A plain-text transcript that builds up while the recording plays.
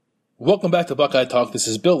Welcome back to Buckeye Talk. This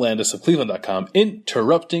is Bill Landis of Cleveland.com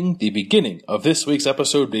interrupting the beginning of this week's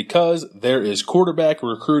episode because there is quarterback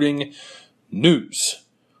recruiting news.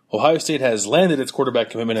 Ohio State has landed its quarterback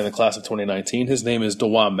commitment in the class of 2019. His name is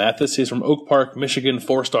Dwan Mathis. He's from Oak Park, Michigan,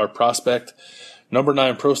 4-star prospect, number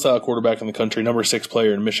 9 pro-style quarterback in the country, number 6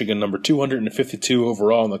 player in Michigan, number 252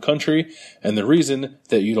 overall in the country. And the reason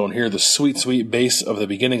that you don't hear the sweet, sweet bass of the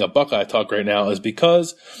beginning of Buckeye Talk right now is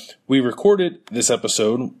because we recorded this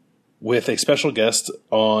episode with a special guest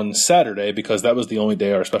on Saturday because that was the only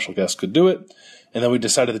day our special guest could do it. And then we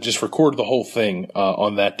decided to just record the whole thing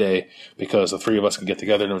on that day because the three of us could get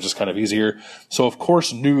together and it was just kind of easier. So, of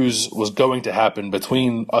course, news was going to happen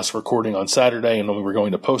between us recording on Saturday and when we were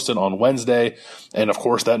going to post it on Wednesday. And, of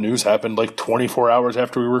course, that news happened like 24 hours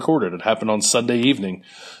after we recorded. It happened on Sunday evening.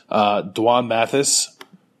 Dwan Mathis,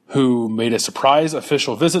 who made a surprise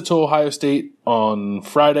official visit to Ohio State on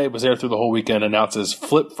Friday, was there through the whole weekend, announced his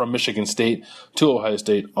flip from Michigan State to Ohio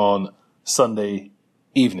State on Sunday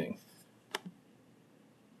evening.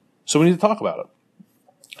 So we need to talk about it.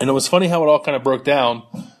 And it was funny how it all kind of broke down.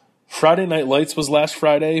 Friday Night Lights was last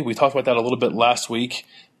Friday. We talked about that a little bit last week.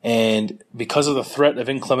 And because of the threat of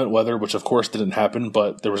inclement weather, which of course didn't happen,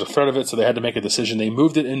 but there was a threat of it, so they had to make a decision. They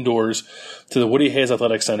moved it indoors to the Woody Hayes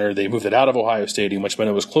Athletic Center. They moved it out of Ohio Stadium, which meant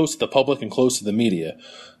it was close to the public and close to the media.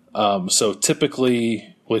 So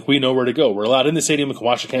typically, like, we know where to go. We're allowed in the stadium. We can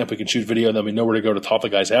watch the camp. We can shoot video, and then we know where to go to talk to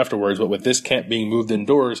guys afterwards. But with this camp being moved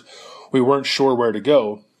indoors, we weren't sure where to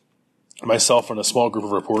go. Myself and a small group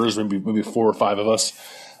of reporters, maybe 4 or 5 of us,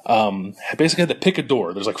 basically had to pick a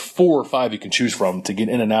door. There's like 4 or 5 you can choose from to get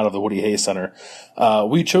in and out of the Woody Hayes Center.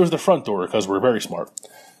 We chose the front door because we're very smart.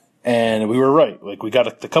 And we were right. Like, we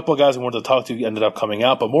got the couple of guys we wanted to talk to ended up coming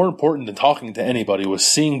out. But more important than talking to anybody was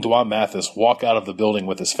seeing Dwan Mathis walk out of the building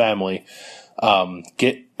with his family,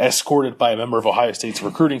 get escorted by a member of Ohio State's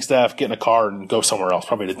recruiting staff, get in a car and go somewhere else,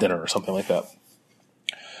 probably to dinner or something like that.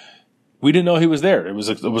 We didn't know he was there. It was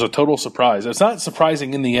a total surprise. It's not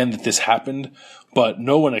surprising in the end that this happened, but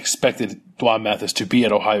no one expected Dwan Mathis to be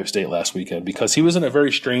at Ohio State last weekend because he was in a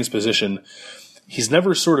very strange position. He's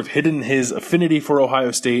never sort of hidden his affinity for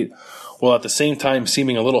Ohio State while at the same time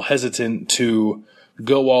seeming a little hesitant to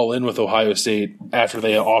go all in with Ohio State after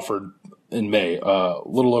they offered in May, a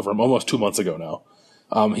little over almost 2 months ago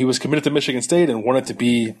now. He was committed to Michigan State and wanted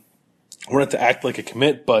to act like a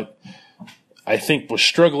commit, but I think was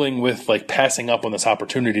struggling with like passing up on this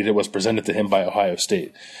opportunity that was presented to him by Ohio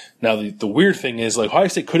State. Now, the weird thing is, like, Ohio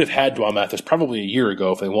State could have had Dwan Mathis probably a year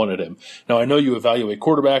ago if they wanted him. Now, I know you evaluate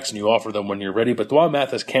quarterbacks and you offer them when you're ready, but Dwan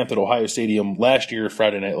Mathis camped at Ohio Stadium last year,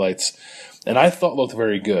 Friday Night Lights, and I thought looked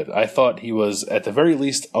very good. I thought he was, at the very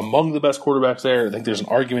least, among the best quarterbacks there. I think there's an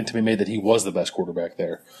argument to be made that he was the best quarterback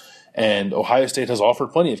there. And Ohio State has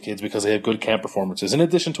offered plenty of kids because they have good camp performances, in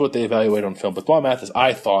addition to what they evaluate on film. But Dwan Mathis,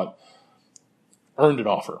 I thought, earned an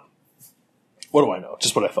offer. What do I know?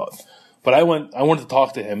 Just what I thought. But I wanted to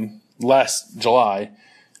talk to him last July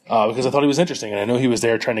because I thought he was interesting, and I know he was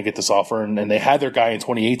there trying to get this offer. And they had their guy in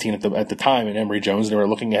 2018 at the time in Emory Jones, and they were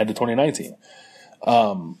looking ahead to 2019.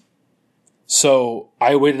 So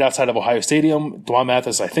I waited outside of Ohio Stadium. Dwan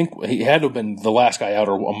Mathis, I think he had to have been the last guy out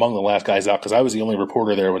or among the last guys out because I was the only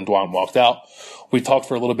reporter there when Dwan walked out. We talked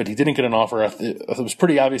for a little bit. He didn't get an offer. It was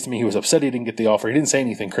pretty obvious to me he was upset he didn't get the offer. He didn't say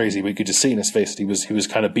anything crazy, but you could just see in his face that he was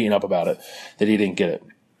kind of beaten up about it, that he didn't get it.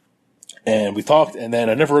 And we talked, and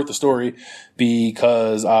then I never wrote the story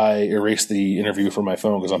because I erased the interview from my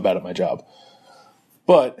phone because I'm bad at my job.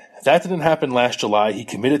 But that didn't happen last July. He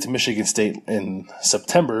committed to Michigan State in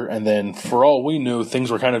September, and then for all we knew,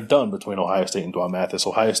 things were kind of done between Ohio State and Dwan Mathis.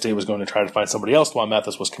 Ohio State was going to try to find somebody else. Dwan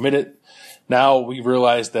Mathis was committed. Now we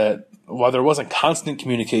realized that while there wasn't constant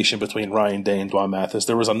communication between Ryan Day and Dwan Mathis,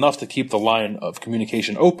 there was enough to keep the line of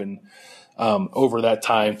communication open over that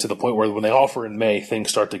time to the point where when they offer in May, things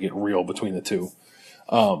start to get real between the two.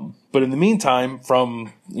 But in the meantime,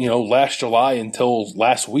 from last July until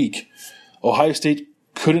last week, Ohio State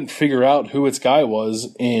couldn't figure out who its guy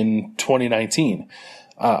was in 2019.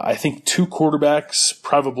 I think 2 quarterbacks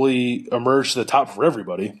probably emerged to the top for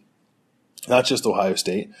everybody, not just Ohio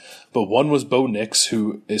State, but one was Bo Nix,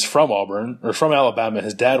 who is from Alabama.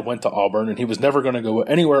 His dad went to Auburn, and he was never going to go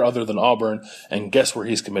anywhere other than Auburn, and guess where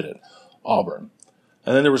he's committed? Auburn.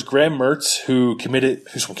 And then there was Graham Mertz,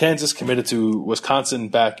 who's from Kansas, committed to Wisconsin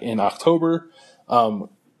back in October.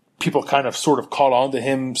 people kind of sort of caught on to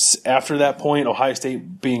him after that point, Ohio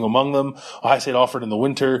State being among them. Ohio State offered in the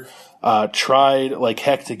winter, tried like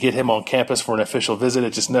heck to get him on campus for an official visit.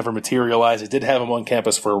 It just never materialized. It did have him on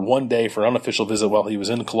campus for one day for an unofficial visit while he was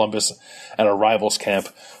in Columbus at a rivals camp,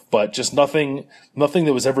 but just nothing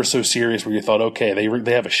that was ever so serious where you thought, okay,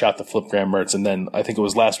 they have a shot to flip Graham Mertz. And then I think it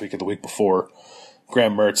was last week or the week before,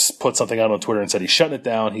 Graham Mertz put something out on Twitter and said he's shutting it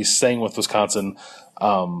down. He's staying with Wisconsin.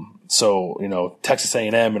 So, Texas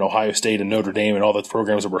A&M and Ohio State and Notre Dame and all the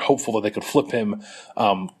programs that were hopeful that they could flip him,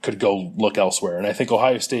 could go look elsewhere. And I think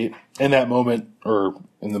Ohio State in that moment, or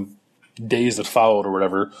in the days that followed or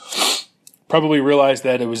whatever, probably realized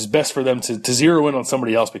that it was best for them to zero in on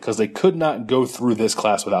somebody else because they could not go through this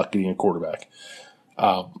class without getting a quarterback.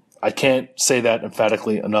 I can't say that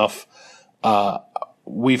emphatically enough.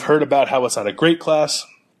 We've heard about how it's not a great class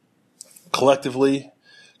collectively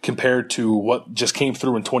compared to what just came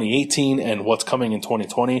through in 2018 and what's coming in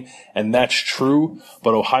 2020, and that's true,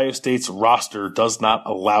 but Ohio State's roster does not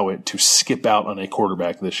allow it to skip out on a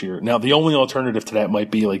quarterback this year. Now, the only alternative to that might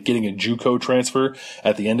be like getting a JUCO transfer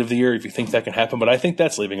at the end of the year if you think that can happen, but I think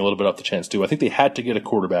that's leaving a little bit up to chance too. I think they had to get a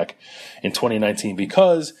quarterback in 2019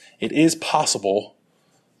 because it is possible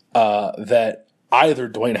that either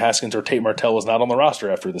Dwayne Haskins or Tate Martell is not on the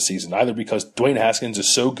roster after the season, either because Dwayne Haskins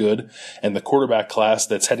is so good and the quarterback class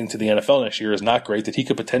that's heading to the NFL next year is not great that he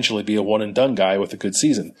could potentially be a one-and-done guy with a good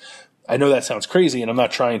season. I know that sounds crazy, and I'm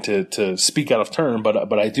not trying to speak out of turn,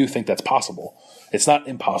 but I do think that's possible. It's not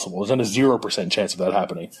impossible. There's not a 0% chance of that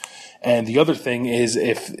happening. And the other thing is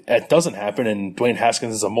if it doesn't happen and Dwayne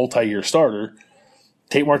Haskins is a multi-year starter,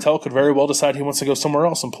 Tate Martell could very well decide he wants to go somewhere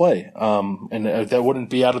else and play. And that wouldn't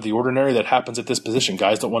be out of the ordinary. That happens at this position.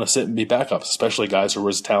 Guys don't want to sit and be backups, especially guys who are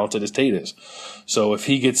as talented as Tate is. So if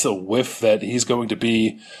he gets a whiff that he's going to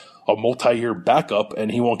be a multi-year backup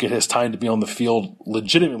and he won't get his time to be on the field,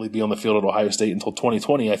 legitimately be on the field at Ohio State until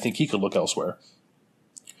 2020, I think he could look elsewhere.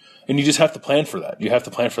 And you just have to plan for that. You have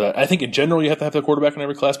to plan for that. I think in general you have to have the quarterback in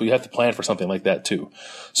every class, but you have to plan for something like that too.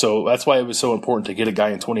 So that's why it was so important to get a guy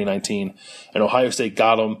in 2019. And Ohio State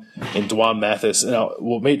got him in Dwan Mathis. Now,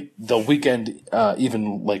 what made the weekend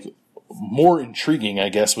even like more intriguing, I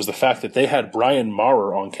guess, was the fact that they had Brian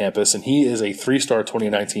Maurer on campus, and he is a 3-star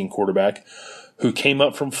 2019 quarterback who came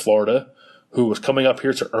up from Florida, who was coming up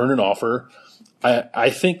here to earn an offer. I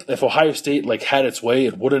think if Ohio State had its way,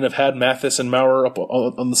 it wouldn't have had Mathis and Maurer up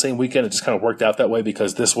on the same weekend. It just kind of worked out that way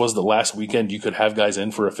because this was the last weekend you could have guys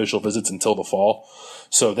in for official visits until the fall.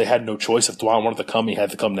 So they had no choice. If Dwan wanted to come, he had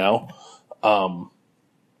to come now.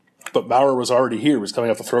 But Maurer was already here, was coming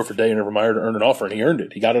off the throw for Day and Meyer to earn an offer, and he earned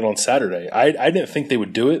it. He got it on Saturday. I didn't think they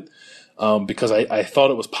would do it because I thought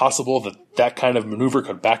it was possible that kind of maneuver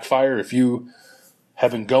could backfire if you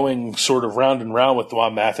have been going sort of round and round with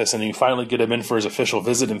Dwan Mathis, and you finally get him in for his official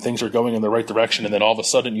visit and things are going in the right direction, and then all of a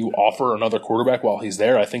sudden you offer another quarterback while he's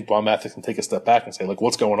there. I think Dwan Mathis can take a step back and say,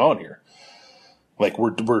 what's going on here?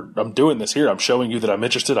 I'm doing this here. I'm showing you that I'm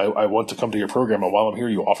interested. I want to come to your program, and while I'm here,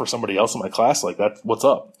 you offer somebody else in my class? What's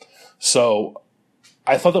up? So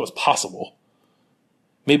I thought that was possible.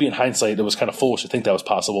 Maybe in hindsight, it was kind of foolish to think that was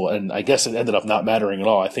possible, and I guess it ended up not mattering at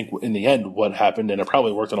all. I think in the end, what happened, and it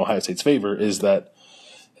probably worked in Ohio State's favor, is that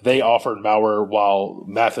they offered Maurer while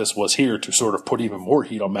Mathis was here to sort of put even more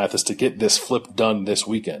heat on Mathis to get this flip done this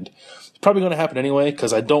weekend. It's probably going to happen anyway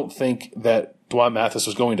because I don't think that Dwan Mathis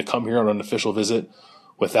was going to come here on an official visit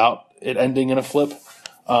without it ending in a flip.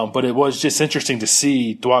 But it was just interesting to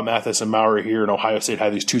see Dwan Mathis and Maurer here in Ohio State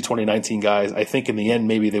have these two 2019 guys. I think in the end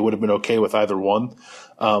maybe they would have been okay with either one.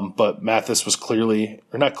 But Mathis was clearly,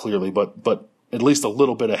 or not clearly, but at least a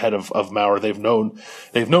little bit ahead of Maurer. They've known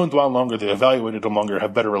Dwan longer. They've evaluated him longer,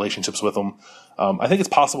 have better relationships with him. I think it's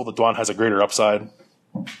possible that Dwan has a greater upside.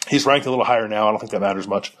 He's ranked a little higher now. I don't think that matters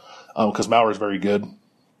much because Maurer is very good.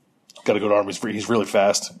 Got to go to Army. He's really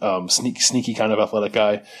fast, sneaky kind of athletic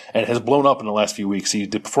guy, and has blown up in the last few weeks. He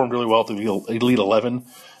performed really well to the Elite 11,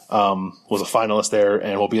 was a finalist there,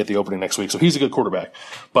 and will be at the opening next week. So he's a good quarterback.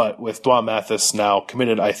 But with Dwan Mathis now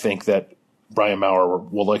committed, I think that Brian Maurer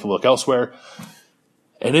will likely look elsewhere.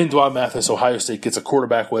 And in Dwan Mathis, Ohio State gets a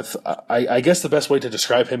quarterback with, I guess the best way to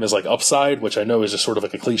describe him is upside, which I know is just sort of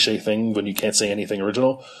a cliche thing when you can't say anything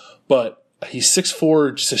original. But he's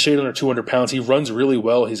 6'4", just a shade under 200 pounds. He runs really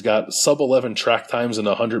well. He's got sub-11 track times in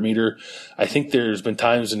the 100-meter. I think there's been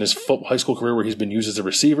times in his high school career where he's been used as a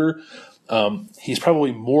receiver. He's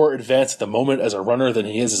probably more advanced at the moment as a runner than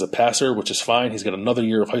he is as a passer, which is fine. He's got another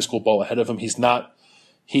year of high school ball ahead of him. He's not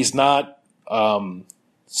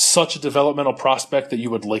such a developmental prospect that you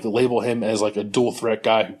would label him as a dual threat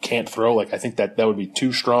guy who can't throw. I think that would be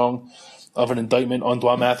too strong. of an indictment on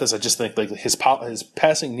Dwan Mathis. I just think like his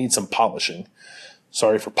passing needs some polishing.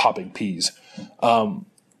 Sorry for popping peas.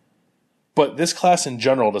 But this class in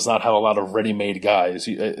general does not have a lot of ready-made guys.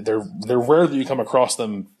 They're rare that you come across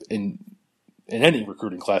them in any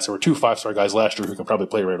recruiting class. There were 2 5-star guys last year who can probably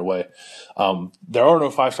play right away. There are no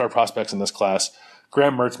 5-star prospects in this class.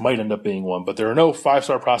 Graham Mertz might end up being one, but there are no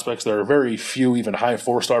 5-star prospects. There are very few even high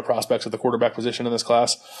 4-star prospects at the quarterback position in this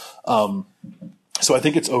class. So I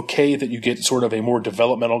think it's okay that you get sort of a more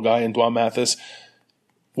developmental guy in Dwan Mathis.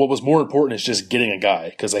 What was more important is just getting a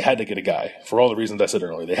guy, because they had to get a guy for all the reasons I said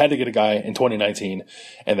earlier. They had to get a guy in 2019,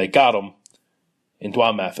 and they got him in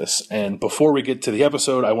Dwan Mathis. And before we get to the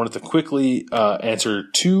episode, I wanted to quickly answer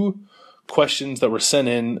 2 questions that were sent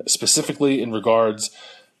in specifically in regard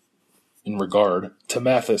to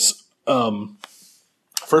Mathis.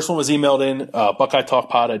 First one was emailed in,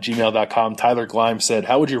 BuckeyeTalkPod@gmail.com. Tyler Gleim said,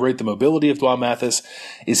 how would you rate the mobility of Dwan Mathis?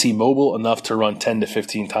 Is he mobile enough to run 10 to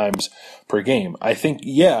 15 times per game? I think,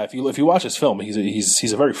 yeah, if you watch his film,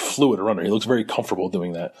 he's a very fluid runner. He looks very comfortable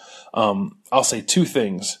doing that. I'll say 2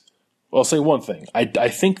 things. Well, I'll say one thing. I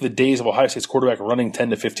think the days of Ohio State's quarterback running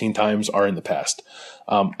 10 to 15 times are in the past.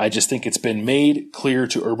 I just think it's been made clear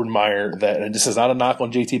to Urban Meyer that, and this is not a knock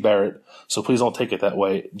on JT Barrett, so please don't take it that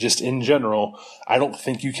way. Just in general, I don't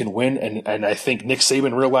think you can win, and I think Nick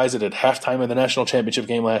Saban realized it at halftime in the national championship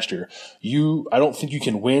game last year. I don't think you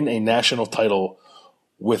can win a national title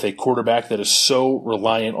with a quarterback that is so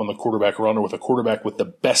reliant on the quarterback run, or with a quarterback with the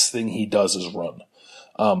best thing he does is run.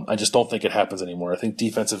 I just don't think it happens anymore. I think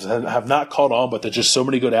defensives have not caught on, but there's just so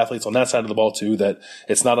many good athletes on that side of the ball too that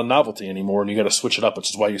it's not a novelty anymore, and you got to switch it up,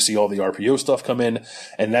 which is why you see all the RPO stuff come in.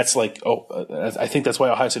 And that's like, I think that's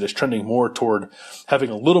why Ohio State is trending more toward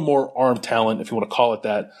having a little more arm talent, if you want to call it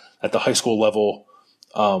that, at the high school level,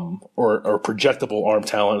 or projectable arm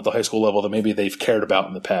talent at the high school level that maybe they've cared about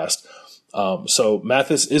in the past. So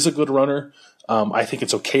Mathis is a good runner. I think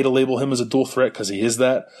it's okay to label him as a dual threat because he is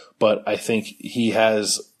that, but I think he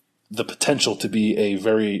has the potential to be a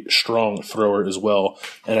very strong thrower as well.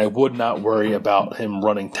 And I would not worry about him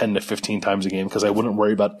running 10 to 15 times a game, because I wouldn't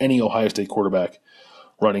worry about any Ohio State quarterback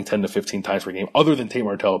running 10 to 15 times per game other than Tate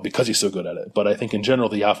Martell, because he's so good at it. But I think in general,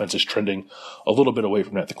 the offense is trending a little bit away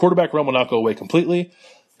from that. The quarterback run will not go away completely,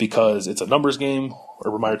 because it's a numbers game.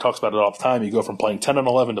 Urban Meyer talks about it all the time. You go from playing 10 on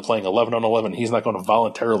 11 to playing 11 on 11. He's not going to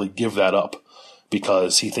voluntarily give that up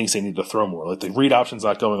because he thinks they need to throw more. Like, the read option's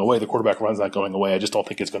not going away. The quarterback run's not going away. I just don't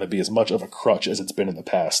think it's going to be as much of a crutch as it's been in the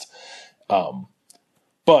past.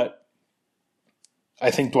 But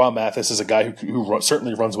I think Dwan Mathis is a guy who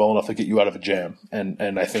certainly runs well enough to get you out of a jam.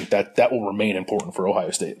 And I think that will remain important for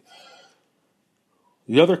Ohio State.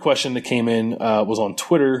 The other question that came in was on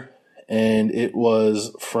Twitter, and it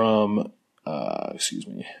was from,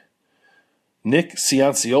 Nick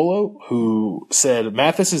Cianciolo, who said,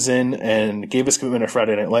 Mathis is in and gave his commitment at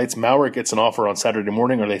Friday Night Lights. Maurer gets an offer on Saturday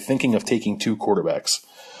morning. Are they thinking of taking 2 quarterbacks?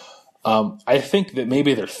 I think that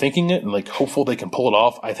maybe they're thinking it and hopeful they can pull it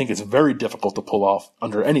off. I think it's very difficult to pull off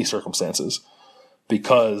under any circumstances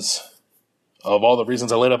because of all the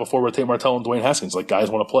reasons I laid out before with Tate Martell and Dwayne Haskins.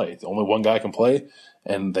 Guys want to play. Only one guy can play,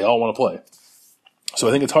 and they all want to play. So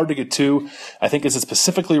I think it's hard to get 2. I think as it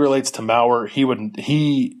specifically relates to Maurer,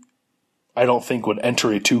 I don't think would enter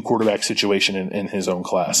a 2 quarterback situation in his own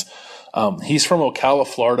class. He's from Ocala,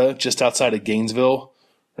 Florida, just outside of Gainesville,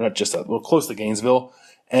 close to Gainesville.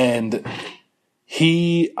 And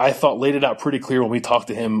I thought, laid it out pretty clear when we talked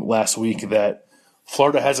to him last week that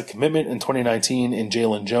Florida has a commitment in 2019 in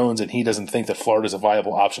Jalen Jones, and he doesn't think that Florida is a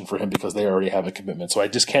viable option for him because they already have a commitment. So I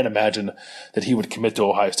just can't imagine that he would commit to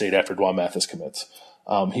Ohio State after Dwan Mathis commits.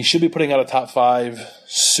 He should be putting out a top 5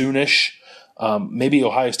 soonish. Maybe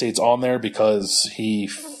Ohio State's on there because he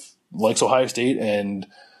likes Ohio State and,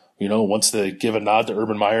 wants to give a nod to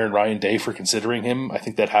Urban Meyer and Ryan Day for considering him. I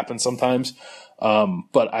think that happens sometimes.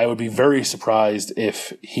 But I would be very surprised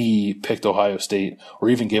if he picked Ohio State or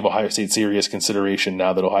even gave Ohio State serious consideration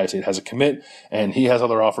now that Ohio State has a commit and he has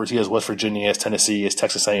other offers. He has West Virginia, he has Tennessee, he has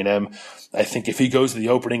Texas A&M. I think if he goes to the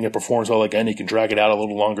opening and performs well again, he can drag it out a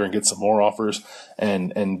little longer and get some more offers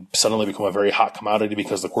and suddenly become a very hot commodity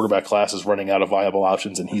because the quarterback class is running out of viable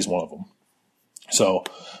options and he's one of them. So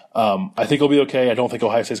I think he'll be okay. I don't think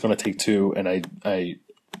Ohio State's going to take 2, and I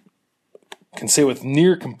can say with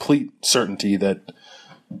near complete certainty that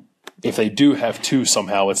if they do have 2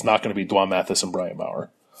 somehow, it's not going to be Dwan Mathis and Brian Maurer.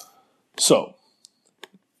 So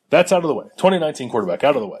that's out of the way. 2019 quarterback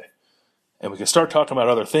out of the way. And we can start talking about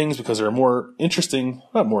other things because there are more pressing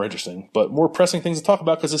things to talk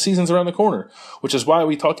about because the season's around the corner, which is why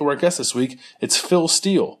we talked to our guest this week. It's Phil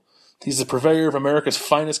Steele. He's the purveyor of America's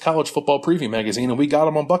finest college football preview magazine, and we got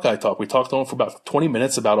him on Buckeye Talk. We talked to him for about 20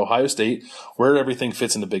 minutes about Ohio State, where everything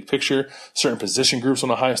fits in the big picture, certain position groups on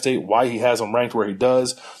Ohio State, why he has them ranked where he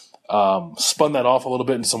does. Spun that off a little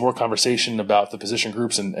bit into some more conversation about the position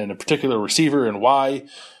groups and a particular receiver and why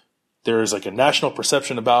there's like a national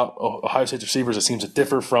perception about Ohio State's receivers that seems to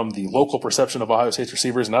differ from the local perception of Ohio State's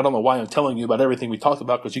receivers. And I don't know why I'm telling you about everything we talked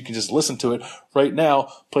about, because you can just listen to it right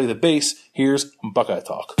now. Play the bass. Here's Buckeye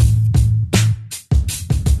Talk.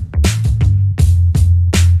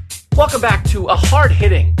 Welcome back to a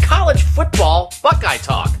hard-hitting college football Buckeye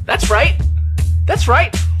Talk. That's right.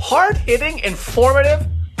 Hard-hitting, informative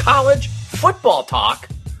college football talk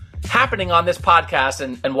happening on this podcast.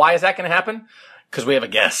 And why is that going to happen? Because we have a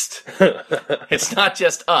guest. It's not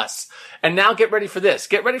just us. And now get ready for this.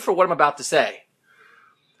 Get ready for what I'm about to say.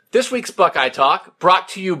 This week's Buckeye Talk brought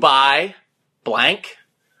to you by blank.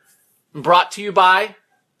 Brought to you by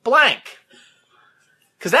blank.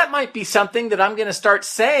 Because that might be something that I'm going to start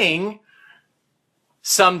saying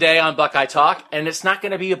someday on Buckeye Talk, and it's not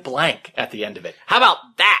going to be a blank at the end of it. How about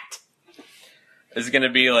that? Is it going to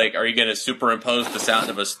be like, are you going to superimpose the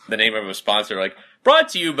sound of the name of a sponsor, like, brought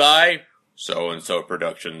to you by so-and-so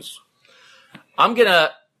Productions? I'm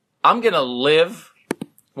gonna live.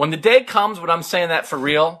 When the day comes when I'm saying that for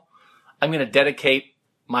real, I'm going to dedicate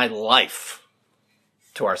my life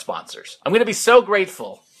to our sponsors. I'm going to be so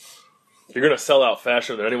grateful. You're going to sell out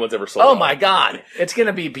faster than anyone's ever sold out. Oh my God. It's going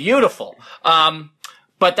to be beautiful.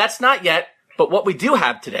 But that's not yet. But what we do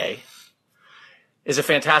have today is a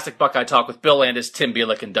fantastic Buckeye Talk with Bill Landis, Tim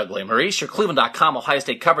Bielik, and Doug Maurice, your Cleveland.com Ohio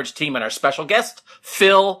State coverage team, and our special guest,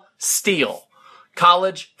 Phil Steele,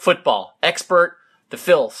 college football expert. The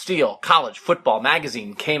Phil Steele College Football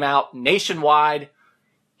Magazine came out nationwide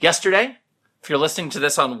yesterday. If you're listening to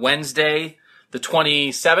this on Wednesday, the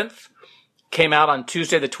 27th, came out on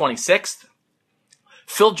Tuesday, the 26th.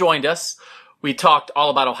 Phil joined us. We talked all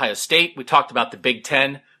about Ohio State. We talked about the Big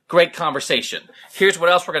Ten. Great conversation. Here's what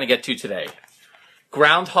else we're going to get to today.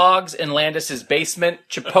 Groundhogs in Landis' basement,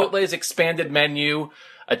 Chipotle's expanded menu,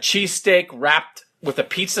 a cheesesteak wrapped with a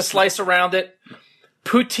pizza slice around it,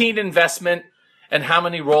 poutine investment, and how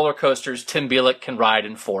many roller coasters Tim Bielik can ride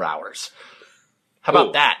in 4 hours. How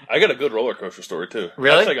about that? I got a good roller coaster story, too.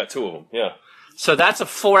 Really? Actually, I got 2 of them, yeah. So that's a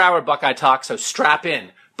 4-hour Buckeye Talk, so strap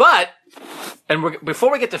in. Before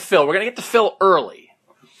we get to Phil, we're going to get to Phil early.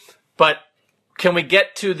 But can we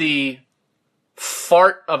get to the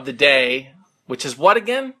fart of the day, which is what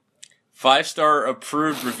again? 5-star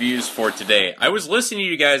approved reviews for today. I was listening to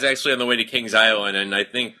you guys actually on the way to Kings Island, and I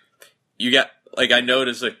think you got, I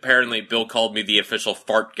noticed apparently Bill called me the official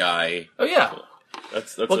fart guy. Oh, yeah.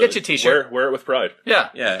 We'll get you a t-shirt. Wear it with pride. Yeah.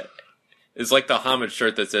 Yeah. It's like the homage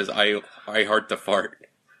shirt that says, I heart the fart.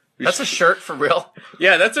 That's a shirt for real?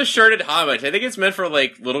 Yeah, that's a shirted homage. I think it's meant for,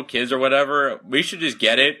 little kids or whatever. We should just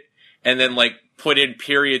get it and then, put in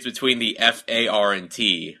periods between the F, A, R, and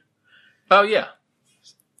T. Oh, yeah.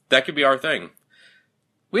 That could be our thing.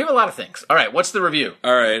 We have a lot of things. All right, what's the review?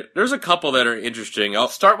 All right, there's a couple that are interesting. I'll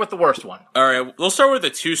start with the worst one. All right, we'll start with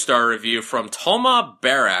a 2-star review from Toma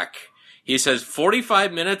Barak. He says,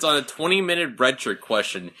 45 minutes on a 20-minute redshirt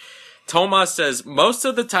question. Toma says, most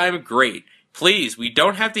of the time, great. Please, we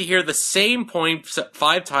don't have to hear the same point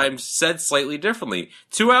 5 times said slightly differently.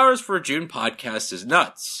 2 hours for a June podcast is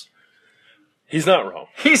nuts. He's not wrong.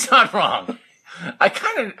 He's not wrong. I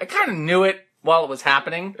kind of knew it while it was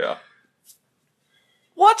happening. Yeah.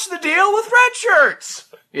 What's the deal with red shirts?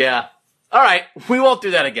 Yeah. All right, we won't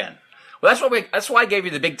do that again. Well, that's why I gave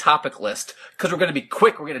you the big topic list, because we're going to be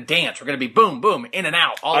quick, we're going to dance, we're going to be boom, boom, in and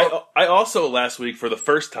out. I also, last week, for the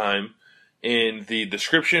first time, in the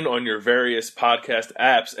description on your various podcast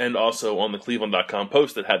apps and also on the Cleveland.com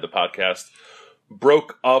post that had the podcast,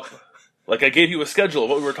 broke up. I gave you a schedule of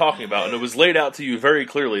what we were talking about, and it was laid out to you very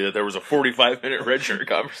clearly that there was a 45-minute redshirt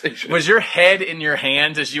conversation. Was your head in your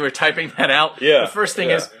hand as you were typing that out? Yeah. The first thing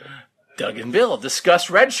is, Doug and Bill discuss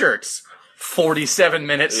red shirts. 47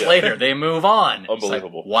 minutes later, they move on.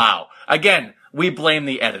 Unbelievable. Wow. Again, we blame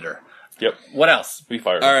the editor. Yep. What else?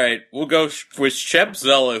 All right, we'll go with Shep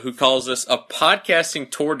Zella, who calls us a podcasting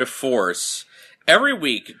tour de force. Every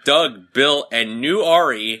week, Doug, Bill, and new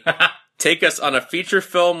Ari take us on a feature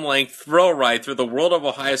film-length thrill ride through the world of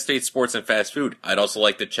Ohio State sports and fast food. I'd also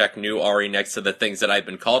like to check new Ari next to the things that I've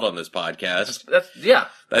been called on this podcast. Yeah.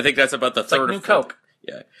 I think that's about the third new Coke.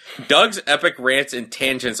 Yeah. Doug's epic rants and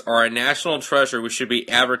tangents are a national treasure we should be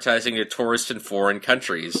advertising to tourists in foreign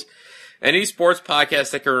countries. Any sports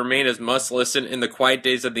podcast that can remain as must-listen in the quiet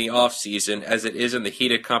days of the off-season as it is in the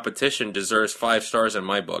heated competition deserves 5 stars in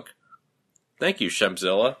my book. Thank you,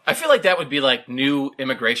 Shemzilla. I feel like that would be like new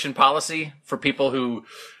immigration policy for people who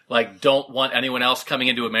like don't want anyone else coming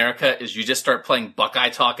into America. Is you just start playing Buckeye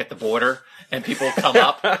talk at the border, and people come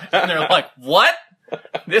up and they're like, "What?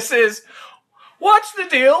 What's the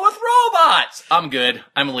deal with robots?" I'm good.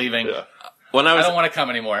 I'm leaving. Yeah. I don't want to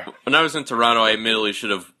come anymore. When I was in Toronto, I admittedly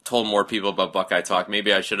should have told more people about Buckeye Talk.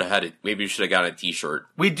 Maybe I should have had it. Maybe you should have gotten a T-shirt.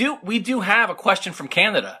 We do have a question from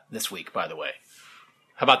Canada this week, by the way.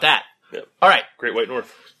 How about that? Yep. All right. Great White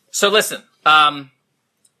North. So listen, we're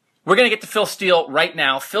going to get to Phil Steele right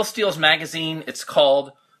now. Phil Steele's magazine. It's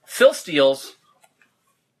called Phil Steele's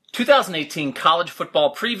 2018 College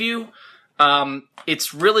Football Preview.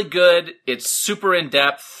 It's really good. It's super in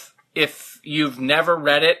depth. If you've never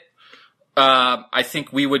read it, I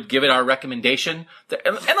think we would give it our recommendation.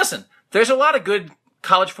 And listen, there's a lot of good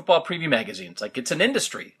college football preview magazines. Like, it's an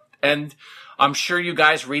industry. And I'm sure you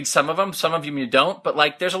guys read some of them. Some of you don't. But,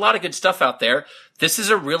 like, there's a lot of good stuff out there. This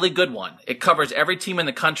is a really good one. It covers every team in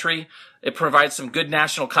the country. It provides some good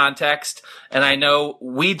national context. And I know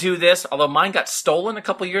we do this, although mine got stolen a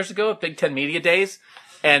couple years ago at Big Ten Media Days.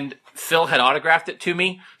 And Phil had autographed it to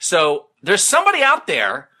me. So there's somebody out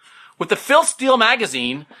there with the Phil Steele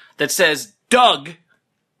magazine that says Doug,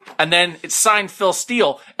 and then it's signed Phil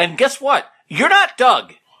Steele. And guess what? You're not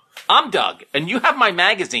Doug. I'm Doug, and you have my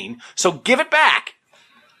magazine, so give it back.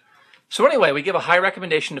 So anyway, we give a high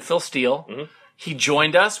recommendation to Phil Steele. Mm-hmm. He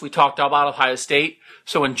joined us. We talked all about Ohio State.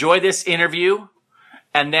 So enjoy this interview.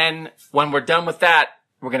 And then when we're done with that,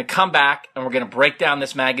 we're going to come back, and we're going to break down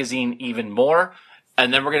this magazine even more.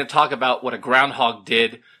 And then we're going to talk about what a groundhog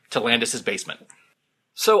did to Landis's basement.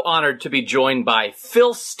 So honored to be joined by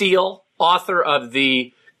Phil Steele, author of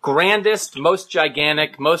the grandest, most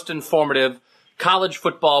gigantic, most informative college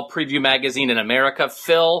football preview magazine in America.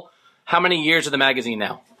 Phil, how many years of the magazine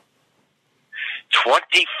now?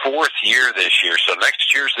 24th year this year. So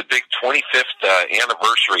next year's the big 25th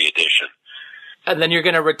anniversary edition. And then you're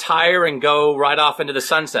going to retire and go right off into the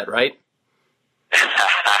sunset, right?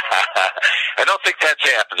 I don't think that's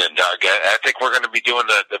happening, Doug. I think we're going to be doing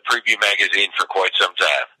the preview magazine for quite some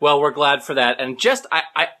time. Well, we're glad for that. And just,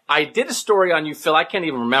 I did a story on you, Phil. I can't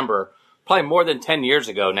even remember. Probably more than 10 years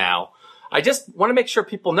ago now. I just want to make sure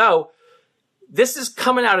people know this is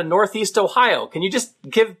coming out of Northeast Ohio. Can you just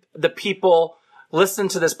give the people listening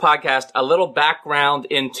to this podcast a little background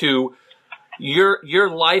into your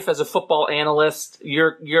life as a football analyst,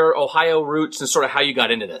 your Ohio roots, and sort of how you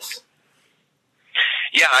got into this?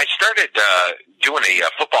 Yeah, I started doing a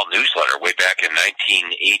football newsletter way back in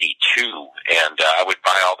 1982, and I would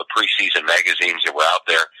buy all the preseason magazines that were out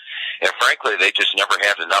there. And frankly, they just never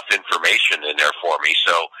had enough information in there for me.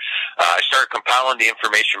 So I started compiling the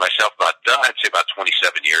information myself I'd say about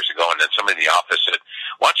 27 years ago. And then somebody in the office said,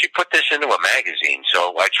 why don't you put this into a magazine?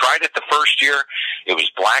 So I tried it the first year. It was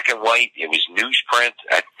black and white. It was newsprint.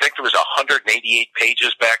 I think there was 188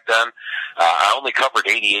 pages back then. I only covered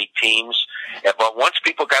 88 teams. But once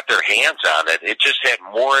people got their hands on it, it just had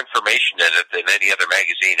more information in it than any other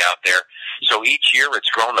magazine out there. So each year it's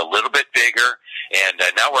grown a little bit bigger. And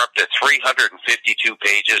now we're up to 352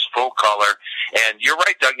 pages, full color. And you're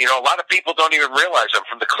right, Doug. You know, a lot of people don't even realize I'm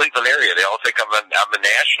from the Cleveland area. They all think I'm a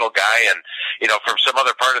national guy and, you know, from some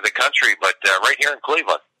other part of the country, but right here in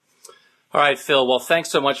Cleveland. All right, Phil. Well, thanks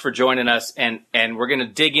so much for joining us. And we're going to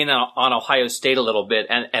dig in on Ohio State a little bit.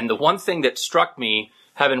 And the one thing that struck me,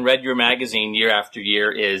 having read your magazine year after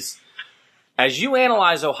year, is as you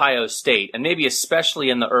analyze Ohio State, and maybe especially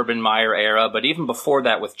in the Urban Meyer era, but even before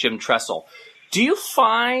that with Jim Tressel, do you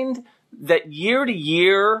find that year to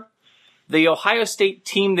year, the Ohio State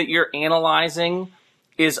team that you're analyzing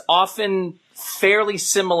is often fairly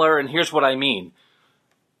similar? And here's what I mean.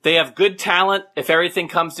 They have good talent. If everything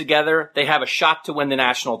comes together, they have a shot to win the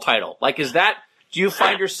national title. Like, do you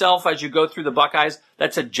find yourself, as you go through the Buckeyes,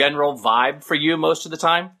 that's a general vibe for you most of the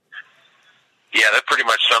time? Yeah, that pretty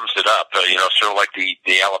much sums it up. Sort of like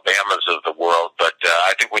the Alabamas of the world. But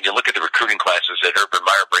I think when you look at the recruiting classes that Urban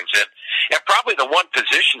Meyer brings in, and probably the one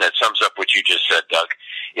position that sums up what you just said, Doug,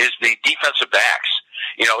 is the defensive backs.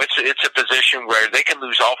 You know, it's a position where they can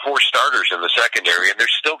lose all four starters in the secondary, and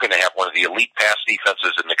they're still going to have one of the elite pass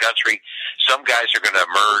defenses in the country. Some guys are going to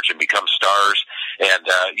emerge and become stars. And,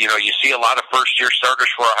 you see a lot of first-year starters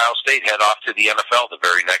for Ohio State head off to the NFL the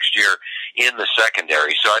very next year in the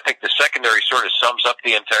secondary. So I think the secondary sort of sums up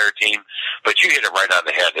the entire team. But you hit it right on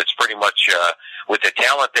the head. It's pretty much with the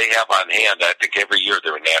talent they have on hand, I think every year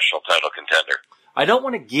they're a national title contender. I don't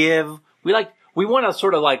want to give – we want to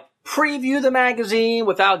sort of like preview the magazine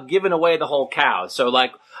without giving away the whole cow. So,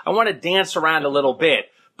 like, I want to dance around a little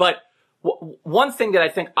bit. But One thing that I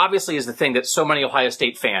think obviously is the thing that so many Ohio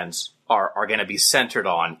State fans are going to be centered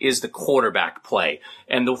on is the quarterback play.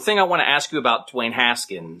 And the thing I want to ask you about Dwayne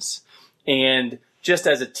Haskins, and just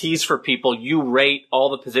as a tease for people, you rate all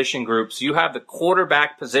the position groups. You have the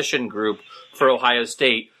quarterback position group for Ohio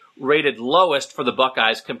State rated lowest for the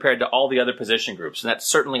Buckeyes compared to all the other position groups, and that's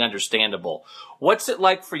certainly understandable. What's it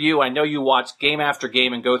like for you? I know you watch game after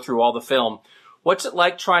game and go through all the film. What's it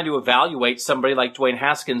like trying to evaluate somebody like Dwayne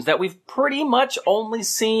Haskins that we've pretty much only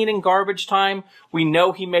seen in garbage time? We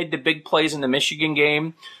know he made the big plays in the Michigan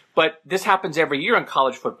game, but this happens every year in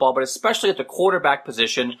college football, but especially at the quarterback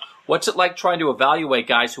position. What's it like trying to evaluate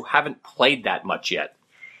guys who haven't played that much yet?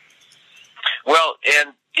 Well,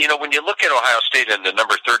 and when you look at Ohio State in the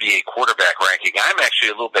number 38 quarterback ranking, I'm actually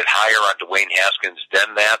a little bit higher on Dwayne Haskins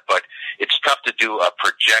than that, but it's tough to do a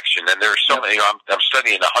projection. And there are so many, I'm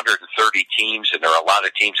studying 130 teams, and there are a lot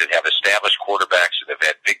of teams that have established quarterbacks that have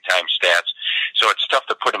had big-time stats. So it's tough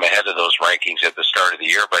to put him ahead of those rankings at the start of the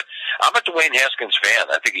year. But I'm a Dwayne Haskins fan.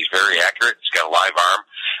 I think he's very accurate. He's got a live arm.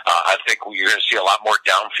 I think you're going to see a lot more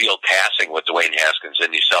downfield passing with Dwayne Haskins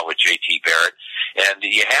than you saw with J.T. Barrett. And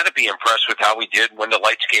you had to be impressed with how he did when the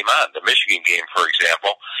lights came on. The Michigan game, for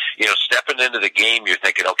example, stepping into the game, you're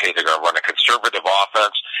thinking, okay, they're going to run a conservative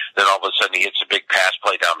offense. Then all of a sudden he hits a big pass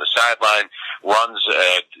play down the sideline, runs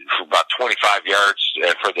for about 25 yards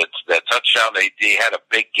for that touchdown. They had a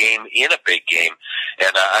big game in a big game,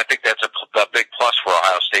 and I think that's a big plus for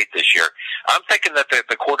Ohio State this year. I'm thinking that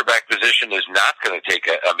the quarterback position is not going to take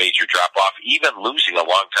a major drop-off, even losing a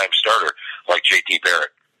long-time starter like J.T.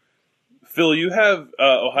 Barrett. Phil, you have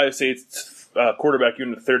Ohio State's quarterback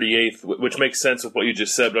unit 38th, which makes sense with what you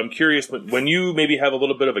just said. But I'm curious, when you maybe have a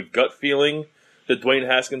little bit of a gut feeling that Dwayne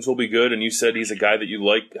Haskins will be good, and you said he's a guy that you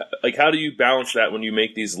like how do you balance that when you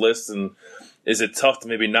make these lists? And is it tough to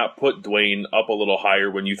maybe not put Dwayne up a little higher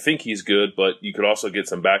when you think he's good, but you could also get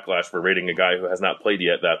some backlash for rating a guy who has not played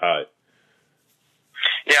yet that high?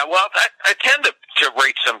 Yeah, well, I tend to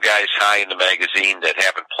rate some guys high in the magazine that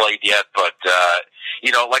haven't played yet, but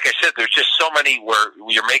like I said, there's just so many where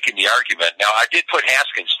you're making the argument. Now, I did put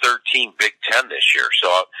Haskins third team Big Ten this year, so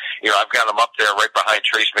I've got him up there right behind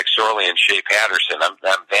Trace McSorley and Shea Patterson. I'm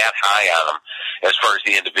that high on him as far as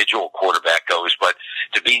the individual quarterback goes, but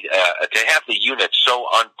to have the unit so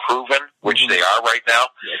unproven, which they are right now,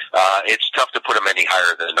 it's tough to put them any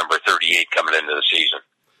higher than number 38 coming into the season.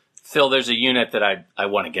 Phil, there's a unit that I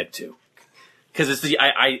want to get to. Because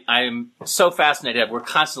I'm so fascinated. We're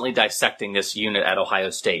constantly dissecting this unit at Ohio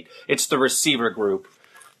State. It's the receiver group.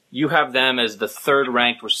 You have them as the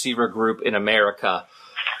third-ranked receiver group in America.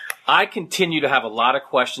 I continue to have a lot of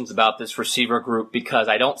questions about this receiver group because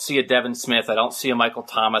I don't see a Devin Smith. I don't see a Michael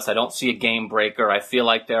Thomas. I don't see a game breaker. I feel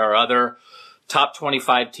like there are other top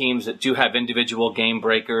 25 teams that do have individual game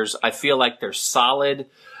breakers. I feel like they're solid.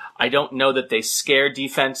 I don't know that they scare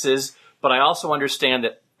defenses, but I also understand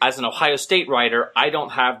that as an Ohio State writer, I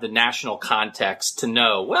don't have the national context to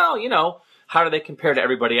know, how do they compare to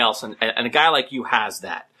everybody else? And a guy like you has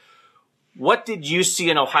that. What did you see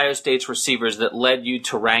in Ohio State's receivers that led you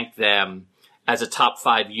to rank them as a top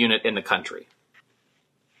 5 unit in the country?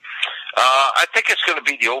 I think it's going to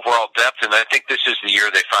be the overall depth, and I think this is the year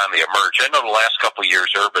they finally emerge. I know the last couple of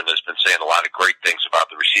years, Urban has been saying a lot of great things about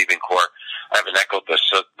the receiving corps. I haven't echoed those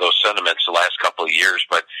sentiments the last couple of years,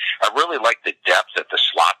 but I really like the depth at the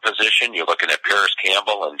slot position. You're looking at Paris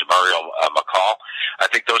Campbell and Demario McCall. I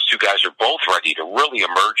think those two guys are both ready to really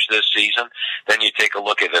emerge this season. Then you take a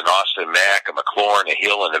look at an Austin Mack, a McLaurin, a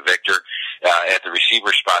Hill, and a Victor at the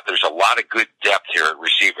receiver spot. There's a lot of good depth here at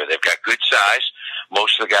receiver. They've got good size.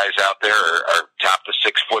 Most of the guys out there are top the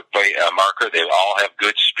 6 foot marker. They all have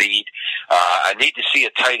good speed. I need to see a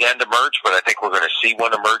tight end emerge, but I think we're going to see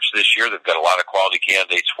one emerge this year. They've got a lot of quality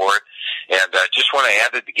candidates for it. And just when I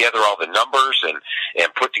added together all the numbers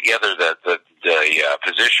and put together the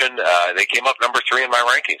position, they came up number 3 in my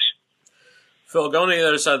rankings. Phil, going to the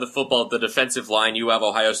other side of the football, the defensive line, you have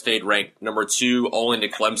Ohio State ranked number 2, all into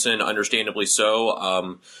Clemson, understandably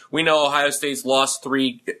so. We know Ohio State's lost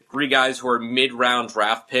three guys who are mid-round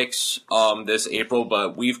draft picks this April,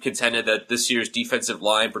 but we've contended that this year's defensive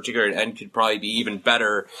line, particularly at end, could probably be even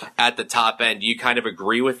better at the top end. Do you kind of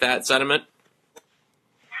agree with that sentiment?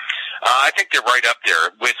 I think they're right up there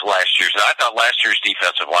with last year's. And I thought last year's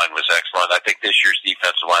defensive line was excellent. I think this year's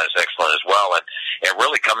defensive line is excellent as well. And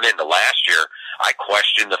really coming into last year, I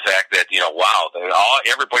questioned the fact that,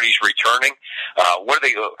 everybody's returning. How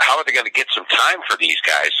are they going to get some time for these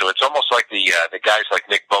guys? So it's almost like the guys like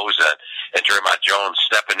Nick Bosa and Draymond Jones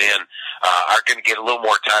stepping in are going to get a little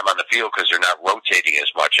more time on the field because they're not rotating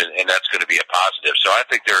as much, and that's going to be a positive. So I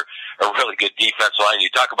think they're a really good defensive line. You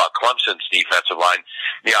talk about Clemson's defensive line.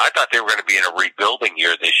 I thought they were going to be in a rebuilding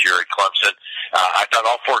year this year at Clemson. I thought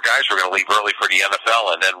all four guys were going to leave early for the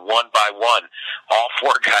NFL, and then one by one, all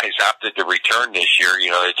four guys opted to return this year.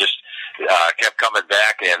 They just kept coming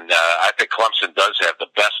back, and I think Clemson does have the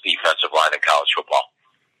best defensive line in college football.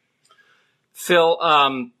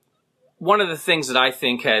 Phil, one of the things that I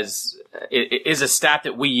think is a stat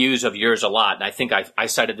that we use of yours a lot, and I think I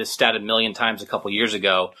cited this stat a million times a couple years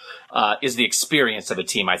ago, is the experience of a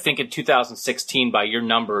team. I think in 2016, by your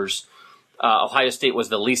numbers, Ohio State was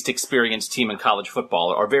the least experienced team in college football,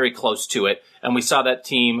 or very close to it, and we saw that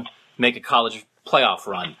team make a college playoff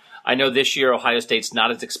run. I know this year Ohio State's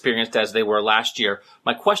not as experienced as they were last year.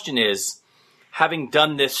 My question is, having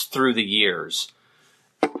done this through the years,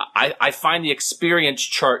 I find the experience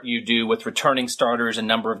chart you do with returning starters and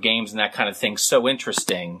number of games and that kind of thing so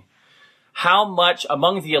interesting. How much,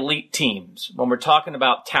 among the elite teams, when we're talking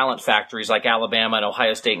about talent factories like Alabama and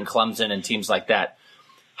Ohio State and Clemson and teams like that,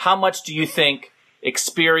 how much do you think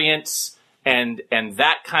experience and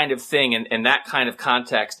that kind of thing and that kind of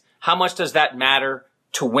context, how much does that matter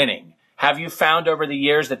to winning? Have you found over the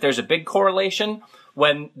years that there's a big correlation?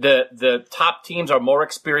 When the top teams are more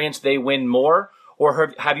experienced, they win more?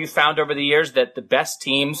 Or have you found over the years that the best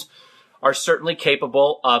teams are certainly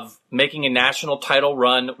capable of making a national title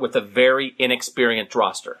run with a very inexperienced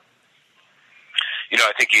roster?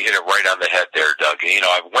 I think you hit it right on the head there, Doug.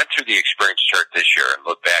 I went through the experience chart this year and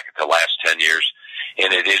looked back at the last 10 years,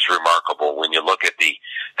 and it is remarkable. When you look at the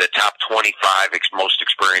top 25 most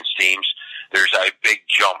experienced teams, there's a big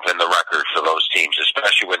jump in the record for those teams,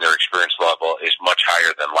 especially when their experience level is much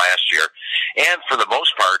higher than last year. And for the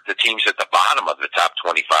most part, the teams at the bottom of the top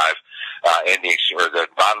 25 or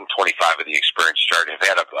the bottom 25 of the experience chart have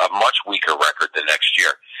had a much weaker record than next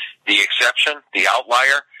year. The exception, the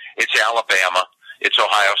outlier, it's Alabama, it's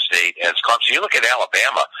Ohio State, and it's Clemson. You look at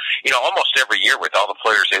Alabama, almost every year with all the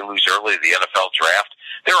players they lose early in the NFL draft,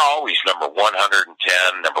 they're always number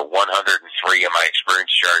 110, number 103 in my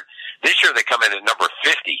experience chart. This year they come in at number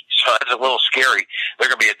 50, so that's a little scary. They're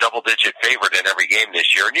going to be a double-digit favorite in every game this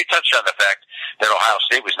year. And you touched on the fact that Ohio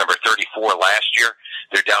State was number 34 last year.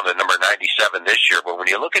 They're down to number 97 this year. But when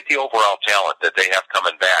you look at the overall talent that they have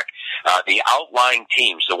coming back, the outlying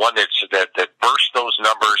teams, the one that burst those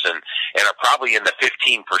numbers and are probably in the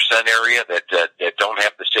 15% area that don't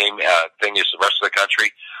have the same thing as the rest of the country,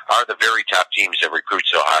 are the very top teams that recruit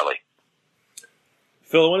so highly.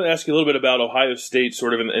 Phil, I wanted to ask you a little bit about Ohio State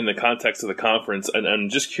sort of in the context of the conference. And I'm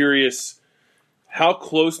just curious how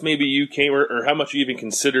close maybe you came or how much you even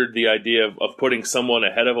considered the idea of putting someone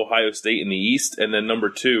ahead of Ohio State in the East, and then number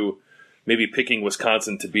two, maybe picking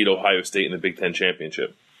Wisconsin to beat Ohio State in the Big Ten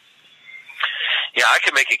championship. Yeah, I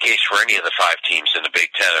can make a case for any of the five teams in the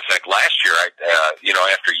Big Ten. In fact, last year,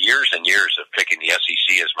 after years and years of picking the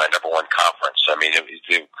SEC as my number one conference,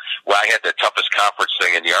 I had the toughest conference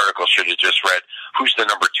thing, and the article should have just read, who's the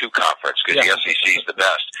number two conference, because the SEC is the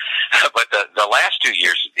best. But the last 2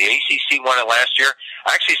 years, the ACC won it last year.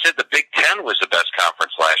 I actually said the Big Ten was the best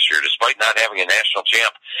conference last year, despite not having a national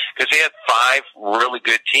champ, because they had five really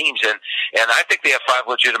good teams, and I think they have five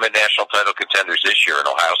legitimate national title contenders this year in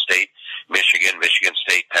Ohio State, Michigan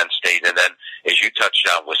State, Penn State, and then, as you touched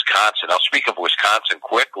on, Wisconsin. I'll speak of Wisconsin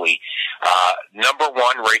quickly. Number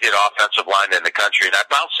one rated offensive line in the country, and I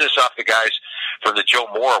bounced this off the guys from the Joe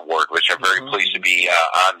Moore Award, which I'm very pleased to be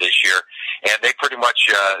on this year, and they pretty much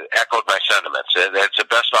echoed my sentiments. It's the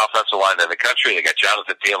best offensive line in the country. They got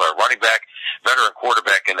Jonathan Taylor, running back, veteran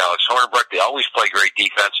quarterback, and Alex Hornibrook. They always play great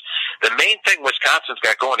defense. The main thing Wisconsin's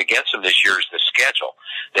got going against them this year is the schedule.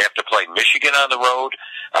 They have to play Michigan on the road,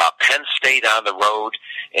 Penn State on the road,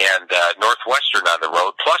 and Northwestern on the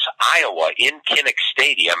road, plus Iowa in Kinnick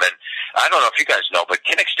Stadium. And I don't know if you guys know, but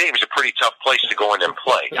Kinnick Stadium is a pretty tough place to go in and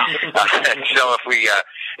play. So if we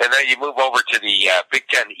and then you move over to the Big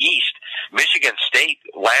Ten East, Michigan State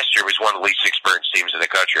last year was one of the least experienced teams in the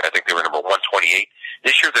country. I think they were number 128.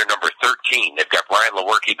 This year they're number 13. They've got Brian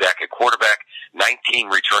Lewerke back at quarterback, 19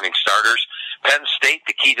 returning starters. Penn State,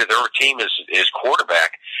 the key to their team is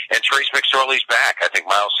quarterback, and Trace McSorley's back. I think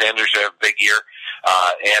Miles Sanders had a big year.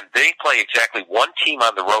 And they play exactly one team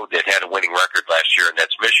on the road that had a winning record last year, and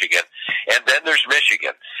that's Michigan. And then there's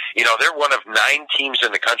Michigan. They're one of 9 teams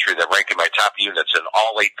in the country that rank in my top units in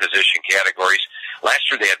all 8 position categories. Last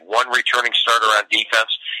year they had 1 returning starter on defense,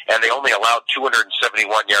 and they only allowed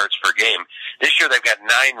 271 yards per game. This year they've got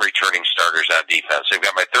 9 returning starters on defense. They've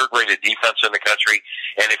got my 3rd-rated defense in the country.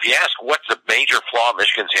 And if you ask what's the major flaw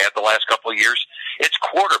Michigan's had the last couple of years, It's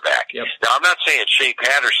quarterback. Yep. Now, I'm not saying Shea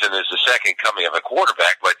Patterson is the second coming of a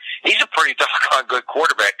quarterback, but he's a pretty doggone good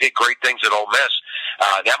quarterback. Did great things at Ole Miss.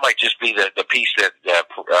 That might just be the piece that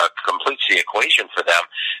completes the equation for them.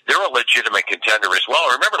 They're a legitimate contender as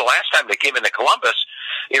well. Remember the last time they came into Columbus,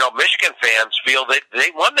 Michigan fans feel that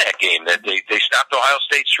they won that game, that they stopped Ohio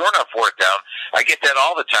State short on fourth down. I get that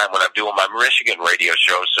all the time when I'm doing my Michigan radio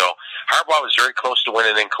shows. So Harbaugh was very close to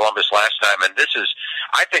winning in Columbus last time, and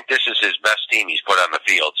I think this is his best team he's put on the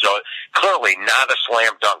field. So clearly not a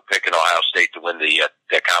slam dunk picking Ohio State to win the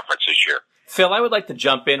conference this year. Phil, I would like to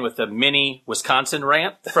jump in with a mini Wisconsin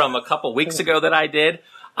rant from a couple weeks ago that I did.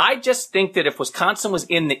 I just think that if Wisconsin was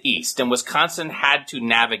in the East and Wisconsin had to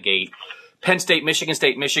navigate Penn State,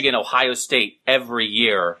 Michigan, Ohio State every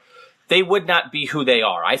year, they would not be who they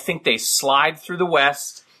are. I think they slide through the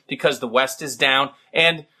West because the West is down.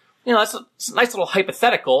 And, it's a nice little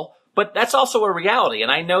hypothetical, but that's also a reality.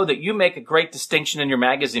 And I know that you make a great distinction in your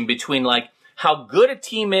magazine between, how good a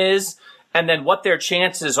team is and then what their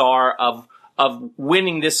chances are of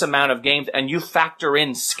winning this amount of games, and you factor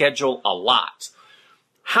in schedule a lot.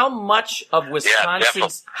 How much of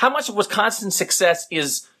Wisconsin's success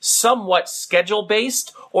is somewhat schedule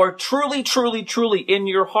based, or truly in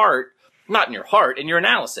your heart, not in your heart, in your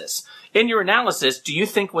analysis? In your analysis, do you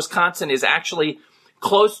think Wisconsin is actually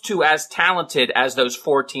close to as talented as those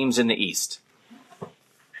four teams in the East?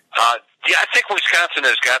 Yeah, I think Wisconsin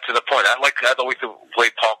has got to the point. I like the way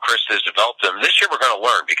Paul Chryst has developed them. This year we're going to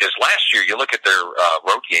learn, because last year you look at their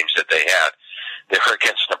road games that they had. They were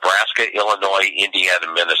against Nebraska, Illinois, Indiana,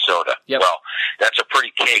 Minnesota. Yep. Well, that's a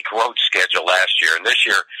pretty cake road schedule last year. And this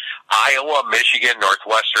year, Iowa, Michigan,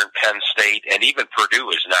 Northwestern, Penn State, and even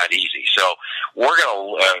Purdue is not easy. So we're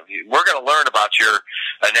gonna learn about your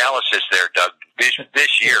analysis there, Doug,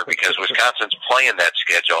 this year, because Wisconsin's playing that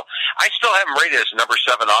schedule. I still have them rated as number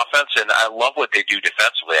 7 offense, and I love what they do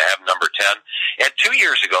defensively. I have number 10. And 2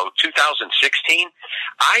 years ago, 2016,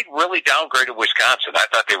 I really downgraded Wisconsin. I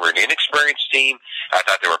thought they were an inexperienced team. I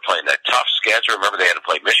thought they were playing that tough schedule. Remember, they had to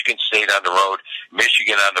play Michigan State on the road,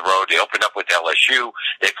 Michigan on the road. They opened up with LSU.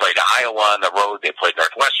 They played Iowa on the road. They played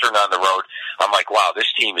Northwestern on the road. I'm like, wow, this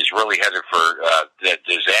team is really headed for the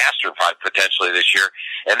disaster potentially this year.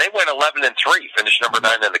 And they went 11-3, finished number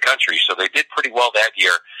 9 in the country. So they did pretty well that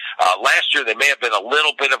year. Last year, they may have been a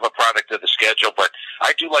little bit of a product of the schedule, but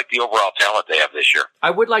I do like the overall talent they have this year.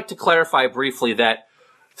 I would like to clarify briefly that,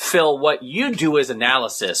 Phil, what you do is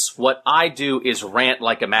analysis. What I do is rant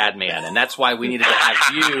like a madman, and that's why we needed to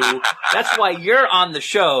have you. That's why you're on the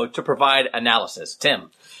show, to provide analysis.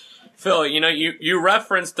 Tim. Phil, you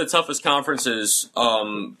referenced the toughest conferences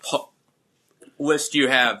list you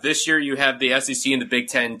have. This year you have the SEC and the Big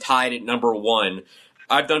Ten tied at number 1.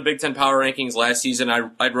 I've done Big Ten power rankings last season.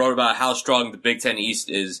 I wrote about how strong the Big Ten East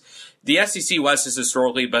is. The SEC West has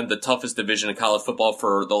historically been the toughest division in college football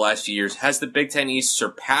for the last few years. Has the Big Ten East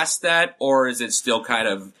surpassed that, or is it still kind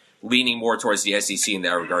of leaning more towards the SEC in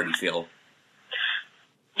that regard, you feel?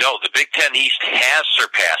 No, the Big Ten East has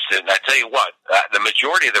surpassed it. And I tell you what, the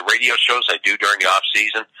majority of the radio shows I do during the off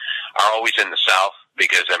season are always in the South,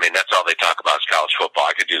 because, that's all they talk about is college football.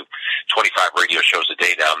 I could do 25 radio shows a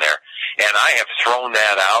day down there. And I have thrown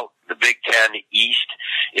that out. The Big Ten East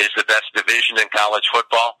is the best division in college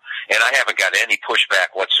football, and I haven't got any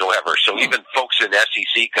pushback whatsoever. So even folks in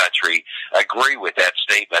SEC country agree with that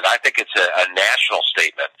statement. I think it's a national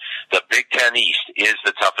statement. The Big Ten East is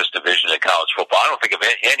the toughest division in college football. I don't think of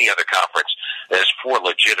any other conference that has 4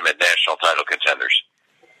 legitimate national title contenders.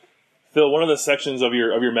 Phil, one of the sections of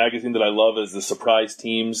your magazine that I love is the surprise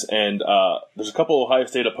teams, and there's a couple Ohio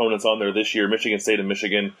State opponents on there this year, Michigan State and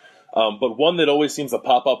Michigan. But one that always seems to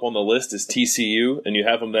pop up on the list is TCU, and you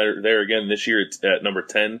have them there again this year at number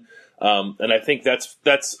 10. And I think that's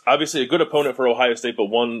obviously a good opponent for Ohio State, but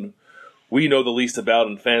one we know the least about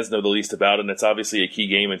and fans know the least about, and it's obviously a key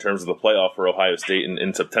game in terms of the playoff for Ohio State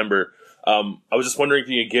in September. I was just wondering if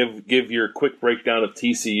you could give your quick breakdown of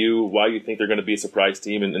TCU, why you think they're going to be a surprise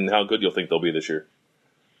team, and how good you'll think they'll be this year.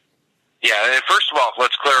 Yeah, and first of all,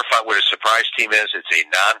 let's clarify what a surprise team is. It's a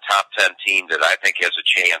non-top 10 team that I think has a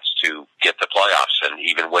chance to get the playoffs and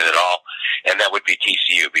even win it all, and that would be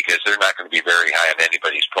TCU, because they're not going to be very high on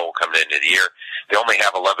anybody's poll coming into the year. They only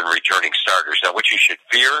have 11 returning starters. Now, what you should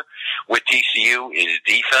fear with TCU is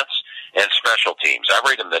defense and special teams. I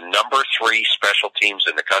rate them the number 3 special teams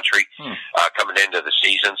in the country coming into the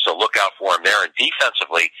season, so look out for them there. And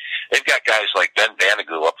defensively, they've got guys like Ben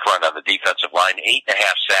Vanagoo up front on the defensive line, 8.5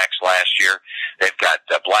 sacks last year. They've got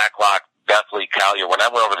Blacklock, Bethley, Collier. When I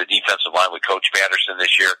went over the defensive line with Coach Patterson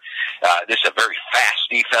this year, this is a very fast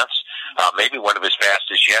defense. Maybe one of his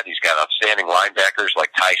fastest yet. He's got outstanding linebackers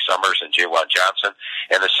like Ty Summers and Jawan Johnson,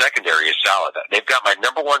 and the secondary is solid. They've got my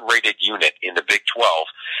number one rated unit in the Big 12,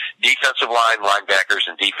 defensive line, linebackers,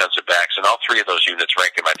 and defensive backs, and all three of those units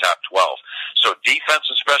rank in my top 12. So defense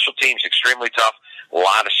and special teams, extremely tough. A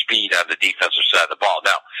lot of speed on the defensive side of the ball.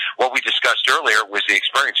 Now, what we discussed earlier was the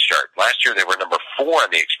experience chart. Last year they were number 4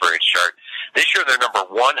 on the experience chart. This year they're number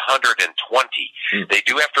 120. They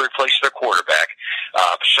do have to replace their quarterback.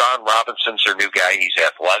 Sean Robinson's their new guy. He's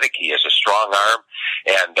athletic. He has a strong arm,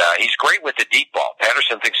 and he's great with the deep ball.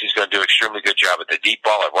 Patterson thinks he's going to do an extremely good job with the deep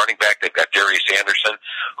ball. At running back, they've got Darius Anderson,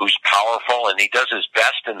 who's powerful, and he does his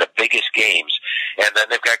best in the biggest games. And then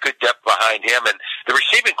they've got good depth behind him. And the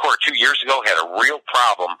receiving corps 2 years ago had a real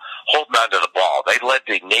problem holding on to the ball. They led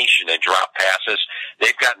the nation in drop passes.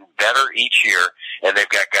 They've gotten better each year, and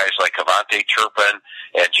they've got guys like Cavante Turpin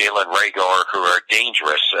and Jalen Rager who are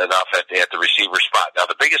dangerous enough at the receiver spot. Now,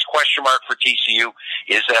 the biggest question mark for TCU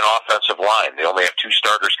is that offensive line. They only have 2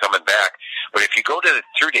 starters coming back. But if you go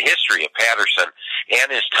through the history of Patterson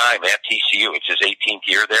and his time at TCU, it's his 18th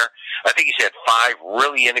year there, I think he's had 5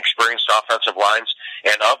 really inexperienced offensive lines,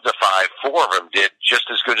 and of the 5, 4 of them did just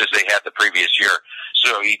as good as they had the previous year.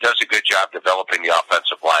 So he does a good job developing the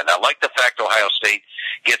offensive line. I like the fact Ohio State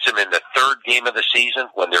gets him in the 3rd game of the season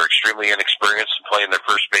when they're extremely inexperienced and playing their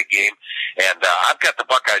first big game. And I've got the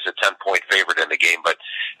Buckeyes a 10-point favorite in the game, but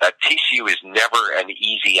TCU is never an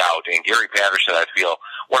easy out. And Gary Patterson, I feel,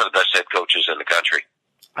 one of the best head coaches in the country.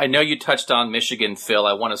 I know you touched on Michigan, Phil.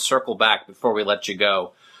 I want to circle back before we let you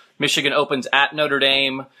go. Michigan opens at Notre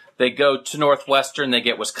Dame. They go to Northwestern. They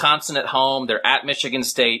get Wisconsin at home. They're at Michigan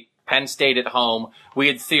State, Penn State at home. We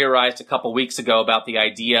had theorized a couple weeks ago about the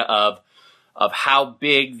idea of how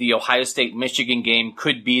big the Ohio State-Michigan game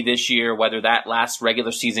could be this year, whether that last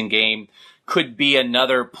regular season game could be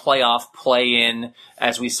another playoff play-in,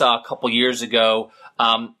 as we saw a couple years ago.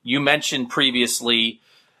 You mentioned previously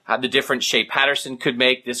how the difference Shea Patterson could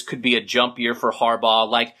make. This could be a jump year for Harbaugh.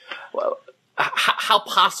 Like, how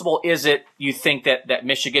possible is it, you think, that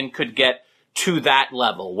Michigan could get to that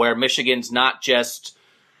level, where Michigan's not just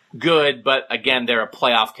good, but, again, they're a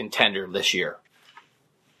playoff contender this year?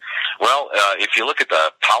 Well, if you look at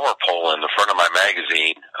the power poll in the front of my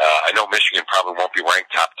magazine, I know Michigan probably won't be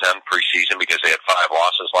ranked top 10 preseason because they had 5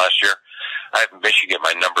 losses last year. I have Michigan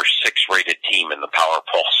my number 6 rated team in the power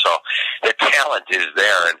poll, so the talent is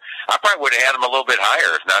there. And I probably would have had them a little bit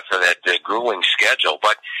higher if not for that grueling schedule.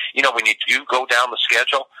 But, you know, when you do go down the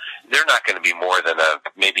schedule, they're not going to be more than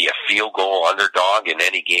maybe a field goal underdog in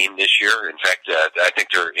any game this year. In fact, I think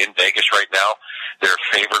they're in Vegas right now. They're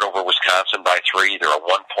favored over Wisconsin by 3. They're a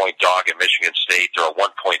 1-point dog at Michigan State. They're a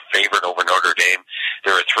 1-point favorite over Notre Dame.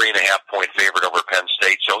 They're a 3.5-point favorite over Penn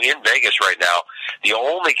State. So in Vegas right now, the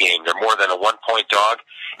only game they're more than a 1-point dog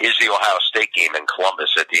is the Ohio State game in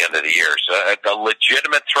Columbus at the end of the year. So a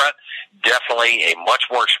legitimate threat, definitely a much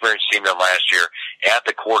more experienced team than last year. At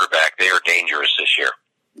the quarterback, they are dangerous this year.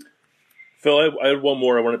 Phil, I had one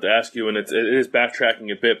more I wanted to ask you, and it is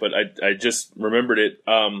backtracking a bit, but I just remembered it.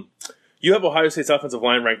 You have Ohio State's offensive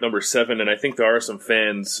line ranked number 7, and I think there are some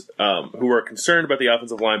fans who are concerned about the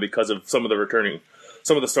offensive line because of some of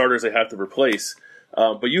the starters they have to replace.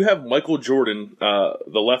 But you have Michael Jordan,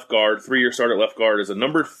 the left guard, 3-year starter left guard, as a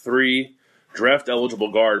number 3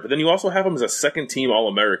 draft-eligible guard. But then you also have him as a second-team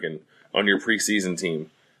All-American on your preseason team.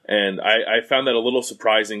 And I found that a little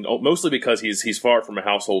surprising, mostly because he's far from a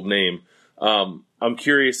household name. I'm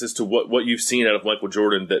curious as to what you've seen out of Michael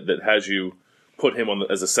Jordan that has you put him on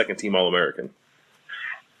as a second-team All-American.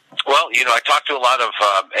 Well, you know, I talked to a lot of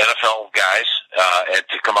NFL guys and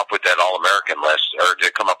to come up with that All-American list, or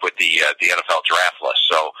to come up with the NFL draft list.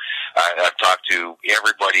 So I've talked to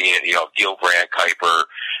everybody, you know, Gilbrand, Kuiper,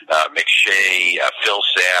 McShay, Phil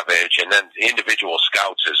Savage, and then individual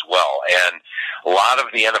scouts as well. And a lot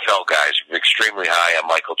of the NFL guys are extremely high on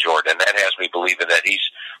Michael Jordan. That has me believing that he's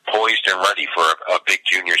poised and ready for a big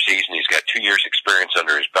junior season. He's got 2 years experience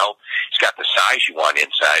under his belt. He's got the size you want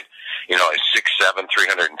inside. You know, he's 6'7",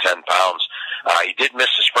 310 pounds. He did miss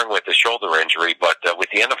the spring with the shoulder injury, but with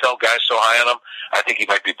the NFL guys so high on him, I think he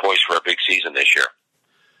might be poised for a big season this year.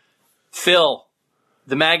 Phil,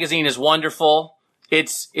 the magazine is wonderful.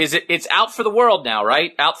 It's out for the world now,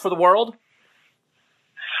 right? Out for the world?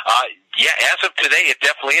 Yeah, as of today, it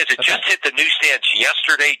definitely is. It just hit the newsstands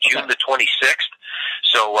yesterday, June the 26th.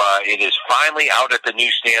 So it is finally out at the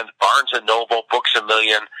newsstands, Barnes & Noble, Books A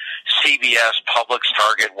Million, CVS, Publix,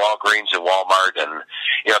 Target, Walgreens, and Walmart, and,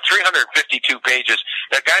 you know, 352 pages.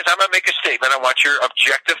 Now, guys, I'm going to make a statement. I want your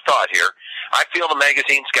objective thought here. I feel the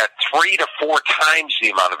magazine's got 3 to 4 times the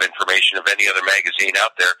amount of information of any other magazine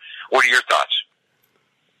out there. What are your thoughts?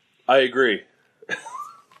 I agree.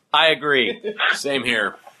 I agree. Same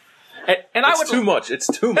here. And I would Too much. It's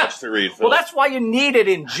too much to read, Phil. Well, that's why you need it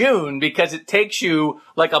in June, because it takes you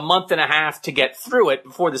like a month and a half to get through it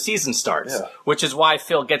before the season starts, which is why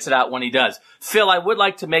Phil gets it out when he does. Phil, I would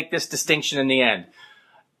like to make this distinction in the end.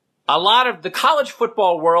 A lot of the college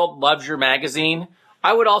football world loves your magazine.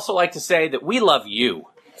 I would also like to say that we love you,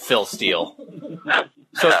 Phil Steele.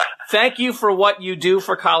 So thank you for what you do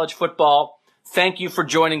for college football. Thank you for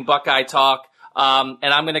joining Buckeye Talk. And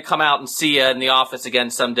I'm going to come out and see you in the office again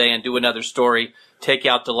someday and do another story, take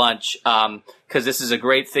you out to lunch, because this is a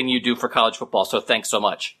great thing you do for college football. So thanks so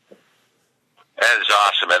much. That is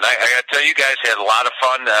awesome. And I got to tell you guys, had a lot of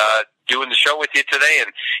fun doing the show with you today,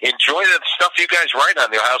 and enjoy the stuff you guys write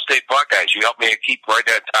on the Ohio State Buckeyes. You help me keep right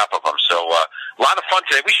on top of them. So a lot of fun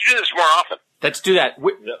today. We should do this more often. Let's do that.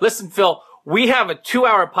 Listen, Phil, we have a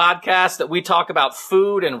 2-hour podcast that we talk about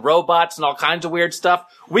food and robots and all kinds of weird stuff.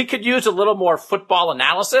 We could use a little more football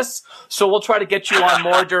analysis, so we'll try to get you on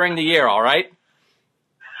more during the year, all right?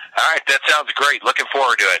 All right, that sounds great. Looking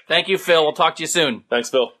forward to it. Thank you, Phil. We'll talk to you soon. Thanks,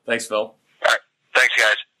 Phil. Thanks, Phil. All right, thanks,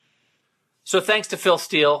 guys. So thanks to Phil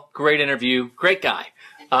Steele. Great interview. Great guy.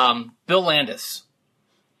 Bill Landis.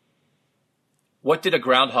 What did a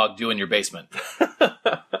groundhog do in your basement?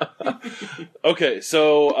 Okay,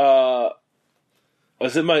 so I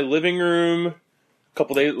was in my living room a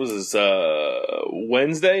couple days.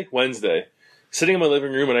 Wednesday, sitting in my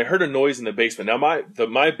living room, and I heard a noise in the basement. Now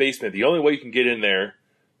my basement, the only way you can get in there,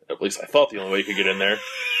 at least I thought the only way you could get in there,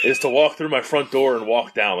 is to walk through my front door and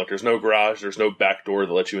walk down. Like, there's no garage, there's no back door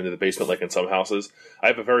that lets you into the basement like in some houses. I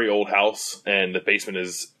have a very old house, and the basement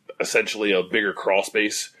is essentially a bigger crawl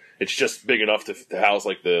space. It's just big enough to house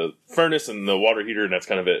like the furnace and the water heater, and that's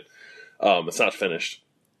kind of it. It's not finished.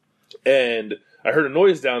 And I heard a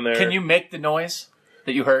noise down there. Can you make the noise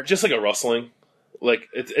that you heard? Just like a rustling. Like,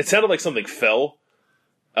 it sounded like something fell.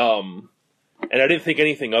 And I didn't think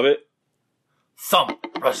anything of it. Thump.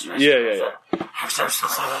 Yeah.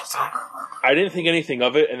 I didn't think anything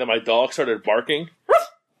of it, and then my dog started barking.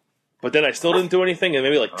 But then I still didn't do anything, and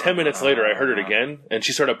maybe like 10 minutes later I heard it again, and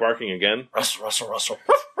she started barking again. Rustle.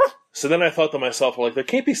 So then I thought to myself, well, like, there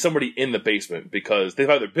can't be somebody in the basement, because they've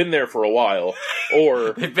either been there for a while,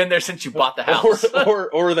 or... They've been there since you bought the house.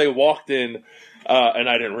 or they walked in, and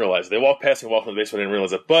I didn't realize it. They walked past me, walked in the basement, and didn't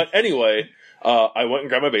realize it. But anyway, I went and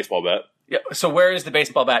grabbed my baseball bat. Yeah. So where is the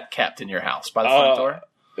baseball bat kept in your house? By the front door?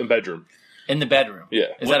 In bedroom. In the bedroom?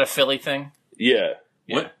 Yeah. Is that a Philly thing? Yeah.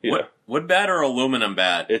 Wood bat or aluminum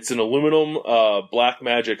bat? It's an aluminum Black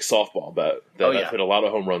Magic softball bat that I've hit a lot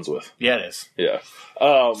of home runs with. Yeah, it is. Yeah.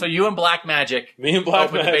 So you and Black Magic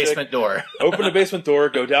open the basement door. Open the basement door,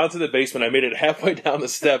 go down to the basement. I made it halfway down the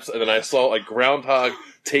steps, and then I saw a groundhog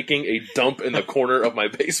taking a dump in the corner of my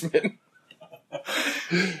basement.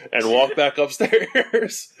 And walked back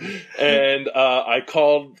upstairs. And I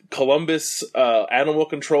called Columbus Animal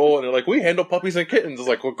Control, and they're like, we handle puppies and kittens. I was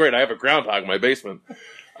like, well, great, I have a groundhog in my basement.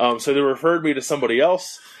 So they referred me to somebody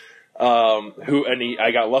else,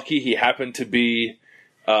 I got lucky. He happened to be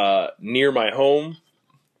near my home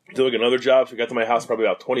doing another job. So we got to my house probably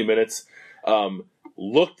about 20 minutes.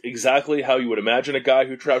 Looked exactly how you would imagine a guy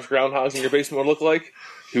who traps groundhogs in your basement would look like.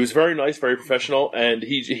 He was very nice, very professional, and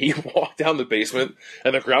he walked down the basement,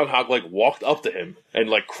 and the groundhog like walked up to him and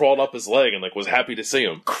like crawled up his leg and like was happy to see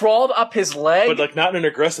him. Crawled up his leg, but like not in an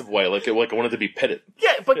aggressive way, like it wanted to be petted.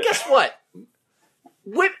 Yeah, but guess what?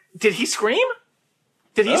 What did he scream?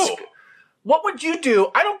 Did he? No. What would you do?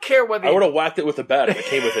 I don't care whether I would have whacked it with a bat if it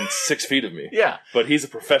came within 6 feet of me. Yeah, but he's a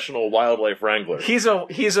professional wildlife wrangler. He's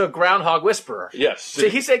a groundhog whisperer. Yes. So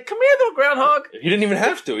he said, "Come here, little groundhog." He didn't even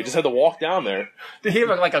have to. He just had to walk down there. Did he have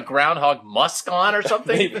like a groundhog musk on or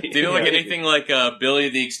something? Maybe. Did he look anything like Billy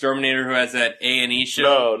the Exterminator, who has that A&E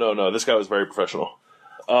show? No. This guy was very professional.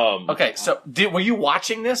 Okay, so were you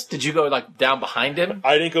watching this? Did you go like down behind him?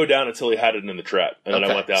 I didn't go down until he had it in the trap, and then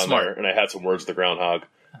I went down smart. there and I had some words with the groundhog,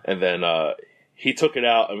 and then he took it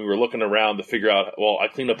out, and we were looking around to figure out. Well, I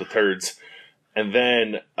cleaned up the turds, and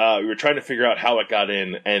then we were trying to figure out how it got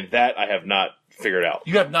in, and that I have not figured out.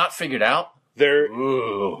 You have not figured out? There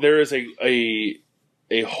is a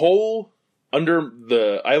hole under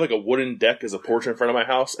the. I have like a wooden deck as a porch in front of my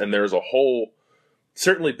house, and there's a hole.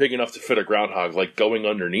 Certainly big enough to fit a groundhog, like going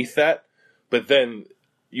underneath that. But then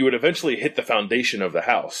you would eventually hit the foundation of the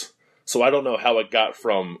house. So I don't know how it got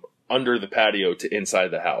from under the patio to inside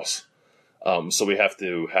the house. So we have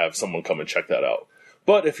to have someone come and check that out.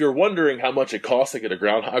 But if you're wondering how much it costs to get a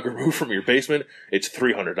groundhog removed from your basement, it's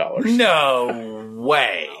 $300. No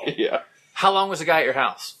way. Yeah. How long was the guy at your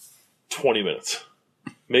house? 20 minutes.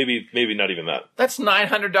 Maybe not even that. That's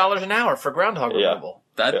 $900 an hour for groundhog removal.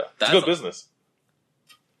 It's good business.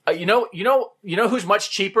 You know who's much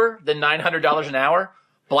cheaper than $900 an hour?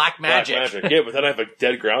 Black Magic. Black Magic. Yeah, but then I have a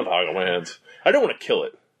dead groundhog on my hands. I don't want to kill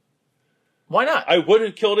it. Why not? I would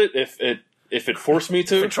have killed it if it forced me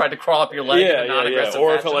to. If it tried to crawl up your leg in a non-aggressive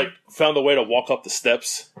Or fashion. if I found a way to walk up the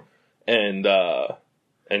steps and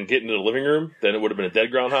get into the living room, then it would have been a dead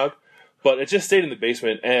groundhog. But it just stayed in the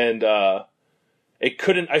basement, and it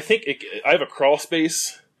couldn't. I have a crawl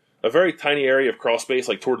space, a very tiny area of crawl space,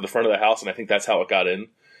 like toward the front of the house, and I think that's how it got in.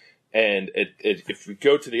 And if you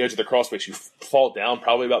go to the edge of the crawl space, you fall down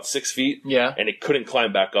probably about 6 feet. Yeah. And it couldn't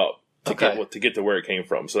climb back up to get to where it came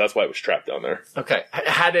from. So that's why it was trapped down there. Okay.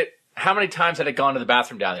 How many times had it gone to the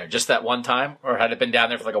bathroom down there? Just that one time, or had it been down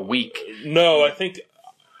there for like a week? No, I think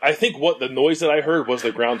what the noise that I heard was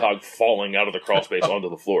the groundhog falling out of the crawl space onto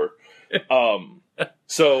the floor. It went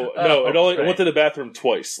to the bathroom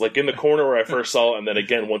twice, like in the corner where I first saw it, and then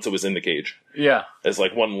again once it was in the cage. Yeah, as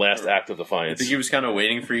like one last act of I defiance. think he was kind of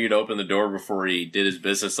waiting for you to open the door before he did his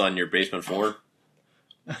business on your basement floor.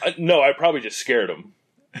 No, I probably just scared him.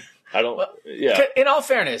 I don't. In all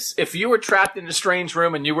fairness, if you were trapped in a strange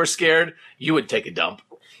room and you were scared, you would take a dump.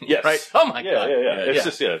 Yes. Right? Oh my god. Yeah. It's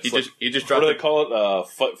just He just dropped. What do they call it?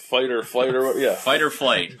 Fight or flight or yeah. Fight or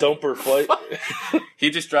flight. Dump or flight. He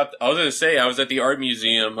just dropped. I was going to say, I was at the art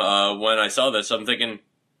museum when I saw this. I'm thinking,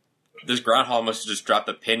 this groundhog must have just dropped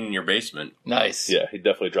a pin in your basement. Nice. Yeah, he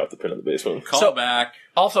definitely dropped the pin in the basement. Call back.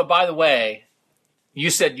 Also, by the way, you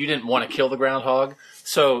said you didn't want to kill the groundhog.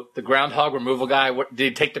 So the groundhog removal guy, did he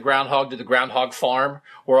take the groundhog to the groundhog farm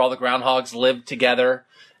where all the groundhogs lived together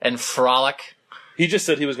and frolic? He just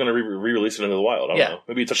said he was going to re-release it into the wild. I don't know.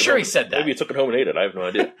 Maybe he took it home. He said that. Maybe he took it home and ate it. I have no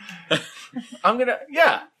idea.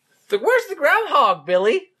 Where's the groundhog,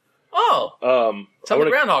 Billy? Oh. It's on the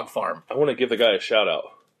groundhog farm. I want to give the guy a shout out.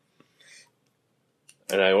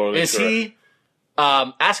 And I want to Is he?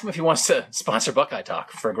 Ask him if he wants to sponsor Buckeye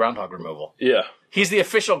Talk for groundhog removal. Yeah. He's the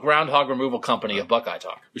official groundhog removal company of Buckeye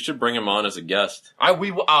Talk. We should bring him on as a guest. We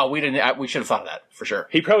should have thought of that for sure.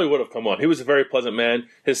 He probably would have come on. He was a very pleasant man.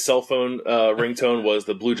 His cell phone ringtone was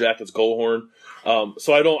the Blue Jackets goal horn. I'm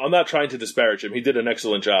not trying to disparage him. He did an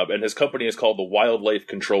excellent job, and his company is called the Wildlife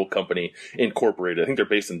Control Company Incorporated. I think they're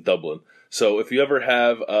based in Dublin. So if you ever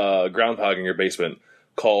have a groundhog in your basement,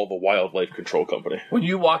 call the Wildlife Control Company. When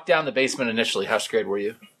you walked down the basement initially, how scared were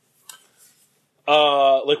you?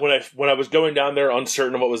 Like when I was going down there,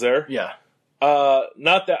 uncertain of what was there. Yeah.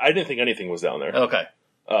 Not that I didn't think anything was down there. Okay.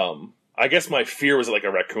 I guess my fear was like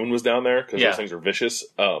a raccoon was down there because those things are vicious.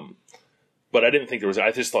 But I didn't think there was.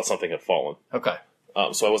 I just thought something had fallen. Okay.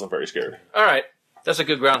 So I wasn't very scared. All right, that's a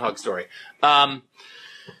good groundhog story. Number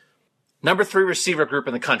 3 receiver group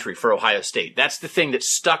in the country for Ohio State. That's the thing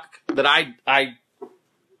that I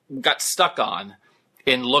got stuck on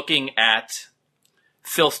in looking at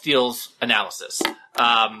Phil Steele's analysis.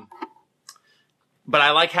 But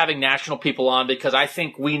I like having national people on because I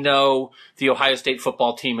think we know the Ohio State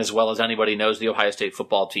football team as well as anybody knows the Ohio State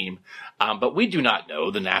football team. But we do not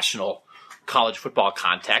know the national college football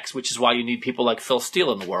context, which is why you need people like Phil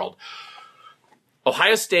Steele in the world.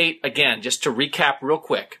 Ohio State, again, just to recap real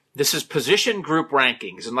quick, this is position group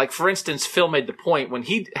rankings. And like, for instance, Phil made the point when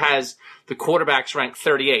he has the quarterbacks ranked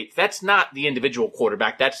 38th, that's not the individual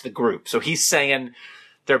quarterback, that's the group. So he's saying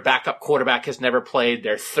their backup quarterback has never played.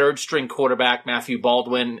 Their third string quarterback, Matthew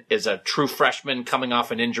Baldwin, is a true freshman coming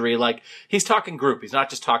off an injury. Like, he's talking group. He's not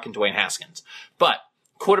just talking Dwayne Haskins. But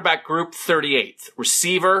quarterback group, 38th.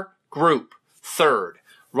 Receiver group, 3rd.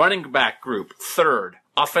 Running back group, 3rd.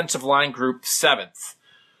 Offensive line group, 7th.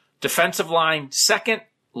 Defensive line, 2nd.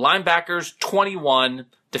 Linebackers, 21.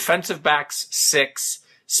 Defensive backs, 6.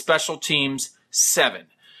 Special teams, 7.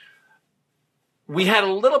 We had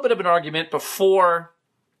a little bit of an argument before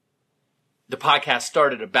the podcast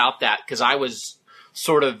started about that because I was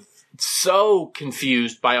sort of so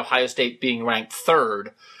confused by Ohio State being ranked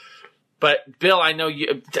 3rd. But Bill, I know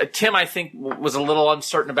you, Tim, I think was a little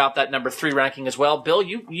uncertain about that number 3 ranking as well. Bill,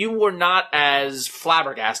 you were not as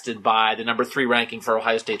flabbergasted by the number 3 ranking for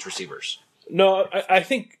Ohio State's receivers. No, I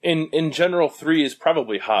think in general 3 is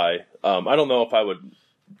probably high. I don't know if I would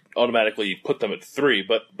automatically put them at 3,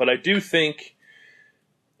 but I do think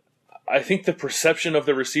the perception of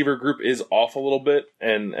the receiver group is off a little bit,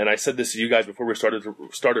 and I said this to you guys before we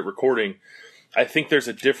started recording. I think there's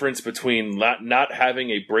a difference between not having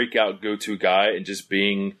a breakout go-to guy and just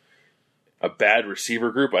being a bad receiver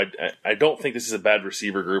group. I don't think this is a bad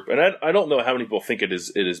receiver group, and I don't know how many people think it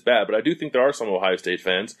is bad, but I do think there are some Ohio State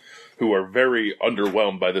fans who are very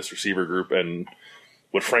underwhelmed by this receiver group, and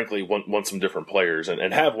would frankly want some different players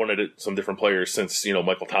and have wanted some different players since,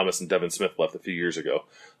 Michael Thomas and Devin Smith left a few years ago.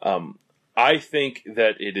 I think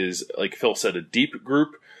that it is, like Phil said, a deep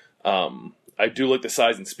group. I do like the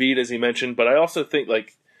size and speed, as he mentioned, but I also think,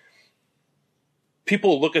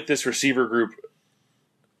 people look at this receiver group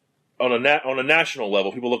on a national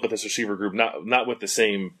level. People look at this receiver group not with the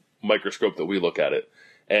same microscope that we look at it.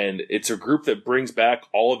 And it's a group that brings back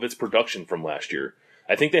all of its production from last year.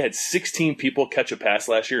 I think they had 16 people catch a pass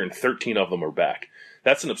last year, and 13 of them are back.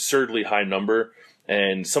 That's an absurdly high number.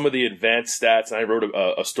 And some of the advanced stats, and I wrote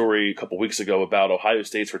a story a couple weeks ago about Ohio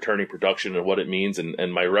State's returning production and what it means,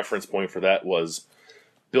 and my reference point for that was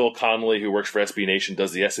Bill Connolly, who works for SB Nation,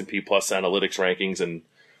 does the S&P Plus analytics rankings, and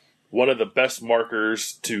one of the best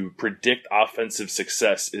markers to predict offensive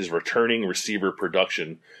success is returning receiver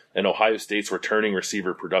production. And Ohio State's returning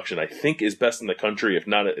receiver production, I think, is best in the country. If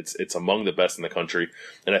not, it's among the best in the country.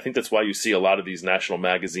 And I think that's why you see a lot of these national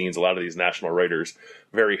magazines, a lot of these national writers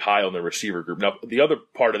very high on the receiver group. Now, the other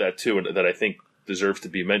part of that, too, and that I think deserves to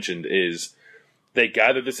be mentioned is they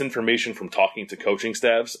gathered this information from talking to coaching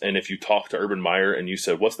staffs, and if you talk to Urban Meyer and you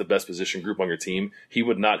said, what's the best position group on your team, he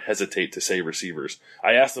would not hesitate to say receivers.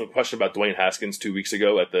 I asked him a question about Dwayne Haskins 2 weeks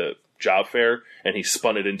ago at the job fair, and he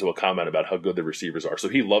spun it into a comment about how good the receivers are. So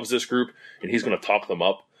he loves this group, and he's going to talk them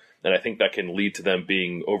up, and I think that can lead to them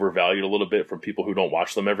being overvalued a little bit from people who don't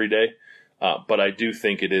watch them every day. But I do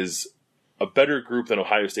think it is a better group than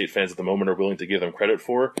Ohio State fans at the moment are willing to give them credit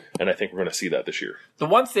for, and I think we're going to see that this year. The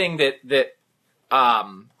one thing that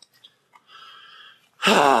I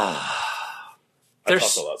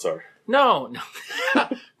talked a lot, sorry. No.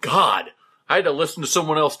 God, I had to listen to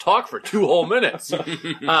someone else talk for 2 whole minutes.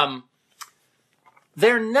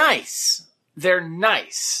 They're nice. They're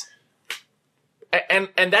nice. And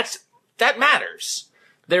that matters.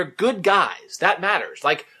 They're good guys. That matters.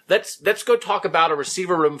 Let's go talk about a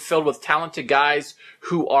receiver room filled with talented guys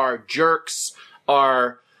who are jerks,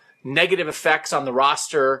 are negative effects on the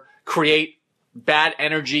roster, create bad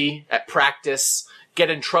energy at practice, get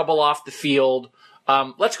in trouble off the field.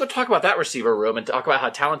 Let's go talk about that receiver room and talk about how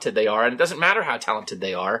talented they are. And it doesn't matter how talented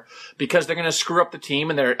they are because they're going to screw up the team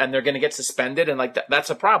and they're going to get suspended, and that's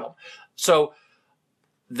a problem. So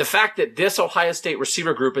the fact that this Ohio State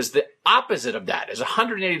receiver group is the opposite of that is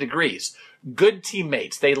 180 degrees. Good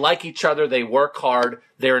teammates. They like each other. They work hard.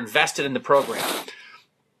 They're invested in the program.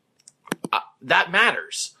 That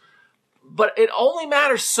matters. But it only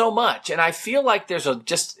matters so much, and I feel like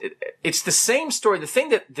it's the same story. The thing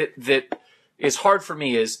that is hard for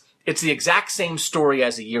me is it's the exact same story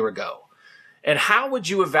as a year ago. And how would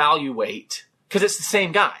you evaluate, because it's the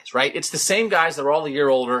same guys, right? It's the same guys. They're all a year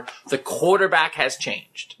older. The quarterback has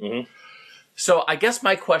changed. Mm-hmm. So I guess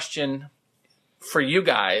my question for you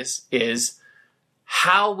guys is,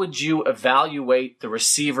 how would you evaluate the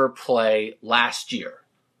receiver play last year?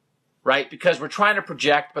 Right? Because we're trying to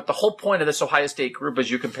project, but the whole point of this Ohio State group as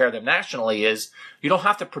you compare them nationally is you don't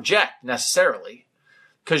have to project necessarily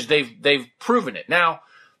because they've proven it. Now,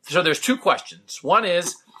 so there's 2 questions. One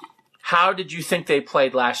is, how did you think they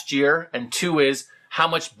played last year? And 2 is, how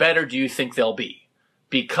much better do you think they'll be?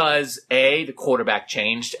 Because A, the quarterback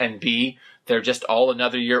changed, and B, they're just all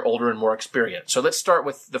another year older and more experienced. So let's start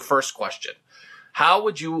with the first question. How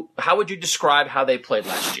would you describe how they played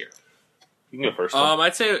last year? You can go first.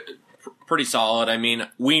 I'd say pretty solid. I mean,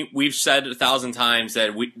 we've said 1,000 times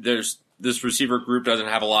that this receiver group doesn't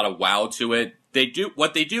have a lot of wow to it.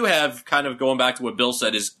 What they do have, kind of going back to what Bill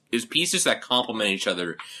said, is pieces that complement each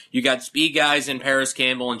other. You got speed guys in Paris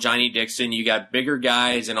Campbell and Johnny Dixon. You got bigger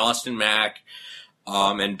guys in Austin Mack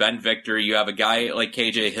and Ben Victor. You have a guy like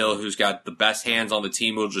KJ Hill who's got the best hands on the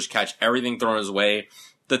team who'll just catch everything thrown his way.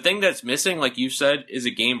 The thing that's missing, like you said, is a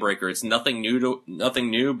game breaker. It's nothing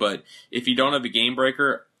new, but if you don't have a game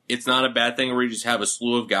breaker, it's not a bad thing where you just have a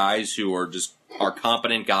slew of guys who are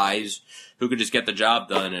competent guys who could just get the job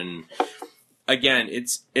done. And again,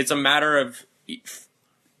 it's a matter of,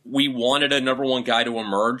 we wanted a number 1 guy to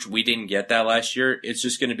emerge. We didn't get that last year. It's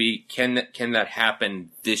just going to be, can that happen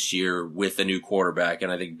this year with a new quarterback?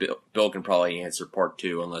 And I think Bill can probably answer part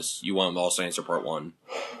 2, unless you want him to also answer part 1.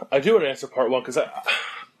 I do want to answer part 1 because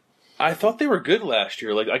I thought they were good last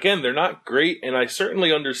year. Again, they're not great, and I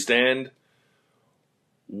certainly understand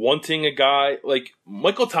wanting a guy like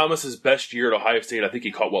Michael Thomas's best year at Ohio State. I think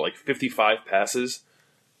he caught 55 passes,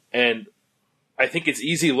 and I think it's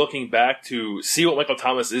easy looking back to see what Michael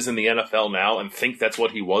Thomas is in the NFL now and think that's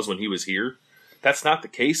what he was when he was here. That's not the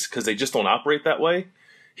case because they just don't operate that way.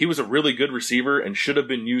 He was a really good receiver and should have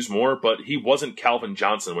been used more, but he wasn't Calvin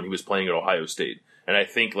Johnson when he was playing at Ohio State. And I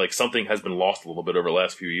think like something has been lost a little bit over the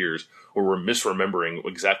last few years, or we're misremembering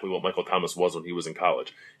exactly what Michael Thomas was when he was in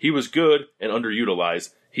college. He was good and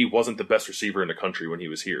underutilized. He wasn't the best receiver in the country when he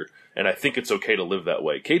was here. And I think it's okay to live that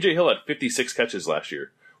way. KJ Hill had 56 catches last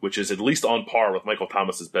year, which is at least on par with Michael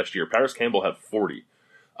Thomas's best year. Paris Campbell had 40.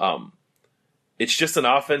 It's just an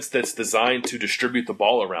offense that's designed to distribute the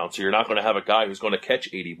ball around, so you're not going to have a guy who's going to catch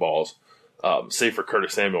 80 balls, save for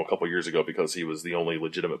Curtis Samuel a couple years ago because he was the only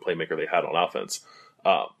legitimate playmaker they had on offense.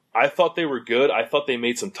 I thought they were good. I thought they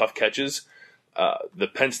made some tough catches. The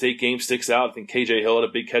Penn State game sticks out. I think KJ Hill had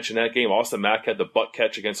a big catch in that game. Austin Mack had the butt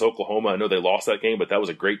catch against Oklahoma. I know they lost that game, but that was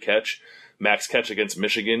a great catch. Mack's catch against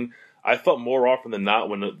Michigan. I thought more often than not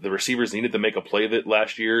when the receivers needed to make a play that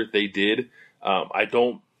last year, they did.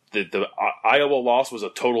 The Iowa loss was a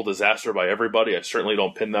total disaster by everybody. I certainly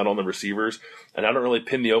don't pin that on the receivers, and I don't really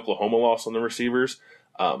pin the Oklahoma loss on the receivers.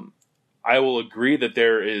 I will agree that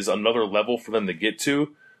there is another level for them to get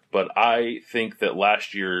to, but I think that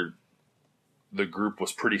last year the group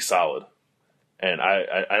was pretty solid. And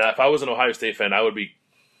if I was an Ohio State fan, I would be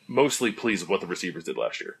mostly pleased with what the receivers did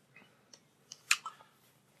last year.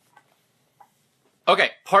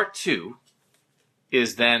 Okay, part 2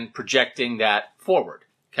 is then projecting that forward.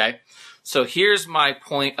 Okay, so here's my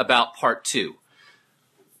point about part 2.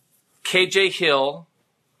 KJ Hill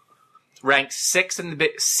ranked sixth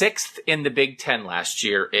in the Big Ten last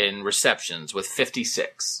year in receptions with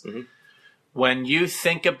 56. Mm-hmm. When you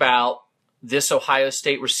think about this Ohio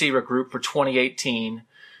State receiver group for 2018,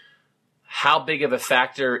 how big of a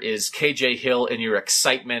factor is KJ Hill in your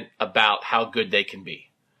excitement about how good they can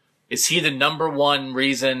be? Is he the number one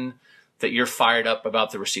reason that you're fired up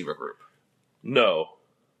about the receiver group? No.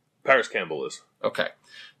 Paris Campbell is. Okay.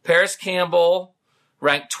 Paris Campbell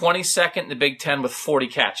ranked 22nd in the Big Ten with 40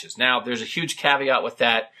 catches. Now, there's a huge caveat with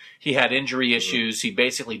that. He had injury issues. Mm-hmm. He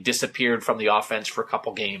basically disappeared from the offense for a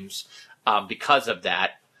couple games because of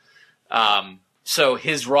that. So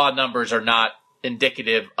his raw numbers are not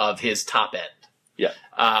indicative of his top end. Yeah.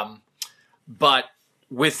 But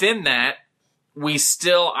within that, we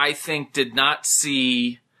still, I think, did not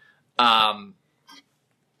see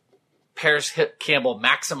Paris Campbell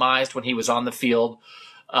maximized when he was on the field.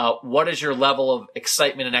 What is your level of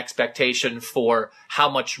excitement and expectation for how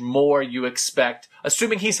much more you expect,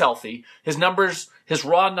 assuming he's healthy? His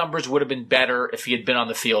raw numbers would have been better if he had been on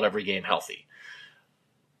the field every game healthy.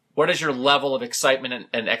 What is your level of excitement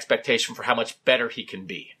and expectation for how much better he can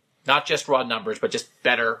be? Not just raw numbers, but just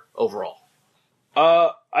better overall.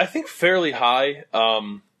 I think fairly high.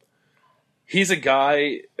 He's a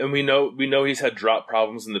guy, and we know he's had drop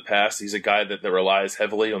problems in the past. He's a guy that relies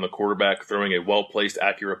heavily on the quarterback throwing a well-placed,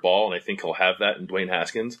 accurate ball, and I think he'll have that in Dwayne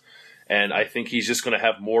Haskins. And I think he's just going to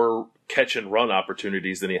have more catch-and-run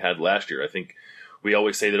opportunities than he had last year. I think we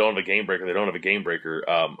always say they don't have a game breaker.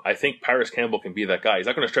 I think Paris Campbell can be that guy. He's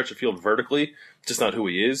not going to stretch the field vertically, just not who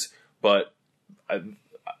he is. But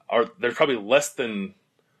there's probably less than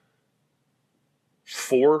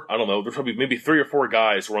 4, I don't know, there's probably maybe 3 or 4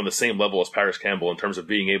 guys who are on the same level as Paris Campbell in terms of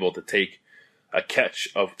being able to take a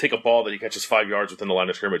ball that he catches 5 yards within the line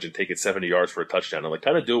of scrimmage and take it 70 yards for a touchdown and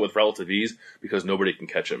kind of do it with relative ease because nobody can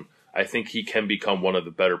catch him. I think he can become one of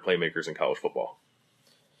the better playmakers in college football.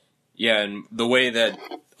 Yeah, and the way that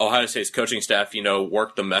Ohio State's coaching staff,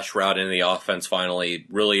 worked the mesh route into the offense finally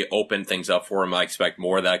really opened things up for him. I expect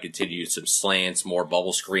more of that, continue some slants, more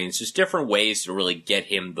bubble screens, just different ways to really get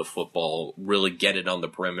him the football, really get it on the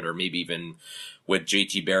perimeter, maybe even with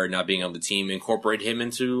JT Barrett not being on the team, incorporate him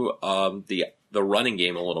into the running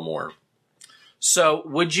game a little more. So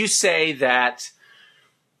would you say that,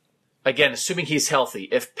 again, assuming he's healthy,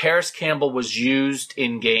 if Paris Campbell was used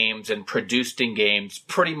in games and produced in games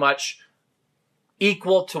pretty much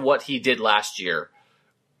equal to what he did last year,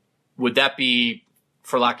 would that be,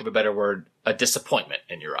 for lack of a better word, a disappointment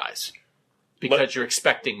in your eyes? Because you're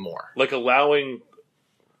expecting more. Like allowing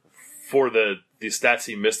for the stats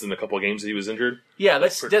he missed in a couple of games that he was injured? Yeah,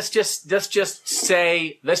 let's just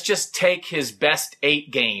take his best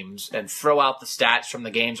 8 games and throw out the stats from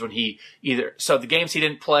the games when so the games he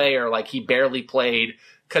didn't play or like he barely played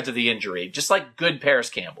because of the injury, just like good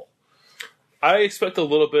Paris Campbell. I expect a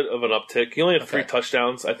little bit of an uptick. He only had 3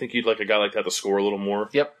 touchdowns. I think you'd like a guy like that to score a little more.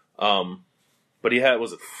 Yep. But he had,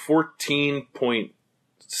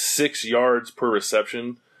 14.6 yards per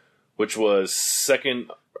reception, which was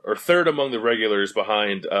third among the regulars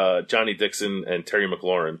behind Johnny Dixon and Terry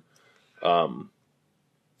McLaurin. I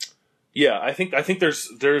think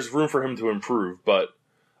there's room for him to improve, but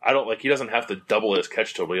he doesn't have to double his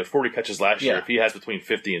catch total. He had 40 catches last year. If he has between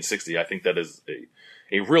 50 and 60, I think that is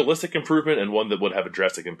a realistic improvement and one that would have a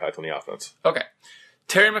drastic impact on the offense. Okay.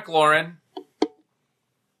 Terry McLaurin,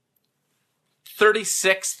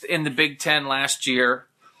 36th in the Big Ten last year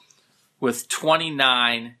with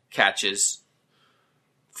 29 catches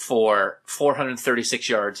for 436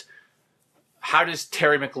 yards. How does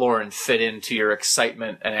Terry McLaurin fit into your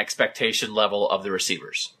excitement and expectation level of the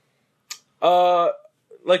receivers?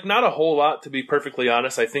 Not a whole lot, to be perfectly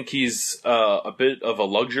honest. I think he's a bit of a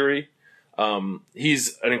luxury.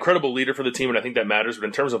 He's an incredible leader for the team, and I think that matters. But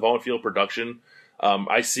in terms of on-field production,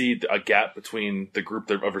 I see a gap between the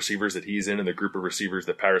group of receivers that he's in and the group of receivers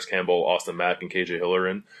that Paris Campbell, Austin Mack, and KJ Hill are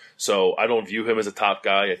in. So I don't view him as a top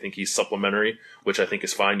guy. I think he's supplementary, which I think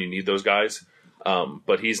is fine. You need those guys.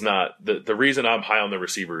 But he's not. The reason I'm high on the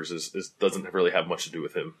receivers is doesn't really have much to do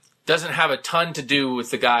with him. Doesn't have a ton to do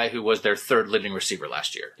with the guy who was their third leading receiver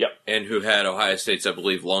last year. Yep. And who had Ohio State's, I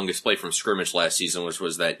believe, longest play from scrimmage last season, which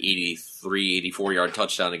was that 84-yard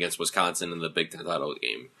touchdown against Wisconsin in the Big Ten title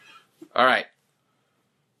game. All right.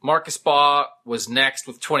 Marcus Baugh was next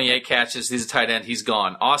with 28 catches. He's a tight end. He's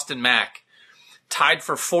gone. Austin Mack tied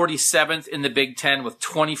for 47th in the Big Ten with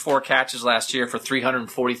 24 catches last year for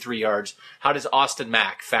 343 yards. How does Austin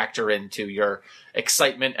Mack factor into your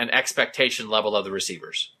excitement and expectation level of the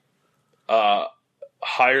receivers?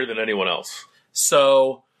 Higher than anyone else.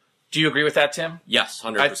 So, do you agree with that, Tim? Yes,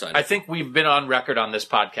 100%. I think we've been on record on this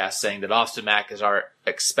podcast saying that Austin Mack is our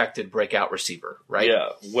expected breakout receiver, right?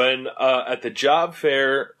 Yeah. When at the job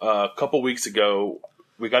fair a couple weeks ago,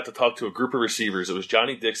 we got to talk to a group of receivers. It was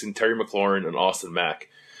Johnny Dixon, Terry McLaurin, and Austin Mack.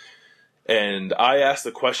 And I asked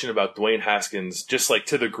a question about Dwayne Haskins, just like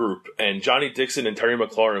to the group. And Johnny Dixon and Terry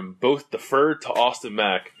McLaurin both deferred to Austin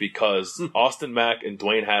Mack because Austin Mack and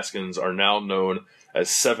Dwayne Haskins are now known as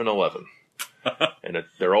 7-Eleven. And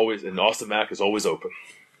they're always, and Austin Mack is always open.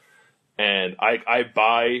 And I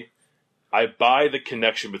buy the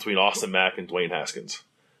connection between Austin Mack and Dwayne Haskins.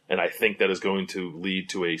 And I think that is going to lead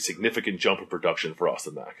to a significant jump in production for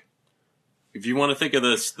Austin Mack. If you want to think of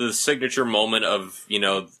the signature moment of,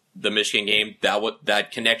 the Michigan game,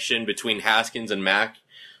 that connection between Haskins and Mack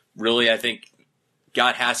really, I think,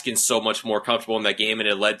 got Haskins so much more comfortable in that game, and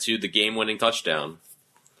it led to the game-winning touchdown.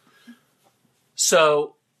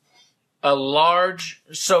 So,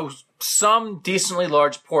 some decently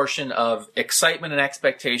large portion of excitement and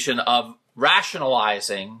expectation of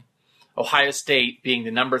rationalizing Ohio State being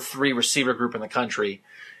the number 3 receiver group in the country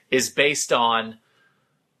is based on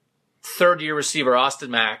third-year receiver Austin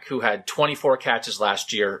Mack, who had 24 catches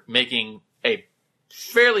last year, making a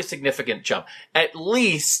fairly significant jump, at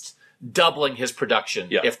least doubling his production,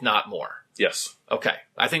 if not more. Yes. Okay.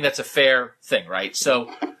 I think that's a fair thing, right?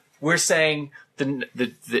 So we're saying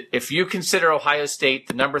if you consider Ohio State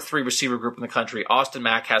the number 3 receiver group in the country, Austin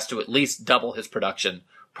Mack has to at least double his production,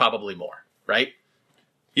 probably more, right?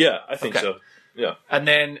 Yeah, I think so. Yeah. And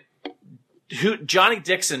then Johnny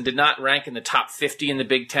Dixon did not rank in the top 50 in the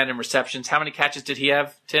Big Ten in receptions. How many catches did he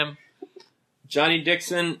have, Tim? Johnny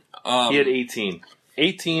Dixon, he had 18.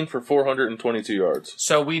 18 for 422 yards.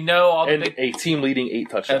 So we know all and a team leading 8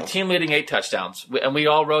 touchdowns. A team leading 8 touchdowns. And we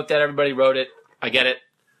all wrote that. Everybody wrote it. I get it.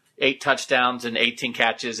 8 touchdowns and 18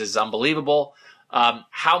 catches is unbelievable.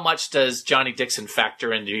 How much does Johnny Dixon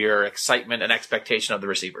factor into your excitement and expectation of the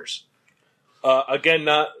receivers? Again,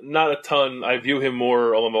 not a ton. I view him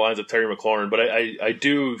more along the lines of Terry McLaurin, but I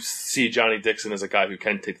do see Johnny Dixon as a guy who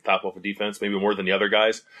can take the top off of defense, maybe more than the other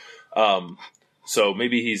guys. So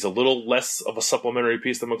maybe he's a little less of a supplementary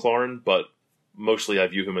piece than McLaurin, but mostly I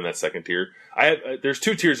view him in that second tier. There's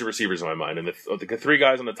 2 tiers of receivers in my mind, and the 3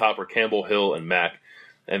 guys on the top are Campbell, Hill, and Mack,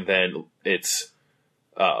 and then it's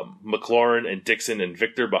McLaurin and Dixon and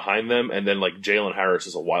Victor behind them, and then Jalen Harris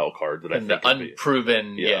is a wild card that I think the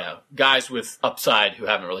unproven, guys with upside who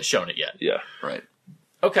haven't really shown it yet. Yeah, right.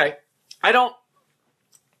 Okay,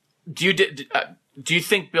 do you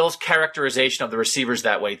think Bill's characterization of the receivers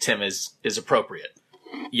that way, Tim, is appropriate?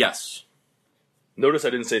 Yes. Notice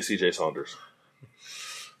I didn't say C.J. Saunders.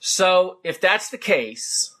 So if that's the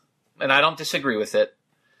case, and I don't disagree with it,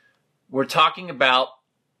 we're talking about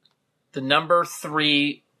the number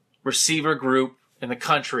 3 receiver group in the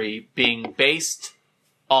country being based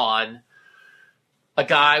on a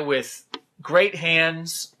guy with great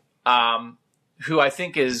hands, who I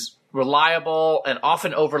think is reliable and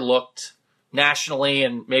often overlooked nationally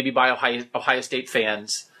and maybe by Ohio State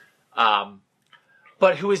fans,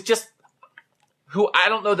 but who is just who I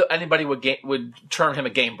don't know that anybody would term him a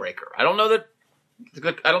game breaker. I don't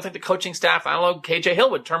think the coaching staff, I don't know, KJ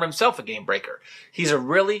Hill would term himself a game breaker. He's a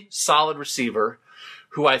really solid receiver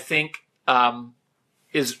who I think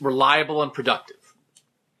is reliable and productive.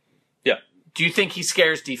 Yeah. Do you think he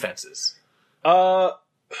scares defenses?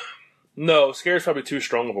 No, scare is probably too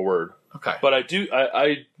strong of a word. Okay. But I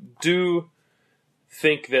do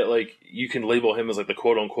think that like you can label him as like the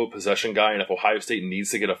quote unquote possession guy, and if Ohio State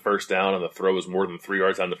needs to get a first down and the throw is more than 3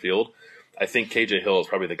 yards down the field, I think KJ Hill is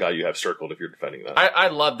probably the guy you have circled if you're defending that. I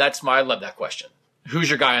love that question. Who's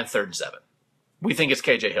your guy on 3rd and 7? We think it's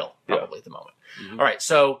KJ Hill probably at the moment. Mm-hmm. All right,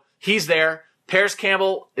 so he's there. Paris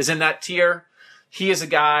Campbell is in that tier. He is a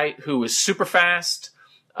guy who is super fast.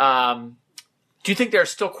 Do you think there are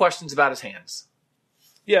still questions about his hands?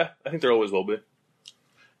 Yeah, I think there always will be.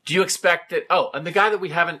 Do you expect that? Oh, and the guy that we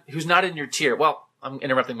haven't, who's not in your tier. Well, I'm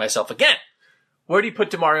interrupting myself again. Where do you put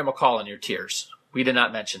Demario McCall in your tiers? We did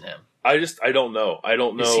not mention him. I don't know. I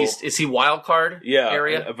don't know. Is he wild card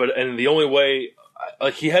area? And the only way,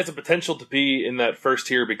 like, he has the potential to be in that first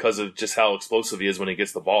tier because of just how explosive he is when he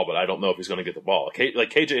gets the ball, but I don't know if he's going to get the ball. Like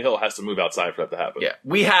KJ Hill has to move outside for that to happen.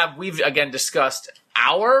 Yeah, we've again discussed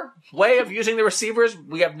our way of using the receivers.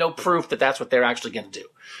 We have no proof that that's what they're actually going to do.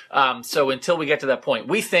 So until we get to that point,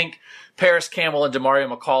 we think Paris Campbell and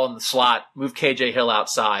Demario McCall in the slot, move KJ Hill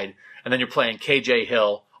outside, and then you're playing KJ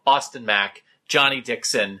Hill, Austin Mack, Johnny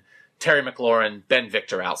Dixon, Terry McLaurin, Ben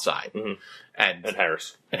Victor outside, and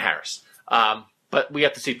Harris. But we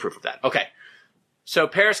have to see proof of that. Okay, so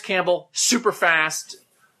Paris Campbell, super fast,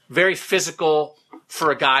 very physical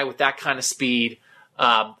for a guy with that kind of speed.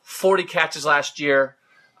 40 catches last year.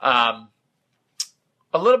 A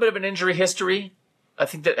little bit of an injury history. I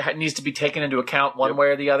think that needs to be taken into account one way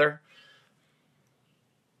or the other.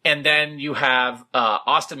 And then you have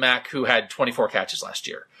Austin Mack, who had 24 catches last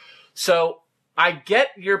year. So I get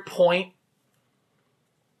your point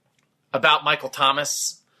about Michael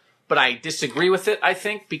Thomas, but I disagree with it, I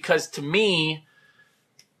think, because to me,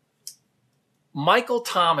 Michael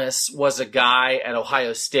Thomas was a guy at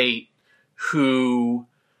Ohio State who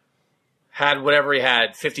had whatever he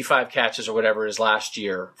had, 55 catches or whatever his last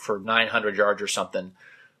year for 900 yards or something.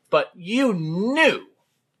 But you knew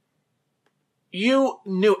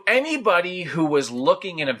anybody who was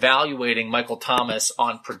looking and evaluating Michael Thomas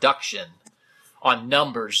on production, on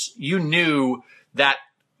numbers, you knew that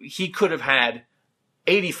he could have had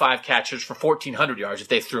 85 catches for 1,400 yards if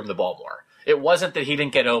they threw him the ball more. It wasn't that he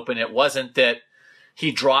didn't get open. It wasn't that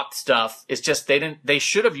he dropped stuff. It's just they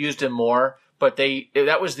should have used him more, but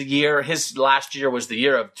that was the year. His last year was the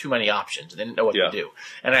year of too many options. They didn't know what to do.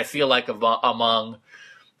 And I feel like among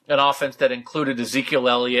an offense that included Ezekiel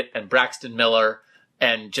Elliott and Braxton Miller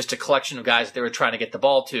and just a collection of guys that they were trying to get the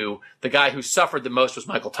ball to, the guy who suffered the most was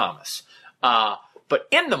Michael Thomas. But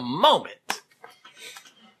in the moment,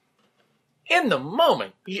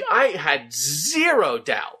 I had zero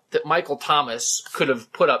doubt that Michael Thomas could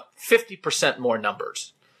have put up 50% more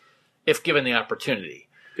numbers if given the opportunity.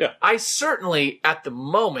 Yeah. I certainly, at the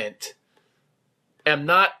moment, am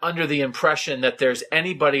not under the impression that there's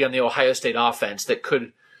anybody on the Ohio State offense that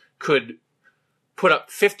could put up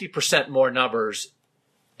 50% more numbers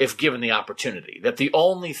if given the opportunity. That the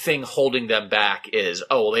only thing holding them back is,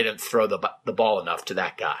 they didn't throw the ball enough to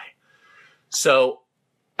that guy. So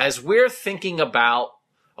as we're thinking about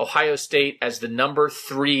Ohio State as the number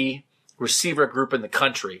 3 receiver group in the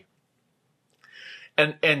country,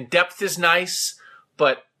 and depth is nice,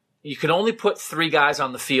 but you can only put 3 guys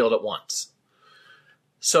on the field at once.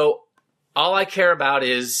 So all I care about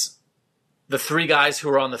is the 3 guys who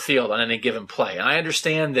are on the field on any given play. And I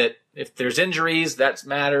understand that if there's injuries, that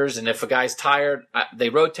matters. And if a guy's tired, they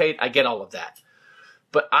rotate. I get all of that.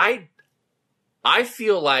 But I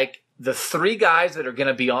feel like the 3 guys that are going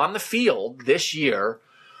to be on the field this year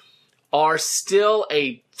are still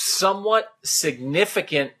a somewhat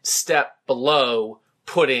significant step below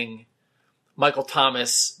putting Michael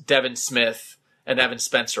Thomas, Devin Smith, and Evan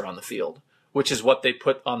Spencer on the field, which is what they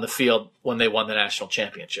put on the field when they won the national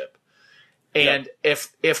championship. And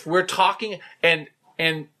if we're talking, and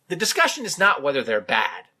the discussion is not whether they're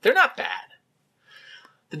bad. They're not bad.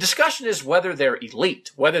 The discussion is whether they're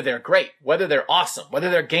elite, whether they're great, whether they're awesome, whether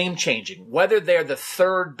they're game-changing, whether they're the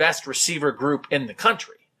 3rd best receiver group in the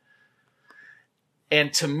country.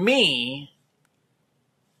 And to me,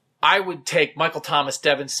 I would take Michael Thomas,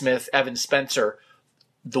 Devin Smith, Evan Spencer,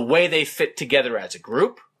 the way they fit together as a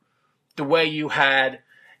group, the way you had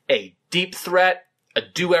a deep threat, a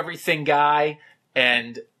do-everything guy,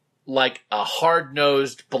 and like a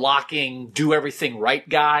hard-nosed, blocking, do-everything-right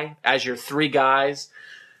guy as your 3 guys.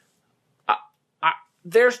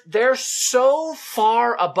 They're so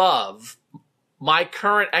far above my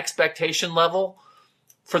current expectation level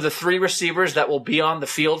for the 3 receivers that will be on the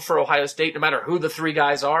field for Ohio State, no matter who the 3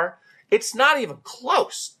 guys are. It's not even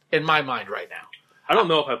close in my mind right now. I don't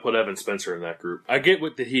know if I put Evan Spencer in that group. I get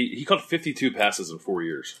what he caught 52 passes in 4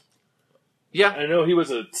 years. Yeah. I know he was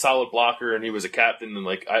a solid blocker and he was a captain, and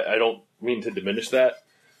I don't mean to diminish that.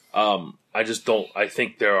 I just don't. I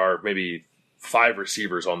think there are maybe 5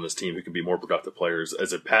 receivers on this team who can be more productive players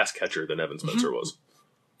as a pass catcher than Evan Spencer was.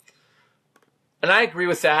 And I agree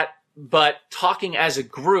with that, but talking as a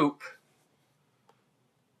group,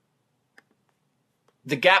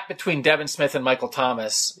 the gap between Devin Smith and Michael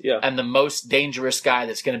Thomas and the most dangerous guy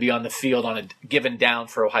that's going to be on the field on a given down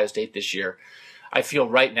for Ohio State this year, I feel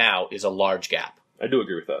right now is a large gap. I do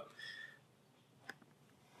agree with that.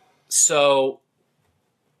 So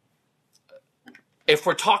if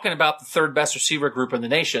we're talking about the third best receiver group in the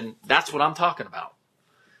nation, that's what I'm talking about.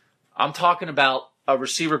 I'm talking about a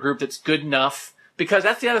receiver group that's good enough, because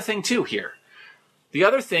that's the other thing too here. The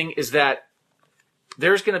other thing is that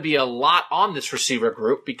there's going to be a lot on this receiver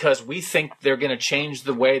group because we think they're going to change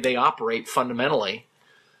the way they operate fundamentally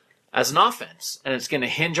as an offense, and it's going to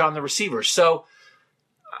hinge on the receivers. So,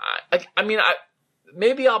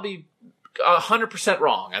 maybe I'll be 100%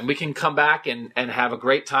 wrong, and we can come back and have a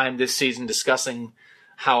great time this season discussing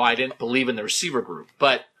how I didn't believe in the receiver group.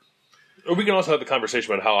 But we can also have the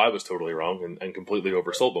conversation about how I was totally wrong and completely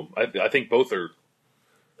oversold them. I think both are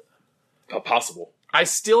possible. I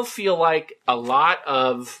still feel like a lot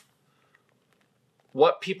of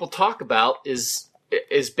what people talk about is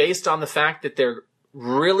based on the fact that they're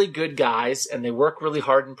really good guys and they work really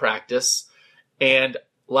hard in practice, and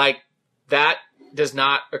like that does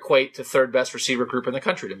not equate to third best receiver group in the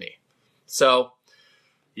country to me. So,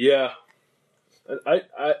 yeah,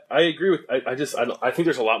 I agree with. I think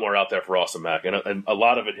there's a lot more out there for Austin Mack, and a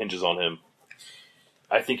lot of it hinges on him.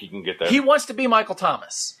 I think he can get there. He wants to be Michael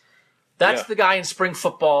Thomas. That's the guy in spring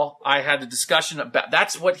football. I had a discussion about.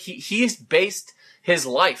 That's what he's based his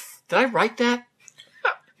life. Did I write that?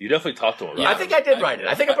 You definitely talked to him. Yeah, I think I did write it.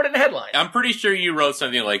 I think I put it in the headline. I'm pretty sure you wrote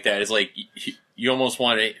something like that. It's like you almost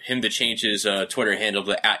wanted him to change his Twitter handle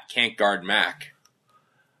to @Can'tGuardMac.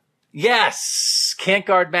 Yes, can't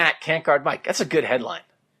guard Matt, can't guard Mike. That's a good headline.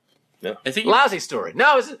 Yeah. I think Lousy story.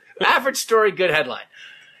 No, it's an average story, good headline.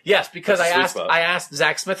 Yes, because I That's asked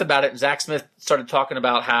Zach Smith about it, and Zach Smith started talking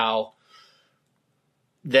about how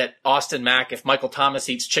that Austin Mack, if Michael Thomas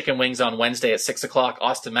eats chicken wings on Wednesday at 6 o'clock,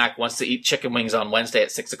 Austin Mack wants to eat chicken wings on Wednesday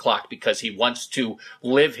at 6 o'clock because he wants to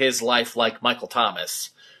live his life like Michael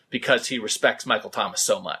Thomas because he respects Michael Thomas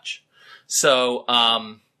so much. So,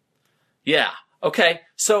 yeah. Okay.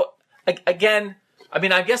 So, again, I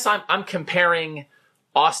mean, I guess I'm comparing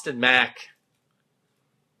Austin Mack.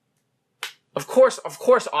 Of course,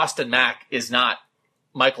 Austin Mack is not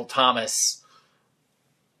Michael Thomas's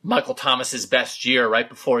best year right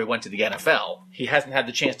before he went to the NFL. He hasn't had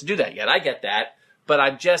the chance to do that yet. I get that, but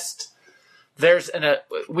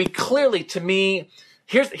we clearly, to me,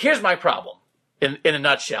 here's my problem in a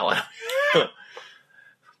nutshell.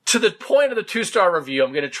 To the point of the 2-star review,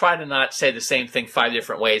 I'm going to try to not say the same thing 5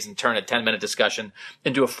 different ways and turn a 10-minute discussion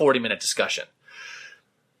into a 40-minute discussion.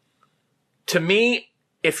 To me,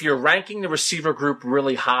 if you're ranking the receiver group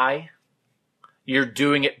really high, you're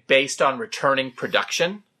doing it based on returning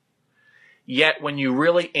production. Yet when you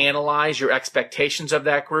really analyze your expectations of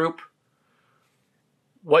that group,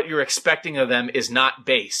 what you're expecting of them is not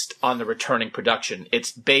based on the returning production.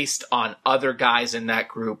 It's based on other guys in that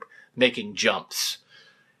group making jumps.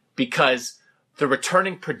 Because the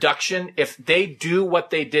returning production, if they do what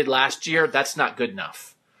they did last year, that's not good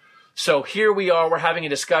enough. So here we are, we're having a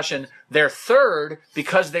discussion. They're third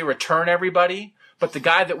because they return everybody, but the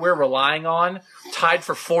guy that we're relying on tied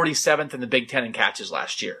for 47th in the Big Ten in catches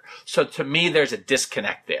last year. So to me, there's a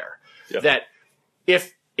disconnect there. Yep. That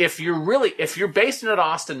if you're basing it on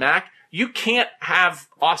Austin Mack, you can't have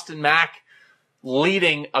Austin Mack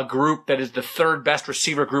leading a group that is the third best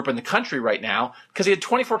receiver group in the country right now because he had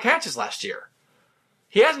 24 catches last year.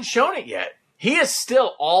 He hasn't shown it yet. He is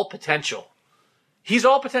still all potential. He's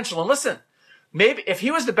all potential. And listen, maybe if he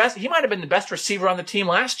was the best, he might have been the best receiver on the team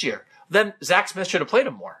last year. Then Zach Smith should have played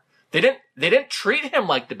him more. They didn't treat him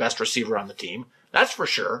like the best receiver on the team. That's for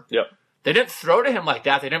sure. Yep. They didn't throw to him like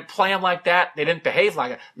that. They didn't play him like that. They didn't behave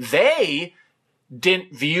like that. They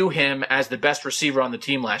didn't view him as the best receiver on the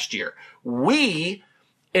team last year.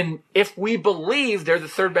 If we believe they're the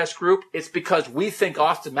third best group, it's because we think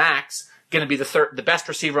Austin Mack's going to be the best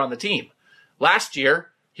receiver on the team. Last year,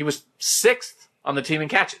 he was 6th on the team in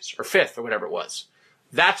catches, or 5th, or whatever it was.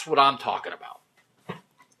 That's what I'm talking about.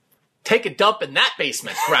 Take a dump in that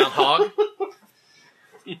basement, groundhog.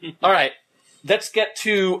 All right, let's get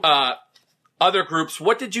to other groups.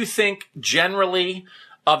 What did you think generally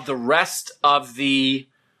of the rest of the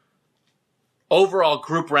overall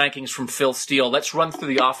group rankings from Phil Steele? Let's run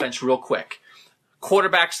through the offense real quick.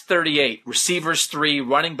 Quarterbacks 38, receivers 3,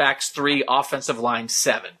 running backs 3, offensive line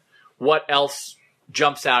 7. What else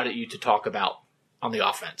jumps out at you to talk about? on the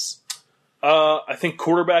offense? I think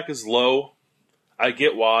quarterback is low. I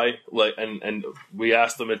get why. And we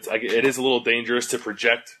asked them. It is a little dangerous to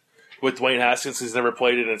project with Dwayne Haskins. He's never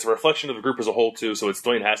played it, and it's a reflection of the group as a whole too. So it's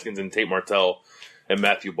Dwayne Haskins and Tate Martell and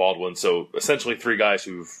Matthew Baldwin. So essentially two guys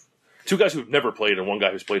who've never played and one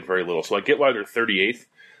guy who's played very little. So I get why they're 38th.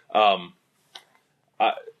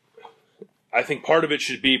 I think part of it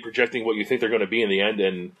should be projecting what you think they're going to be in the end,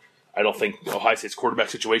 and I don't think Ohio State's quarterback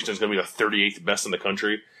situation is going to be the 38th best in the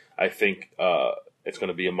country. I think it's going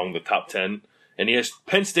to be among the top 10. And he has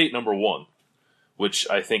Penn State number 1, which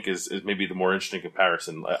I think is maybe the more interesting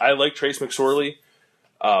comparison. I like Trace McSorley.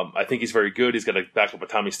 I think he's very good. He's got a backup with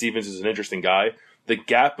Tommy Stevens, who's an interesting guy. The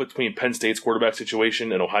gap between Penn State's quarterback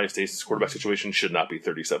situation and Ohio State's quarterback situation should not be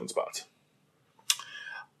 37 spots.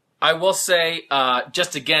 I will say,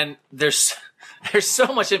 just again, there's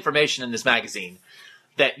so much information in this magazine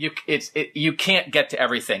that you can't get to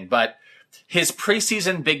everything. But his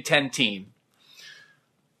preseason Big Ten team: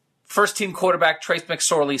 first team quarterback Trace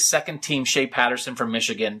McSorley, second team Shea Patterson from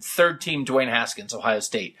Michigan, third team Dwayne Haskins, Ohio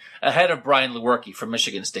State, ahead of Brian Lewerke from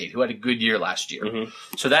Michigan State, who had a good year last year.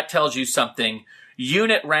 Mm-hmm. So that tells you something.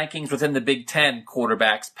 Unit rankings within the Big Ten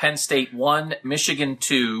quarterbacks: Penn State 1, Michigan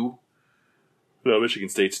 2. No, Michigan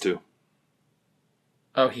State's 2.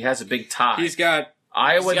 Oh, he has a big tie. He's got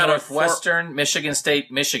Iowa, Northwestern, Michigan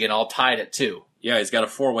State, Michigan, all tied at 2. Yeah, he's got a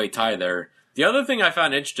 4-way tie there. The other thing I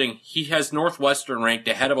found interesting, he has Northwestern ranked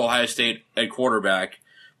ahead of Ohio State at quarterback,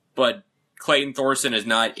 but Clayton Thorson is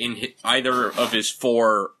not in either of his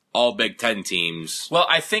 4 all Big Ten teams. Well,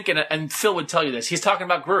 I think, and Phil would tell you this, he's talking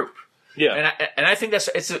about group. Yeah. And I think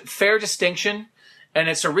it's a fair distinction, and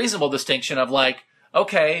it's a reasonable distinction of like,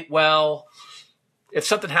 okay, well, if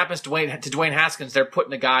something happens to Dwayne Haskins, they're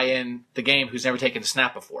putting a guy in the game who's never taken a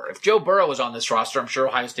snap before. If Joe Burrow was on this roster, I'm sure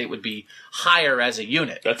Ohio State would be higher as a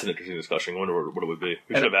unit. That's an interesting discussion. I wonder what it would be.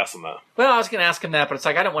 We should have asked him that. Well, I was going to ask him that, but it's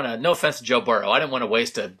like, I don't want to, no offense to Joe Burrow, I didn't want to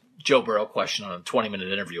waste a Joe Burrow question on a 20-minute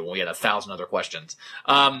interview when we had 1,000 other questions.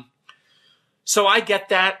 So I get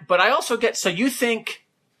that, but I also get, so you think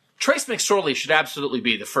Trace McSorley should absolutely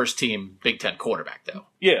be the first team Big Ten quarterback, though?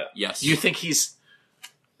 Yeah. Yes. You think he's,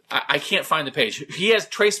 I can't find the page. He has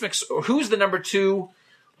Trace McSorley. Who's the number 2?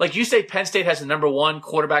 Like you say, Penn State has the number 1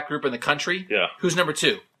 quarterback group in the country. Yeah. Who's number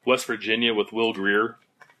 2? West Virginia with Will Greer.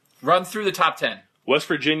 Run through the top 10. West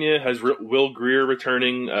Virginia has Will Greer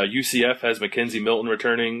returning. UCF has Mackenzie Milton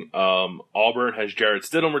returning. Auburn has Jarrett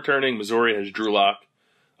Stidham returning. Missouri has Drew Lock.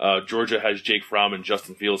 Georgia has Jake Fromm and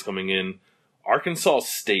Justin Fields coming in. Arkansas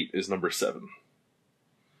State is number 7.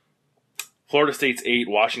 Florida State's 8.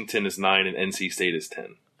 Washington is 9, and NC State is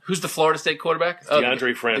 10. Who's the Florida State quarterback?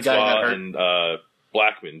 DeAndre Francois and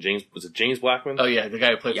Blackman. Was it James Blackman? Oh yeah, the guy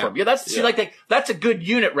who played for him. Yeah, that's a good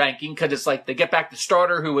unit ranking because it's like they get back the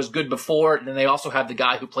starter who was good before, and then they also have the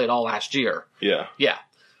guy who played all last year. Yeah. Yeah.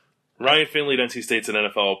 Ryan Finley at NC State's an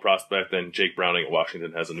NFL prospect, and Jake Browning at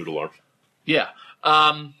Washington has a noodle arm. Yeah.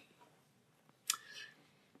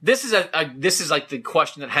 This is like the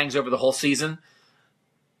question that hangs over the whole season.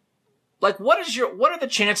 Like, what are the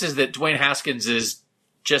chances that Dwayne Haskins is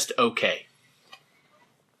just okay?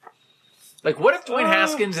 Like, what if Dwayne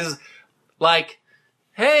Haskins is like,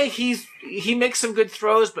 hey, he makes some good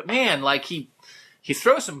throws, but man, like he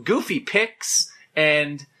throws some goofy picks,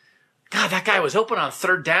 and God, that guy was open on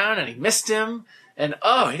third down and he missed him, and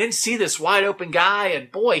he didn't see this wide open guy,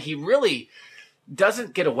 and boy, he really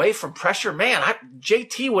doesn't get away from pressure. Man,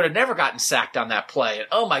 JT would have never gotten sacked on that play, and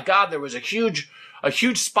oh my God, there was a huge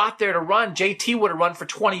spot there to run. JT would have run for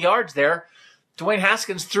 20 yards there. Dwayne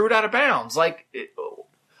Haskins threw it out of bounds.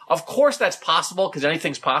 Of course that's possible because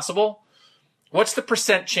anything's possible. What's the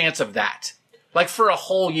 % chance of that? Like for a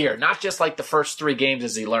whole year, not just like the first 3 games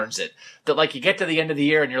as he learns it. That like you get to the end of the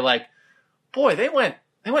year and you're like, boy, they went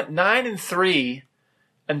 9-3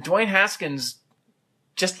 and Dwayne Haskins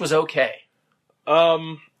just was okay.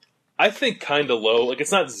 I think kind of low. Like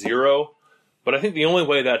it's not 0, but I think the only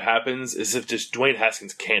way that happens is if just Dwayne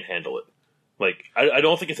Haskins can't handle it. Like, I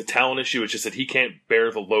don't think it's a talent issue. It's just that he can't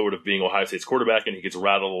bear the load of being Ohio State's quarterback and he gets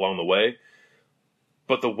rattled along the way.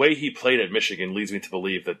 But the way he played at Michigan leads me to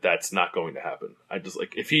believe that that's not going to happen. I just,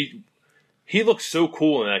 like, if he looked so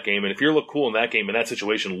cool in that game, and if you look cool in that game, in that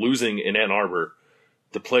situation, losing in Ann Arbor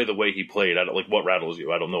to play the way he played, what rattles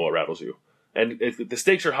you? I don't know what rattles you. And the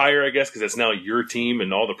stakes are higher, I guess, because it's now your team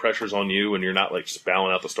and all the pressure's on you and you're not, like, just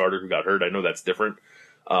bowing out the starter who got hurt. I know that's different.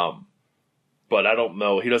 But I don't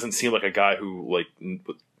know. He doesn't seem like a guy who, like,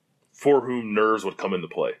 for whom nerves would come into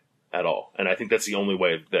play at all. And I think that's the only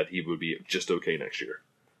way that he would be just okay next year.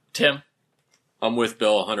 Tim? I'm with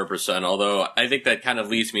Bill 100%, although I think that kind of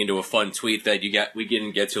leads me into a fun tweet that we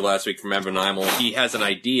didn't get to last week from Evan Imel. He has an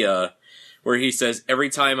idea where he says, every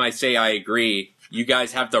time I say I agree, you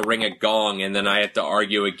guys have to ring a gong, and then I have to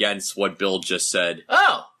argue against what Bill just said.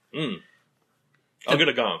 Oh! I'll get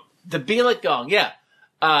a gong. The Bielek gong, yeah.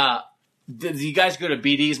 Did you guys go to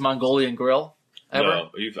BD's Mongolian Grill ever? No,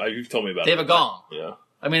 you've told me about it. They have a gong. Yeah.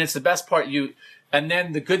 I mean, it's the best part. And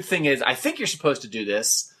then the good thing is, I think you're supposed to do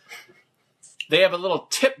this. They have a little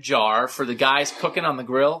tip jar for the guys cooking on the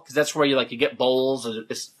grill, because that's where you get bowls,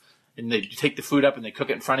 and you take the food up and they cook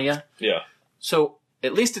it in front of you. Yeah. So,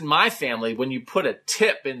 at least in my family, when you put a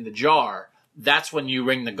tip in the jar, that's when you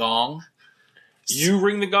ring the gong. You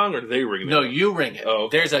ring the gong, or do they ring the gong? No, you ring it. Oh,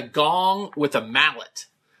 okay. There's a gong with a mallet.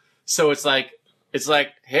 So it's like,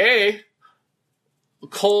 hey,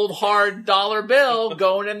 cold hard dollar bill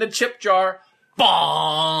going in the chip jar.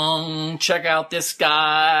 Bong! Check out this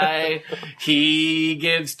guy. He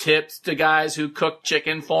gives tips to guys who cook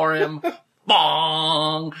chicken for him.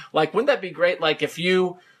 Bong! Wouldn't that be great? If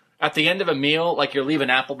you, at the end of a meal, you're leaving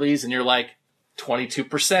Applebee's and you're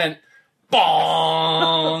 22%.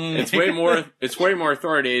 Bong! It's way more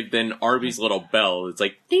authoritative than Arby's little bell. It's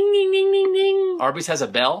like ding ding ding ding ding. Arby's has a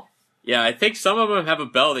bell? Yeah, I think some of them have a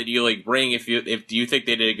bell that you ring if you think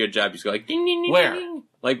they did a good job. You just go ding ding ding. Where? Ding,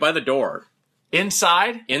 ding. By the door.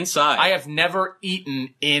 Inside? Inside. I have never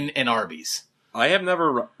eaten in an Arby's. I have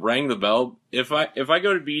never rang the bell. If I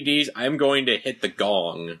go to BD's, I'm going to hit the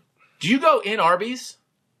gong. Do you go in Arby's?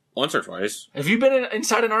 Once or twice. Have you been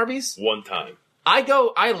inside an Arby's? One time.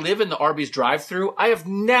 I live in the Arby's drive-thru. I have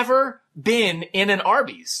never been in an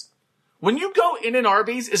Arby's. When you go in an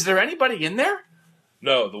Arby's, is there anybody in there?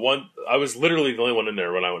 No, I was literally the only one in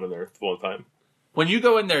there when I went in there the one time. When you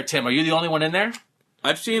go in there, Tim, are you the only one in there?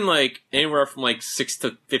 I've seen anywhere from 6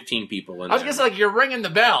 to 15 people in there. I was gonna say you're ringing the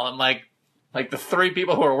bell, and the 3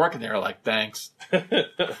 people who are working there are thanks.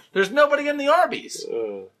 There's nobody in the Arby's.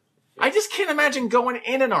 I just can't imagine going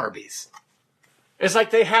in an Arby's. It's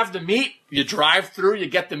they have the meat, you drive through, you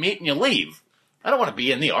get the meat, and you leave. I don't want to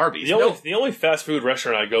be in the Arby's. The only fast food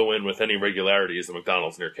restaurant I go in with any regularity is the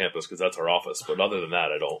McDonald's near campus, because that's our office. But other than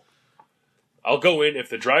that, I don't. I'll go in if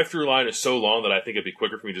the drive-through line is so long that I think it'd be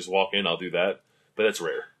quicker for me to just walk in. I'll do that. But that's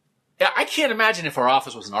rare. Yeah, I can't imagine if our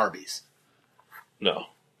office was an Arby's. No.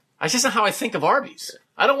 That's just not how I think of Arby's.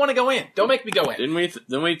 I don't want to go in. Don't make me go in.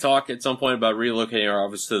 Didn't we talk at some point about relocating our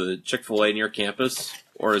office to the Chick-fil-A near campus?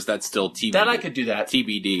 Or is that still TBD? That I could do that.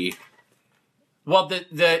 TBD. Well,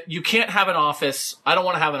 you can't have an office. I don't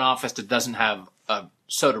want to have an office that doesn't have a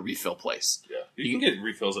soda refill place. Yeah. You can get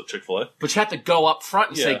refills at Chick-fil-A. But you have to go up front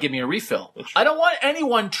and say, give me a refill. I don't want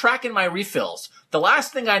anyone tracking my refills. The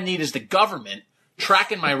last thing I need is the government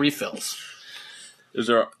tracking my refills.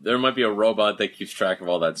 There might be a robot that keeps track of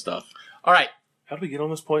all that stuff. All right. How do we get on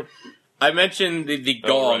this point? I mentioned the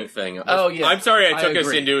gong thing. Oh, yeah. I'm sorry I took us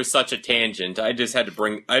agree. into such a tangent. I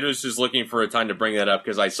was just looking for a time to bring that up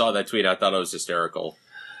because I saw that tweet. I thought it was hysterical.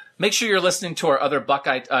 Make sure you're listening to our other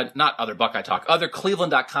other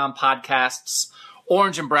Cleveland.com podcasts,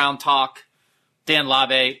 Orange and Brown Talk, Dan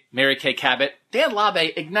Labbe, Mary Kay Cabot. Dan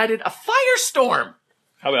Labbe ignited a firestorm.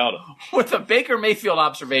 How about him? With a Baker Mayfield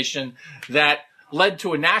observation that led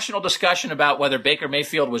to a national discussion about whether Baker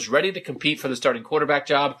Mayfield was ready to compete for the starting quarterback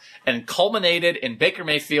job, and culminated in Baker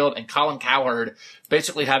Mayfield and Colin Cowherd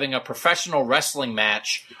basically having a professional wrestling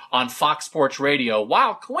match on Fox Sports Radio,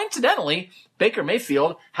 while coincidentally, Baker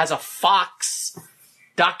Mayfield has a Fox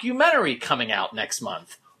documentary coming out next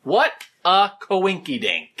month. What a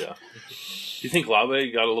coinky-dink. Yeah. You think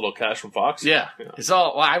Lave got a little cash from Fox? Yeah. It's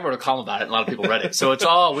all, I wrote a column about it, and a lot of people read it. So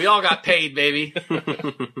we all got paid, baby.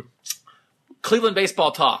 Cleveland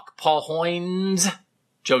baseball talk. Paul Hoynes,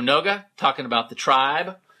 Joe Noga talking about the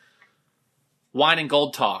Tribe. Wine and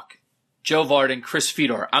Gold talk. Joe Varden, Chris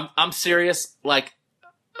Fedor. I'm serious.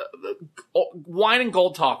 Wine and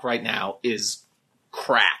Gold talk right now is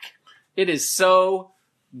crack. It is so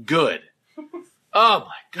good. Oh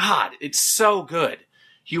my God, it's so good.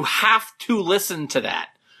 You have to listen to that.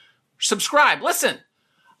 Subscribe. Listen.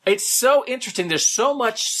 It's so interesting. There's so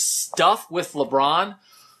much stuff with LeBron.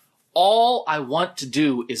 All I want to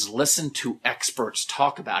do is listen to experts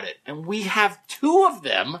talk about it. And we have 2 of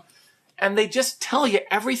them, and they just tell you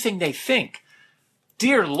everything they think.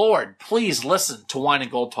 Dear Lord, please listen to Wine and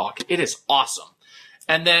Gold Talk. It is awesome.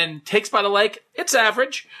 And then Takes by the Lake, it's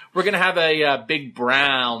average. We're going to have a big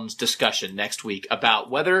Browns discussion next week about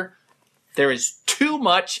whether there is too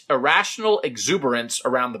much irrational exuberance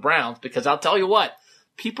around the Browns, because I'll tell you what,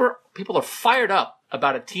 people are fired up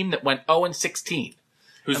about a team that went 0-16.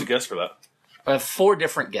 Who's the guest for that? I have 4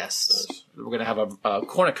 different guests. Nice. We're going to have a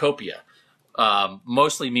cornucopia.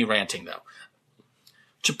 Mostly me ranting, though.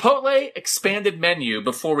 Chipotle expanded menu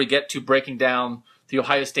before we get to breaking down the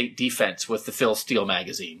Ohio State defense with the Phil Steele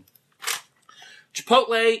magazine.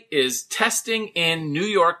 Chipotle is testing in New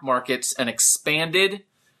York markets an expanded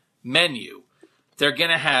menu. They're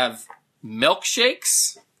going to have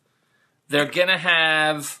milkshakes. They're going to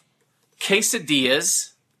have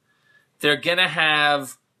quesadillas. They're going to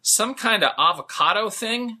have some kind of avocado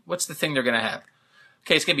thing. What's the thing they're going to have?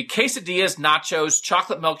 Okay, it's going to be quesadillas, nachos,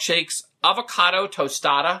 chocolate milkshakes, avocado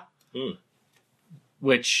tostada,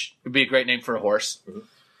 which would be a great name for a horse,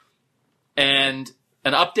 and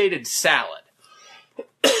an updated salad.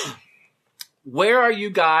 Where are you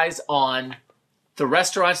guys on the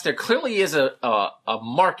restaurants? There clearly is a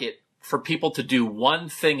market for people to do one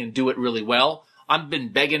thing and do it really well. I've been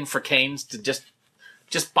begging for Cane's to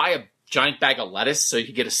just buy a giant bag of lettuce so you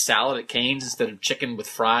can get a salad at Cane's instead of chicken with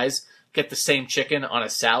fries. Get the same chicken on a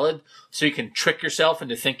salad so you can trick yourself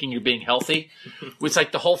into thinking you're being healthy. It's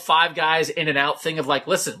like the whole Five Guys In-N-Out thing of like,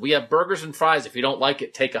 listen, we have burgers and fries. If you don't like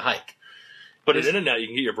it, take a hike. But at In-N-Out, you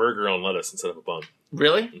can get your burger on lettuce instead of a bun.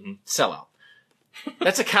 Really? Mm-hmm. Sell out.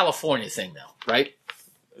 That's a California thing, though, right?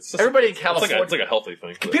 Everybody in California. It's like a healthy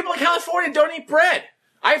thing. But people in California don't eat bread.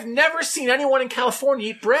 I've never seen anyone in California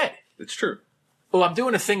eat bread. it's true. Oh, I'm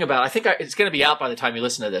doing a thing about, it's going to be out by the time you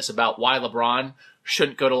listen to this, about why LeBron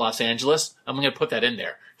shouldn't go to Los Angeles. I'm going to put that in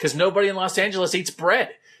there. Because nobody in Los Angeles eats bread.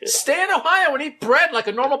 Yeah. Stay in Ohio and eat bread like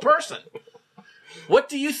a normal person. What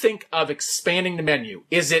do you think of expanding the menu?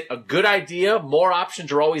 Is it a good idea? More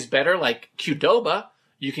options are always better. Like Qdoba,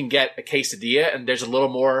 you can get a quesadilla and there's a little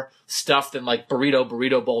more stuff than like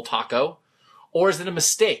burrito bowl taco. Or is it a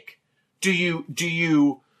mistake?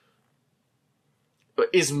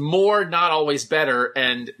 Is more not always better?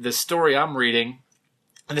 And the story I'm reading,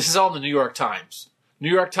 and this is all in the New York Times. New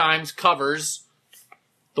York Times covers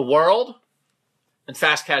the world and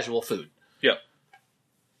fast casual food. Yep.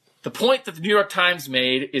 The point that the New York Times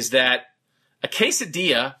made is that a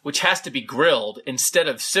quesadilla, which has to be grilled instead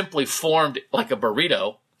of simply formed like a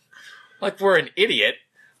burrito, like we're an idiot,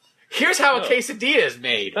 here's how a quesadilla is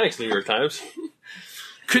made. Thanks, New York Times.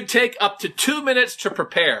 Could take up to 2 minutes to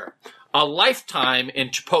prepare. A lifetime in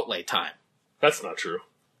Chipotle time. That's not true.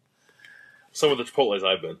 Some of the Chipotles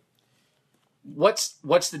I've been. What's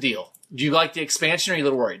the deal? Do you like the expansion or are you a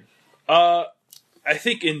little worried? I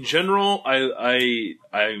think in general,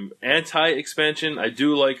 I'm anti-expansion. I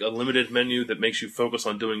do like a limited menu that makes you focus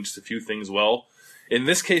on doing just a few things well. In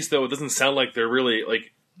this case, though, it doesn't sound like they're really,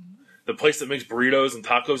 like, the place that makes burritos and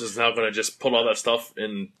tacos is now going to just put all that stuff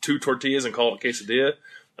in 2 tortillas and call it quesadilla.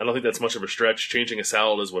 I don't think that's much of a stretch. Changing a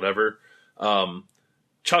salad is whatever.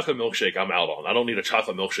 Chocolate milkshake, I'm out on. I don't need a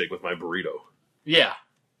chocolate milkshake with my burrito. Yeah.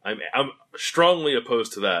 I'm strongly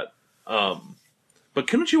opposed to that. But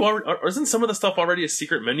couldn't you already? Isn't some of the stuff already a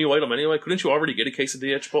secret menu item anyway? Couldn't you already get a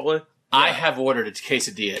quesadilla at Chipotle? I have ordered a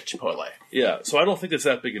quesadilla at Chipotle. Yeah, so I don't think it's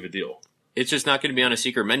that big of a deal. It's just not going to be on a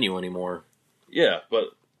secret menu anymore. Yeah,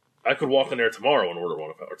 but I could walk in there tomorrow and order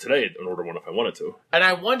one, or today and order one if I wanted to. And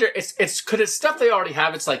I wonder, could it's stuff they already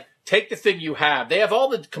have? It's like, take the thing you have. They have all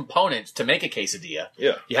the components to make a quesadilla.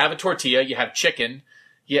 Yeah. You have a tortilla, you have chicken,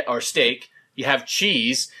 or steak, you have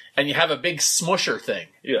cheese, and you have a big smusher thing.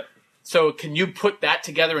 Yeah. So can you put that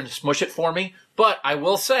together and smush it for me? But I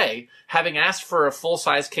will say, having asked for a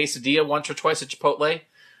full-size quesadilla once or twice at Chipotle,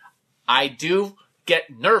 I do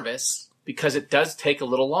get nervous because it does take a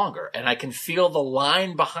little longer. And I can feel the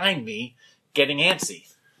line behind me getting antsy.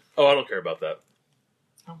 Oh, I don't care about that.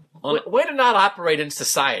 Way to not operate in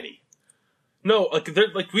society. No, like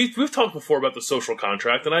we've talked before about the social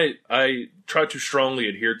contract, and I try to strongly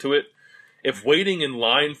adhere to it. If waiting in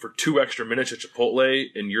line for 2 extra minutes at Chipotle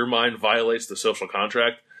in your mind violates the social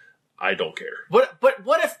contract, I don't care. But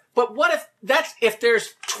what if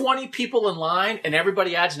there's 20 people in line and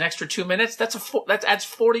everybody adds an extra 2 minutes? That adds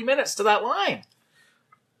 40 minutes to that line.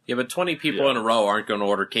 Yeah, but 20 people in a row aren't going to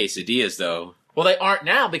order quesadillas, though. Well, they aren't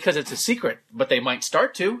now because it's a secret, but they might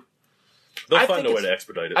start to. They'll find a way to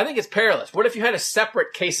expedite it. I think it's perilous. What if you had a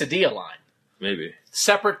separate quesadilla line? Maybe.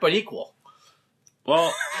 Separate but equal.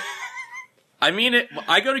 Well, I mean,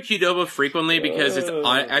 I go to Qdoba frequently because it's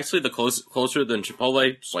actually closer than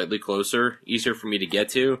Chipotle, slightly closer, easier for me to get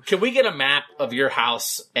to. Can we get a map of your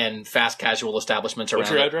house and fast casual establishments around?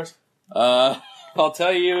 What's your address? I'll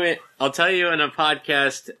tell you in a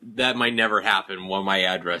podcast that might never happen what my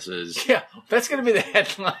address is. Yeah, that's going to be the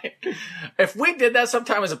headline. If we did that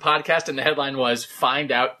sometime as a podcast and the headline was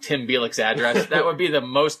 "Find out Tim Bielik's address," that would be the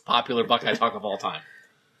most popular Buckeye talk of all time.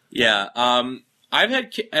 Yeah, I've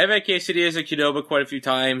had quesadillas at Qdoba quite a few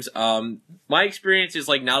times. My experience is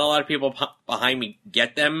like not a lot of people behind me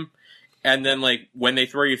get them, and then like when they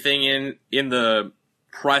throw your thing in the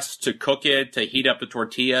press to cook it, to heat up the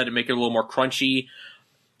tortilla to make it a little more crunchy,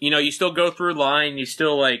 you still go through line, you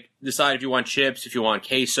still like decide if you want chips, if you want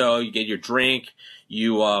queso, you get your drink,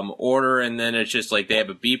 you order, and then it's just like they have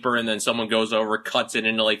a beeper, and then someone goes over, cuts it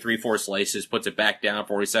into like 3-4 slices, puts it back down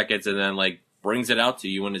 40 seconds, and then like brings it out to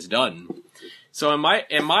you when it's done. So in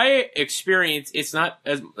my experience, it's not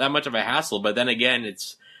that much of a hassle, but then again,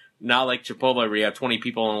 it's not like Chipotle where you have 20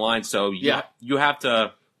 people in line, so you have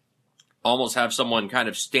to almost have someone kind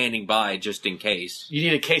of standing by just in case. You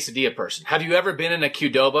need a quesadilla person. Have you ever been in a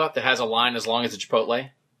Qdoba that has a line as long as a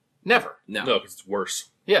Chipotle? Never. No, because it's worse.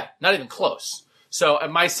 Yeah, not even close. So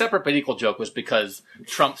my separate but equal joke was because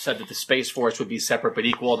Trump said that the Space Force would be separate but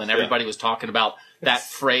equal, and then everybody was talking about that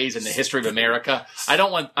phrase in the history of America.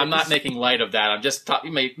 I'm not making light of that. I'm just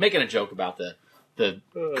making a joke about the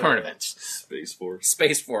current events. Space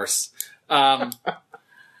Force.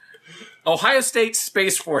 Ohio State's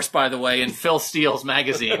Space Force, by the way, in Phil Steele's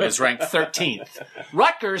magazine is ranked 13th.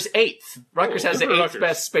 Rutgers 8th. Rutgers has the 8th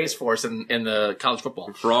best Space Force in the college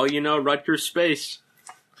football. For all you know, Rutgers Space.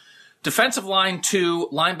 Defensive line 2,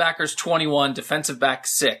 linebackers 21, defensive back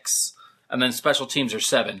 6, and then special teams are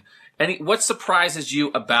 7. What surprises you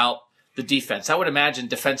about the defense? I would imagine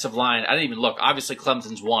defensive line, I didn't even look. Obviously,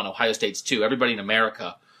 Clemson's 1, Ohio State's 2. Everybody in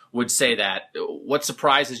America would say that. What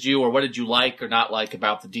surprises you, or what did you like or not like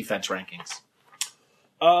about the defense rankings?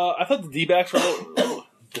 I thought the D-backs were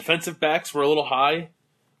defensive backs were a little high.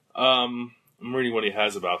 I'm reading what he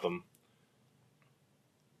has about them.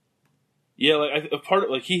 Yeah,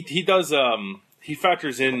 like he does. He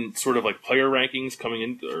factors in sort of like player rankings coming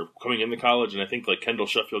into college, and I think like Kendall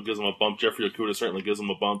Sheffield gives him a bump. Jeffrey Okuda certainly gives him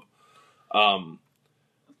a bump.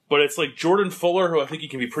 But it's like Jordan Fuller, who I think you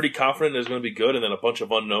can be pretty confident is going to be good, and then a bunch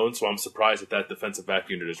of unknowns. So I'm surprised that defensive back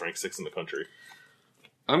unit is ranked 6th in the country.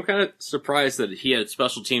 I'm kind of surprised that he had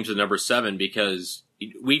special teams at number 7 because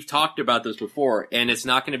we've talked about this before, and it's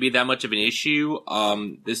not going to be that much of an issue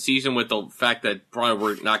this season with the fact that probably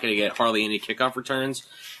we're not going to get hardly any kickoff returns.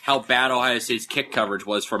 How bad Ohio State's kick coverage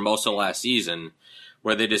was for most of last season,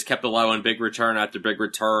 where they just kept allowing big return after big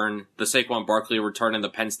return. The Saquon Barkley return in the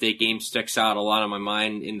Penn State game sticks out a lot on my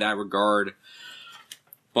mind in that regard.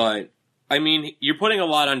 But, I mean, you're putting a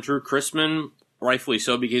lot on Drew Chrisman, rightfully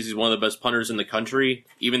so, because he's one of the best punters in the country,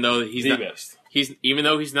 even though he's best. Even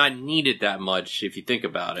though he's not needed that much, if you think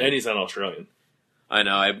about it. And he's not Australian. I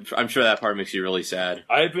know. I'm sure that part makes you really sad.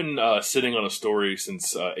 I've been sitting on a story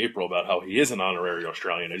since April about how he is an honorary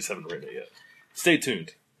Australian. I just haven't written it yet. Stay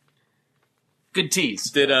tuned. Good tease.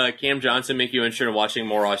 Did Cam Johnson make you interested in watching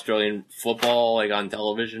more Australian football, like on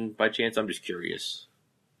television, by chance? I'm just curious.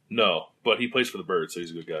 No, but he plays for the Birds, so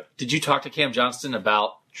he's a good guy. Did you talk to Cam Johnston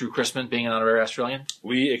about Drew Chrisman being an honorary Australian?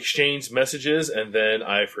 We exchanged messages, and then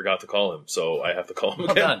I forgot to call him, so I have to call him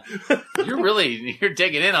again. Well done. You're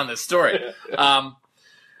digging in on this story.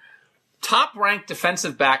 Top-ranked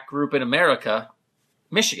defensive back group in America,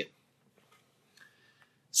 Michigan.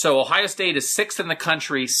 So Ohio State is 6th in the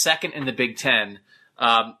country, 2nd in the Big Ten.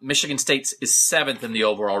 Michigan State is 7th in the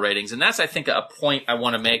overall ratings. And that's, I think, a point I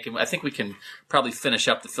want to make. And I think we can probably finish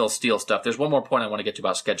up the Phil Steele stuff. There's one more point I want to get to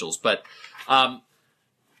about schedules. But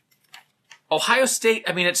Ohio State,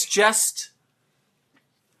 I mean, it's just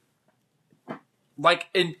like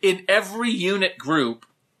in every unit group,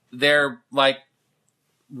 they're like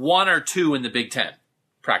 1 or 2 in the Big Ten,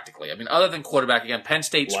 practically. I mean, other than quarterback, again, Penn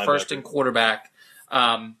State's first in quarterback.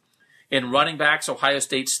 In running backs, Ohio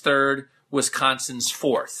State's 3rd, Wisconsin's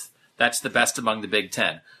 4th. That's the best among the Big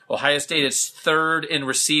Ten. Ohio State is 3rd in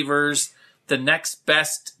receivers. The next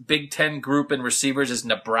best Big Ten group in receivers is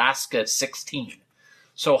Nebraska at 16.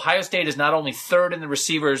 So Ohio State is not only 3rd in the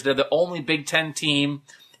receivers, they're the only Big Ten team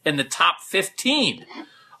in the top 15.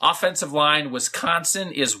 Offensive line,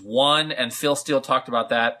 Wisconsin is 1, and Phil Steele talked about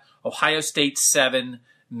that. Ohio State 7,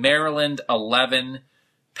 Maryland 11,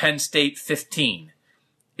 Penn State 15.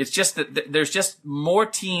 It's just that there's just more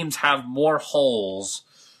teams have more holes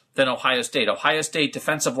than Ohio State. Ohio State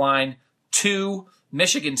defensive line 2,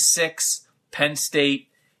 Michigan 6, Penn State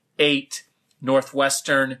 8,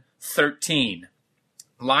 Northwestern 13.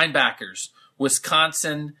 Linebackers,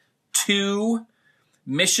 Wisconsin 2,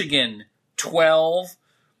 Michigan 12,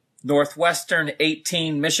 Northwestern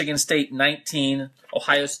 18, Michigan State 19,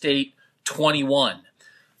 Ohio State 21.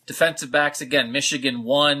 Defensive backs, again, Michigan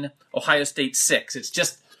 1, Ohio State 6. It's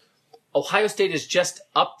just, Ohio State is just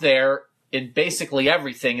up there in basically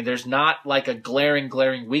everything, and there's not like a glaring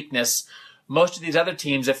weakness. Most of these other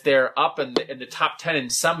teams, if they're up in the top 10 in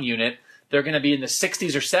some unit, they're going to be in the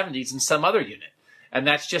 60s or 70s in some other unit. And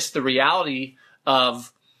that's just the reality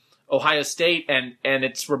of Ohio State, and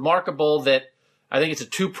it's remarkable that I think it's a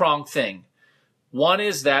two-pronged thing. One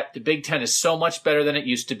is that the Big Ten is so much better than it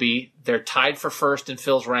used to be. They're tied for first in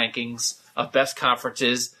Phil's rankings of best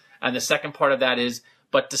conferences. And the second part of that is,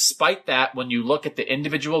 but despite that, when you look at the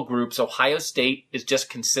individual groups, Ohio State is just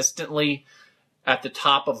consistently at the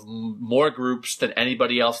top of more groups than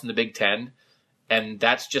anybody else in the Big Ten. And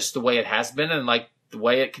that's just the way it has been and like the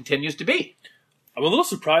way it continues to be. I'm a little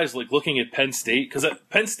surprised, like looking at Penn State, because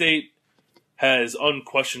Penn State has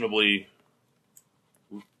unquestionably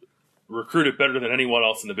recruited better than anyone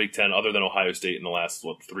else in the Big Ten other than Ohio State in the last,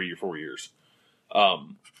 3 or 4 years.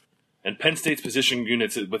 And Penn State's position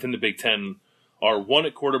units within the Big Ten are 1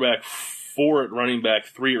 at quarterback, 4 at running back,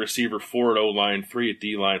 3 at receiver, 4 at O-line, 3 at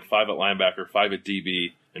D-line, 5 at linebacker, 5 at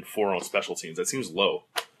DB, and 4 on special teams. That seems low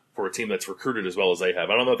for a team that's recruited as well as they have.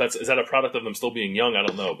 I don't know if is that a product of them still being young? I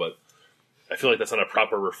don't know, but I feel like that's not a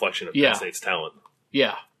proper reflection of Penn State's talent.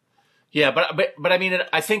 Yeah. Yeah, but I mean,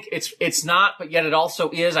 I think it's not, but yet it also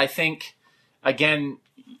is. I think, again,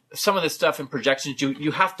 some of this stuff in projections,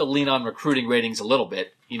 you have to lean on recruiting ratings a little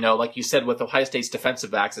bit. You know, like you said with Ohio State's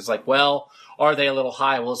defensive backs, it's like, well, are they a little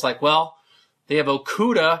high? Well, it's like, well, they have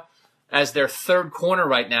Okuda as their third corner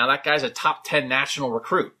right now. That guy's a top 10 national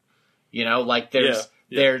recruit. You know, like they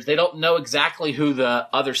don't know exactly who the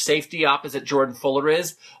other safety opposite Jordan Fuller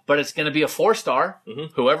is, but it's going to be a 4-star,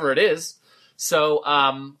 whoever it is. So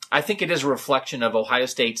I think it is a reflection of Ohio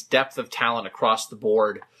State's depth of talent across the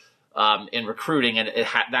board in recruiting, and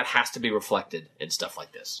that has to be reflected in stuff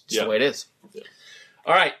like this. It's the way it is. Yeah.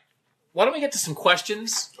 All right. Why don't we get to some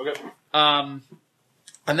questions? Okay. And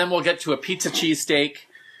then we'll get to a pizza cheesesteak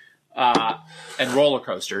and roller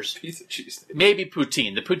coasters. Pizza cheesesteak. Maybe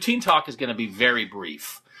poutine. The poutine talk is going to be very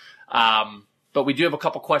brief. But we do have a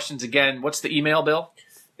couple questions again. What's the email, Bill?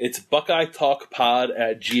 It's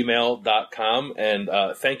buckeyetalkpod@gmail.com, and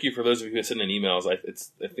thank you for those of you who send in emails. I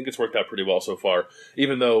think it's worked out pretty well so far,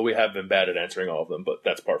 even though we have been bad at answering all of them, but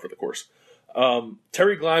that's par for the course.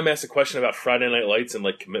 Terry Gleim asked a question about Friday Night Lights and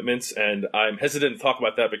like commitments, and I'm hesitant to talk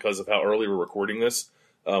about that because of how early we're recording this.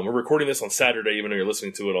 We're recording this on Saturday, even though you're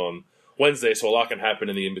listening to it on Wednesday, so a lot can happen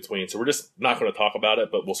in the in-between. So we're just not going to talk about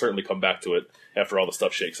it, but we'll certainly come back to it after all the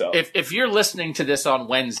stuff shakes out. If you're listening to this on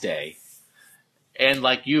Wednesday, and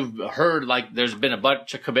like you've heard, like there's been a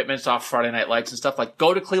bunch of commitments off Friday Night Lights and stuff, like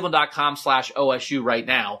go to cleveland.com/OSU right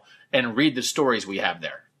now and read the stories we have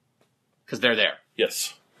there. Because they're there.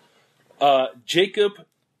 Yes. Jacob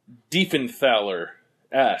Diefenthaler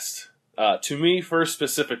asked, to me first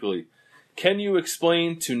specifically, can you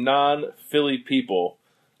explain to non-Philly people,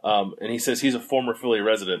 and he says he's a former Philly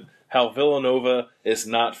resident, how Villanova is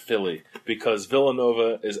not Philly, because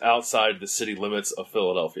Villanova is outside the city limits of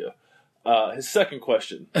Philadelphia. His second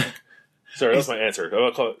question. Sorry, that's my answer.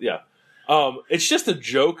 It's just a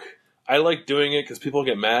joke. I like doing it because people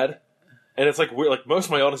get mad, and it's like weird. Like most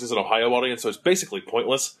of my audience is an Ohio audience, so it's basically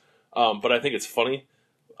pointless. But I think it's funny.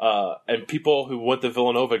 And people who went to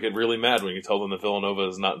Villanova get really mad when you tell them that Villanova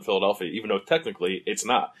is not in Philadelphia, even though technically it's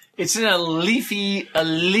not. It's in a leafy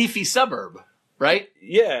suburb, right?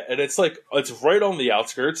 Yeah, and it's like it's right on the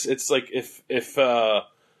outskirts. It's like if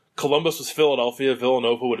Columbus was Philadelphia,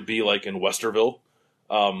 Villanova would be like in Westerville.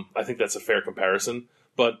 I think that's a fair comparison.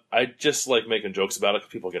 But I just like making jokes about it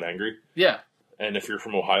because people get angry. Yeah. And if you're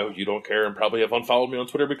from Ohio, you don't care and probably have unfollowed me on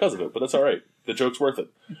Twitter because of it. But that's all right. The joke's worth it.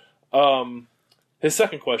 His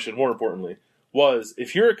second question, more importantly, was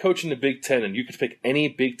if you're a coach in the Big Ten and you could pick any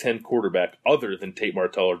Big Ten quarterback other than Tate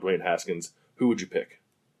Martell or Dwayne Haskins, who would you pick?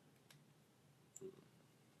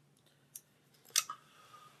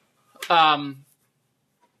 For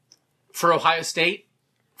Ohio State?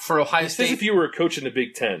 It says if you were a coach in the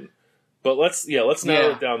Big Ten. But let's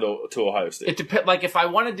narrow it down to Ohio State. It depends. Like if I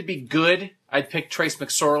wanted to be good, I'd pick Trace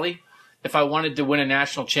McSorley. If I wanted to win a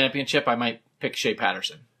national championship, I might pick Shea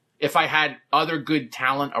Patterson. If I had other good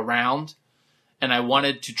talent around and I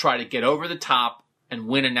wanted to try to get over the top and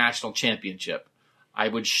win a national championship, I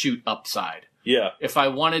would shoot upside. Yeah. If I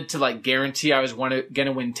wanted to like guarantee I was going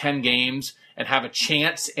to win 10 games and have a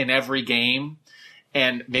chance in every game,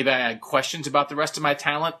 and maybe I had questions about the rest of my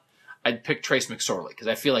talent, I'd pick Trace McSorley because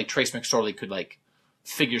I feel like Trace McSorley could like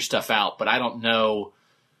figure stuff out, but I don't know.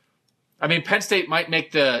 I mean, Penn State might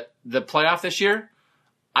make the playoff this year.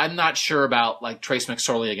 I'm not sure about like Trace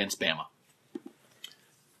McSorley against Bama.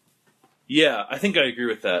 Yeah, I think I agree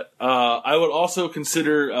with that. I would also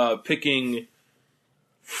consider picking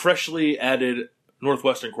freshly added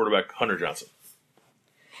Northwestern quarterback Hunter Johnson.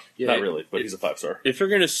 Yeah, not really, but he's a 5-star. If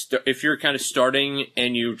you're if you're kind of starting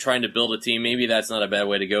and you're trying to build a team, maybe that's not a bad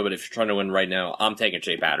way to go. But if you're trying to win right now, I'm taking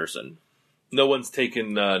Shea Patterson. No one's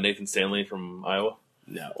taken Nathan Stanley from Iowa.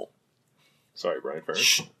 No. Sorry, Brian Ferry.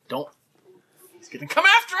 Shh, don't. He's going to come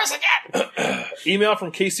after us again. Email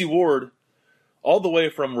from Casey Ward, all the way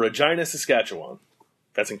from Regina, Saskatchewan.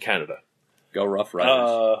 That's in Canada. Go Rough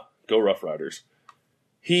Riders. Go Rough Riders.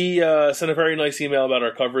 He sent a very nice email about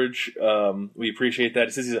our coverage. We appreciate that.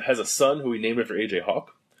 He says he has a son who he named after AJ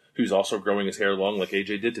Hawk, who's also growing his hair long like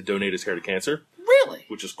AJ did to donate his hair to cancer. Really?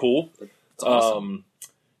 Which is cool. That's awesome.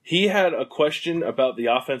 He had a question about the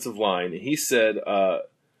offensive line. He said,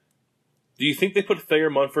 do you think they put Thayer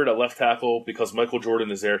Munford at left tackle because Michael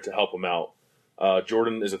Jordan is there to help him out?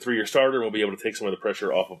 Jordan is a 3-year starter and will be able to take some of the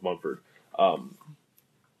pressure off of Munford.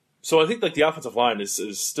 So I think like the offensive line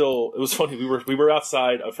is still. It was funny. We were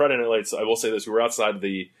outside Friday Night Lights. I will say this: we were outside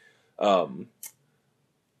the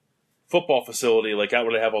football facility, like out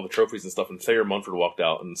where they have all the trophies and stuff. And Thayer Munford walked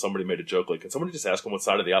out, and somebody made a joke like, "Can somebody just ask him what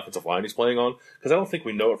side of the offensive line he's playing on?" Because I don't think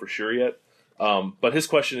we know it for sure yet. But his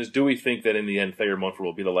question is: do we think that in the end Thayer Munford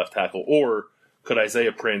will be the left tackle, or could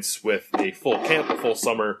Isaiah Prince, with a full camp, a full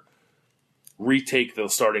summer, retake the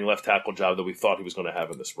starting left tackle job that we thought he was going to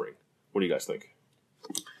have in the spring? What do you guys think?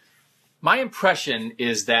 My impression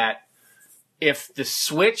is that if the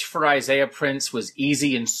switch for Isaiah Prince was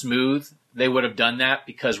easy and smooth, they would have done that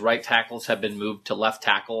because right tackles have been moved to left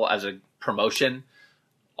tackle as a promotion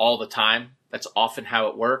all the time. That's often how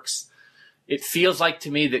it works. It feels like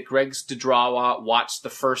to me that Greg Studrawa watched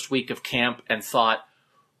the first week of camp and thought,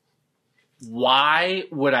 why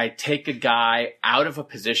would I take a guy out of a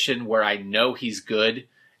position where I know he's good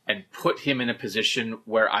and put him in a position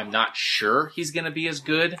where I'm not sure he's going to be as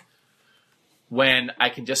good when I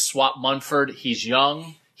can just swap Munford? He's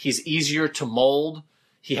young. He's easier to mold.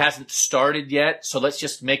 He hasn't started yet, so let's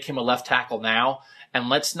just make him a left tackle now, and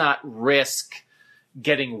let's not risk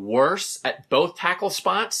getting worse at both tackle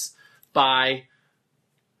spots by,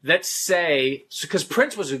 let's say, because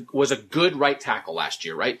Prince was a good right tackle last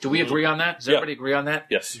year, right? Do we agree on that? Does everybody agree on that?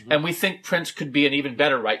 Yes. And we think Prince could be an even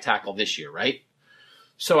better right tackle this year, right?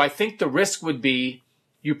 So I think the risk would be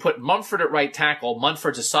you put Munford at right tackle.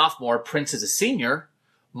 Munford's a sophomore. Prince is a senior.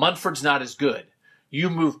 Munford's not as good.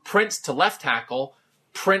 You move Prince to left tackle.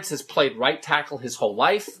 Prince has played right tackle his whole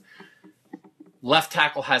life. Left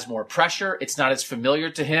tackle has more pressure. It's not as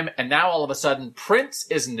familiar to him. And now all of a sudden, Prince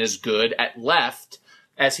isn't as good at left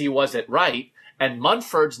as he was at right. And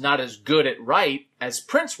Munford's not as good at right as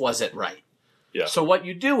Prince was at right. Yeah. So what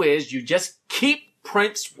you do is you just keep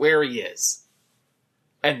Prince where he is.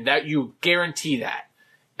 And that you guarantee that.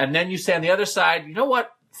 And then you say on the other side, you know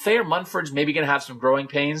what? Thayer Munford's maybe going to have some growing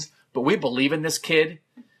pains, but we believe in this kid.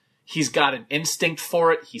 He's got an instinct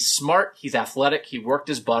for it. He's smart. He's athletic. He worked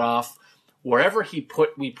his butt off. Wherever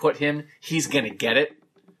we put him, he's going to get it.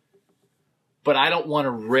 But I don't want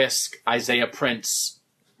to risk Isaiah Prince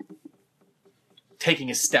taking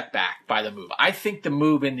a step back by the move. I think the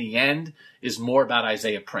move in the end is more about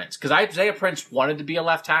Isaiah Prince. Because Isaiah Prince wanted to be a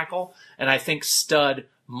left tackle, and I think Stud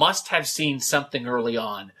must have seen something early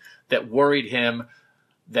on that worried him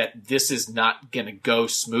that this is not going to go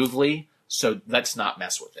smoothly, so let's not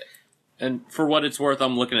mess with it. And for what it's worth,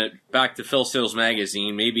 I'm looking at back to Phil Steele's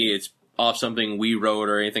magazine. Maybe it's off something we wrote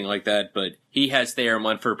or anything like that, but he has Thayer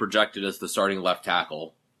Munford projected as the starting left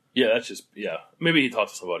tackle. Yeah, that's just, yeah. Maybe he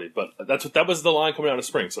talked to somebody, but that was the line coming out of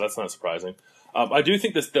spring, so that's not surprising. I do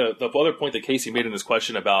think the other point that Casey made in his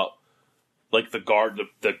question about like the guard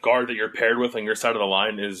that you're paired with on your side of the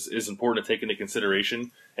line is important to take into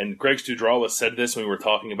consideration. And Greg Studrawa said this when we were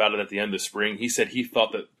talking about it at the end of spring. He said he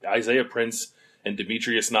thought that Isaiah Prince and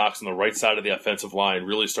Demetrius Knox on the right side of the offensive line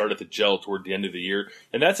really started to gel toward the end of the year.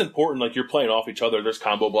 And that's important. Like, you're playing off each other. There's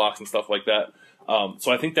combo blocks and stuff like that.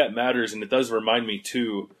 So I think that matters. And it does remind me,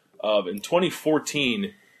 too, of in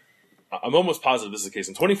 2014, I'm almost positive this is the case.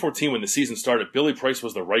 In 2014, when the season started, Billy Price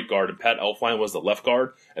was the right guard and Pat Elflein was the left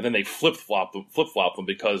guard. And then they flip-flopped them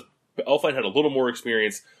because Elflein had a little more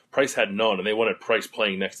experience. Price had none, and they wanted Price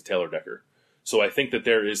playing next to Taylor Decker. So I think that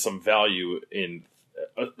there is some value in,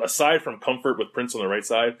 aside from comfort with Prince on the right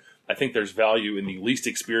side, I think there's value in the least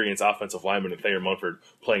experienced offensive lineman in Thayer Munford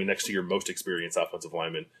playing next to your most experienced offensive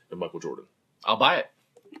lineman in Michael Jordan. I'll buy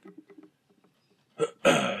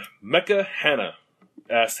it. Mecca Hannah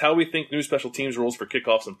asked how we think new special teams rules for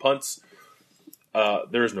kickoffs and punts.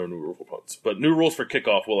 There is no new rule for punts, but new rules for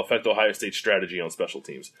kickoff will affect Ohio State's strategy on special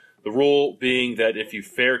teams. The rule being that if you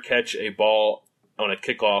fair catch a ball on a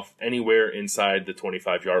kickoff anywhere inside the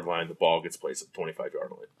 25-yard line, the ball gets placed at the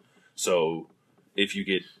 25-yard line. So if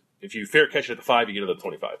you fair catch it at the 5, you get to the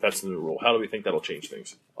 25. That's the new rule. How do we think that'll change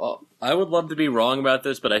things? Well, I would love to be wrong about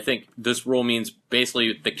this, but I think this rule means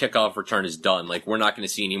basically the kickoff return is done. Like, we're not going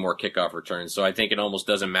to see any more kickoff returns. So I think it almost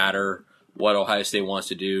doesn't matter what Ohio State wants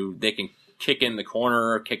to do. They can kick in the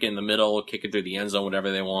corner, kick in the middle, kick it through the end zone,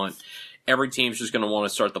 whatever they want. Every team's just going to want to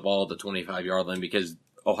start the ball at the 25-yard line because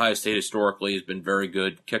Ohio State historically has been very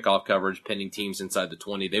good kickoff coverage, pinning teams inside the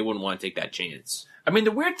 20. They wouldn't want to take that chance. I mean,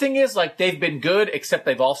 the weird thing is, like, they've been good, except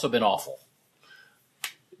they've also been awful.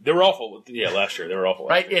 They were awful. Yeah, last year. They were awful.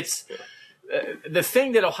 Right? It's the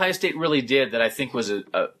thing that Ohio State really did that I think was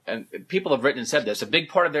and people have written and said this, a big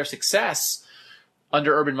part of their success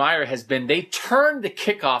under Urban Meyer has been they turned the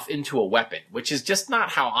kickoff into a weapon, which is just not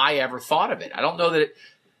how I ever thought of it. I don't know that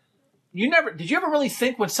did you ever really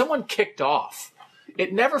think when someone kicked off,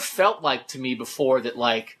 it never felt like to me before that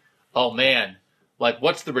like, oh man, like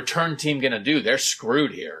what's the return team going to do? They're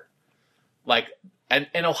screwed here. Like, and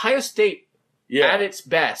Ohio State at its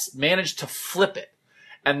best managed to flip it.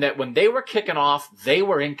 And that when they were kicking off, they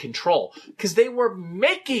were in control because they were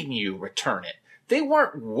making you return it. They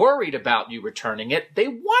weren't worried about you returning it. They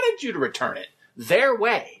wanted you to return it their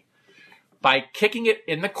way by kicking it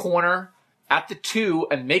in the corner at the 2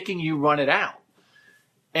 and making you run it out.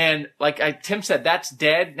 And like Tim said, that's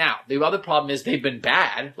dead. Now, the other problem is they've been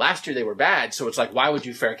bad. Last year they were bad. So it's like, why would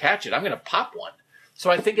you fair catch it? I'm going to pop one.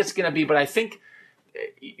 So I think it's going to be, but I think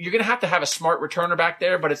you're going to have a smart returner back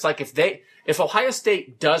there. But it's like if Ohio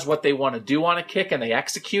State does what they want to do on a kick and they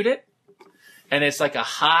execute it, and it's like a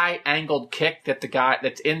high-angled kick that the guy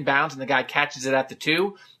that's inbounds and the guy catches it at the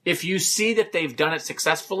 2. If you see that they've done it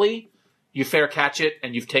successfully, you fair catch it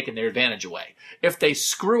and you've taken their advantage away. If they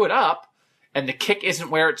screw it up and the kick isn't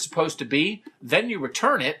where it's supposed to be, then you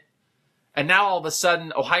return it, and now all of a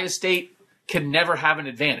sudden Ohio State can never have an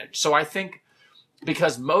advantage. So I think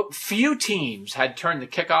because few teams had turned the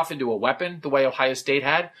kickoff into a weapon the way Ohio State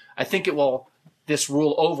had, I think this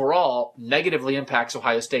rule overall negatively impacts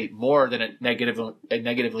Ohio State more than it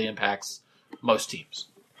negatively impacts most teams.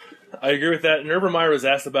 I agree with that. And Urban Meyer was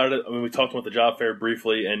asked about it. I mean, we talked about the job fair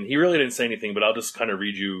briefly, and he really didn't say anything, but I'll just kind of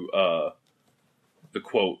read you the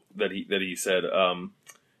quote that he said.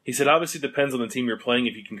 He said, obviously it depends on the team you're playing.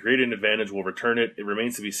 If you can create an advantage, we'll return it. It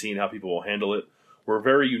remains to be seen how people will handle it. We're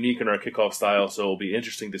very unique in our kickoff style, so it'll be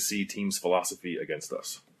interesting to see teams' philosophy against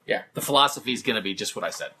us. Yeah, the philosophy is going to be just what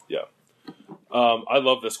I said. Yeah. I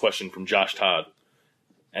love this question from Josh Todd.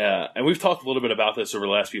 And we've talked a little bit about this over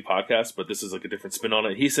the last few podcasts, but this is like a different spin on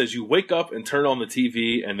it. He says, you wake up and turn on the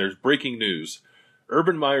TV and there's breaking news.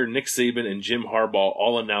 Urban Meyer, Nick Saban, and Jim Harbaugh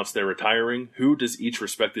all announced they're retiring. Who does each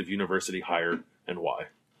respective university hire and why?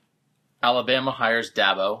 Alabama hires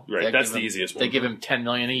Dabo. Right, that's the easiest one. They give him $10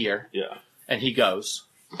 million a year. Yeah. And he goes.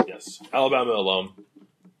 Yes. Alabama alum.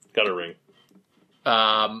 Got a ring.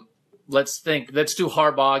 Let's do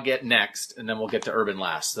Harbaugh get next, and then we'll get to Urban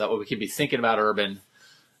last. So that way we can be thinking about Urban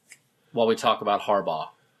while we talk about Harbaugh.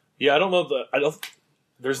 Yeah, I don't know.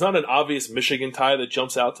 There's not an obvious Michigan tie that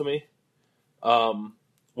jumps out to me.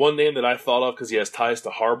 One name that I thought of because he has ties to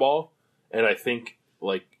Harbaugh, and I think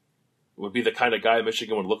like would be the kind of guy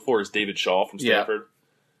Michigan would look for is David Shaw from Stanford.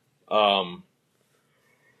 Yeah.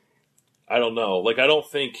 I don't know. Like I don't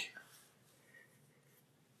think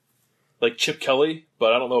like Chip Kelly,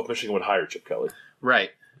 but I don't know if Michigan would hire Chip Kelly.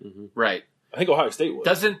 Right. Mm-hmm. Right. I think Ohio State would.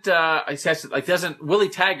 Doesn't Willie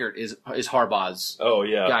Taggart is Harbaugh's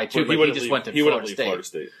guy too, but he just went to Florida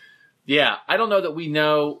State. Yeah, I don't know that we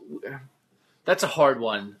know. That's a hard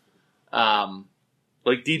one.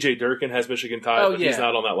 Like DJ Durkin has Michigan ties, but he's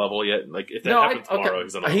not on that level yet. Like if that happens tomorrow,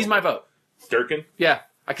 he's on. He's my vote. Durkin. Yeah,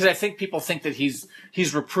 because I think people think that he's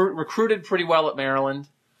recruited pretty well at Maryland.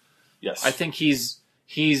 Yes, I think he's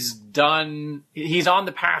on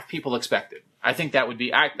the path people expected. I think that would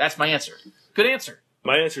be that's my answer. Good answer.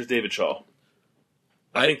 My answer is David Shaw.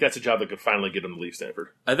 I think that's a job that could finally get him to leave Stanford.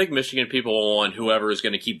 I think Michigan people will want whoever is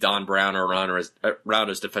going to keep Don Brown around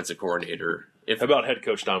as defensive coordinator. How about head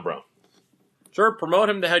coach Don Brown? Sure, promote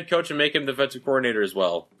him to head coach and make him defensive coordinator as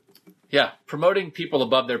well. Yeah, promoting people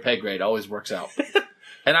above their pay grade always works out.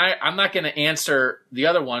 And I'm not going to answer the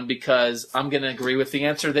other one because I'm going to agree with the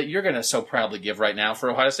answer that you're going to so proudly give right now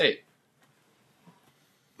for Ohio State.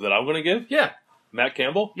 That I'm going to give? Yeah. Matt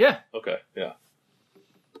Campbell? Yeah. Okay, yeah.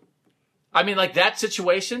 I mean, like that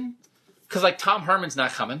situation, because like Tom Herman's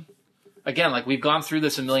not coming. Again, like we've gone through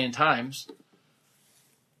this a million times.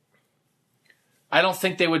 I don't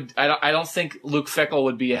think they would. I don't think Luke Fickell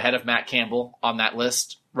would be ahead of Matt Campbell on that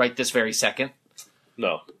list right this very second.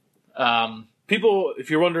 No. People, if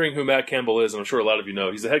you're wondering who Matt Campbell is, and I'm sure a lot of you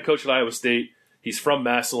know, he's the head coach at Iowa State. He's from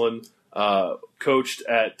Massillon, coached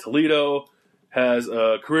at Toledo, has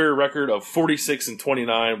a career record of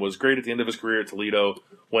 46-29, was great at the end of his career at Toledo,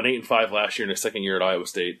 went 8-5 last year in his second year at Iowa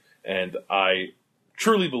State, and I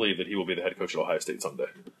truly believe that he will be the head coach at Ohio State someday.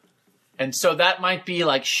 And so that might be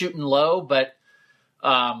like shooting low, but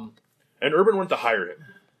and And Urban went to hire him,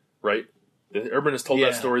 right? Urban has told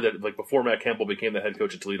Yeah. that story that like before Matt Campbell became the head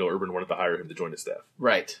coach at Toledo, Urban wanted to hire him to join his staff.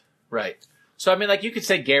 Right. So, I mean, like you could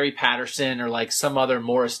say Gary Patterson or like some other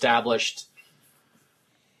more established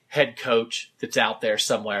head coach that's out there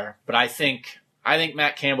somewhere. But I think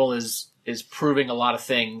Matt Campbell is proving a lot of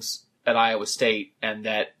things at Iowa State, and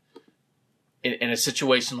that in a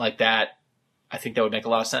situation like that, I think that would make a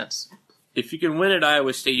lot of sense. If you can win at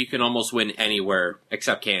Iowa State, you can almost win anywhere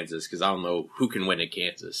except Kansas, because I don't know who can win at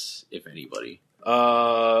Kansas, if anybody.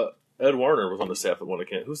 Ed Warner was on the staff at one of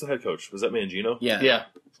Kansas. Who's the head coach? Was that Mangino? Yeah.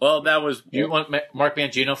 Well, that was... You want Mark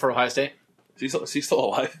Mangino for Ohio State? Is he still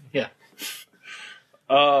alive? Yeah.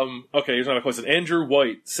 Okay, here's another question. Andrew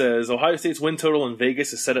White says, Ohio State's win total in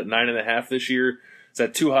Vegas is set at 9.5 this year. Is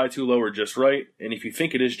that too high, too low, or just right? And if you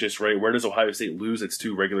think it is just right, where does Ohio State lose its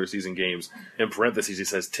 2 regular season games? In parentheses, he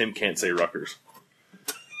says, Tim can't say Rutgers.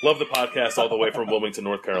 Love the podcast all the way from Wilmington,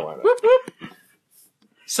 North Carolina. Whoop, whoop.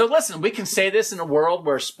 So listen, we can say this in a world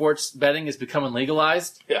where sports betting is becoming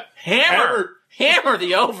legalized. Yeah. Hammer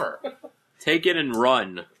the over. Take it and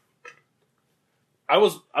run. I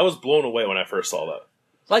was blown away when I first saw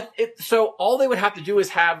that. So all they would have to do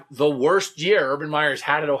is have the worst year Urban Meyer's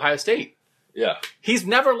had at Ohio State. Yeah. He's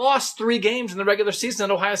never lost 3 games in the regular season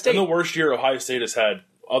at Ohio State. And the worst year Ohio State has had,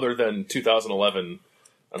 other than 2011,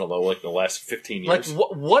 I don't know, like the last 15 years. Like,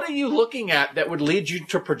 what are you looking at that would lead you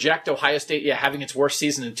to project Ohio State having its worst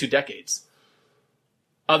season in 2 decades?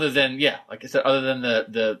 Other than, like I said, other than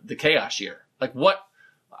the chaos year. Like, what?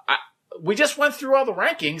 We just went through all the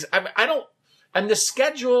rankings. And the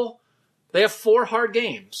schedule, they have 4 hard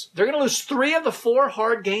games. They're going to lose 3 of the 4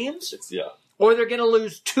 hard games. Or they're going to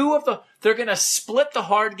lose 2 of the... They're going to split the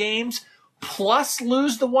hard games plus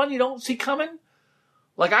lose the one you don't see coming.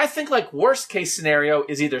 Like, I think, like, worst case scenario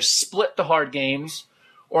is either split the hard games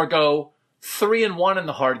or go 3-1 in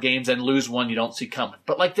the hard games and lose one you don't see coming.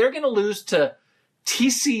 But, like, they're going to lose to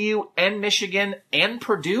TCU and Michigan and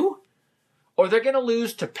Purdue, or they're going to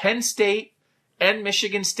lose to Penn State and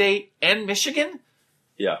Michigan State and Michigan.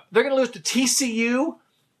 Yeah. They're going to lose to TCU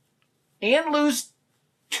and lose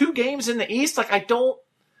 2 games in the East. Like, I don't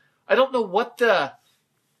know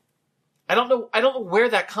I don't know where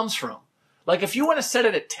that comes from. Like, if you want to set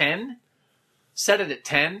it at 10, set it at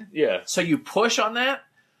 10. Yeah. So you push on that.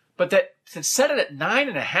 But to set it at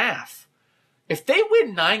 9.5, if they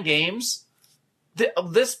win 9 games,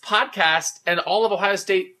 this podcast and all of Ohio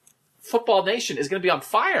State football nation is going to be on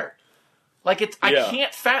fire. Like, I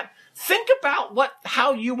can't think about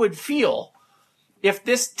how you would feel if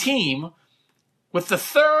this team, with the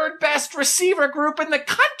 3rd best receiver group in the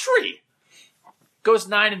country, goes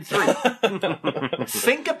 9-3.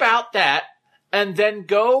 Think about that, and then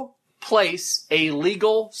go place a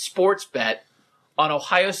legal sports bet on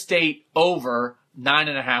Ohio State over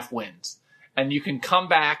 9.5 wins. And you can come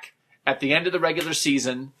back at the end of the regular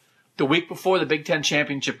season, the week before the Big Ten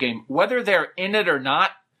championship game. Whether they're in it or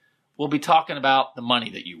not, we'll be talking about the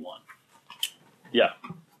money that you won. Yeah,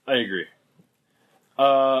 I agree.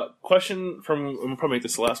 Question from... I'm going to probably make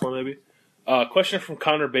this the last one, maybe. Question from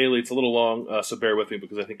Connor Bailey. It's a little long, so bear with me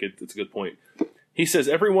because I think it's a good point. He says,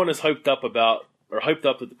 everyone is hyped up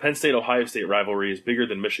that the Penn State-Ohio State rivalry is bigger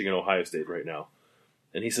than Michigan-Ohio State right now.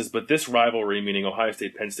 And he says, but this rivalry, meaning Ohio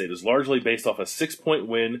State-Penn State, is largely based off a 6-point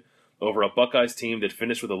win over a Buckeyes team that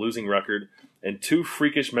finished with a losing record and 2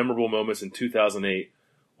 freakish memorable moments in 2008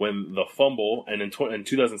 when the fumble and in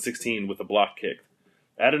 2016 with the block kick.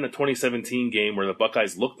 Add in a 2017 game where the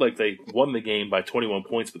Buckeyes looked like they won the game by 21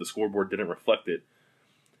 points, but the scoreboard didn't reflect it.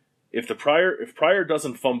 If Pryor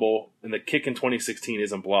doesn't fumble and the kick in 2016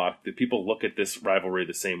 isn't blocked, do people look at this rivalry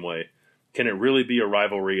the same way? Can it really be a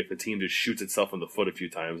rivalry if the team just shoots itself in the foot a few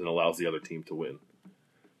times and allows the other team to win?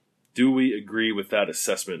 Do we agree with that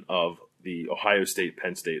assessment of the Ohio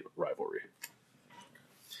State-Penn State rivalry?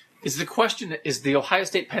 Is the question, is the Ohio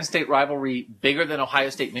State-Penn State rivalry bigger than Ohio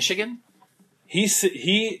State-Michigan?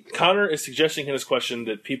 Connor is suggesting in his question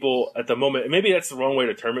that people at the moment, and maybe that's the wrong way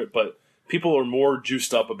to term it, but people are more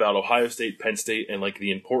juiced up about Ohio State, Penn State, and like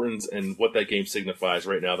the importance and what that game signifies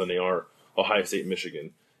right now than they are Ohio State,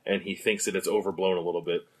 Michigan. And he thinks that it's overblown a little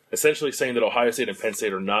bit. Essentially saying that Ohio State and Penn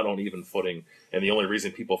State are not on even footing, and the only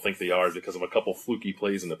reason people think they are is because of a couple fluky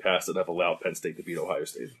plays in the past that have allowed Penn State to beat Ohio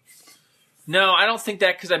State. No, I don't think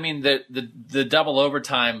that, because, I mean, the double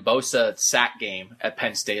overtime Bosa sack game at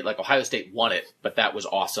Penn State, like, Ohio State won it, but that was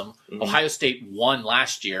awesome. Mm-hmm. Ohio State won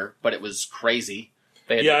last year, but it was crazy.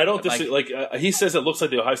 I don't disagree. He says it looks like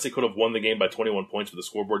the Ohio State could have won the game by 21 points, but the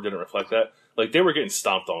scoreboard didn't reflect that. Like, they were getting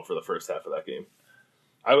stomped on for the first half of that game.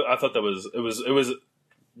 I thought that it was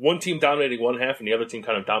one team dominating one half and the other team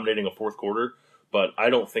kind of dominating a fourth quarter, but I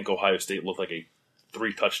don't think Ohio State looked like a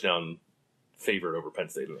 3-touchdown favorite over Penn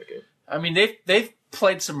State in that game. I mean, they've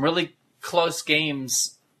played some really close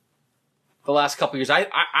games the last couple of years.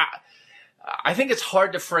 I think it's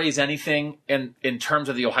hard to phrase anything in terms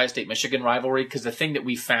of the Ohio State-Michigan rivalry, because the thing that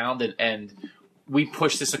we found, and we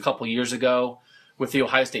pushed this a couple of years ago with the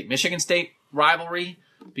Ohio State-Michigan State rivalry,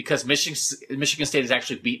 because Michigan State has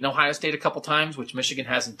actually beaten Ohio State a couple times, which Michigan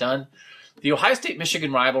hasn't done. The Ohio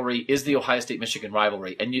State-Michigan rivalry is the Ohio State-Michigan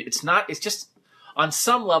rivalry, and it's just on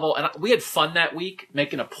some level, and we had fun that week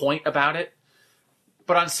making a point about it,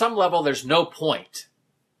 but on some level there's no point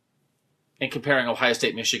in comparing Ohio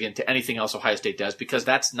State-Michigan to anything else Ohio State does, because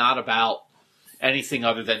that's not about anything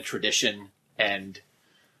other than tradition and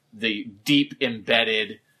the deep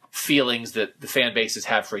embedded feelings that the fan bases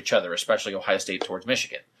have for each other, especially Ohio State towards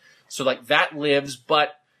Michigan. So like that lives,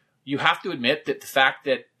 but you have to admit that the fact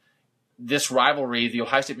that this rivalry, the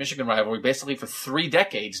Ohio State-Michigan rivalry, basically for 3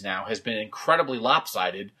 decades now has been incredibly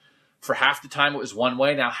lopsided. For half the time it was one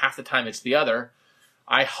way, now half the time it's the other.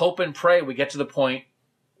 I hope and pray we get to the point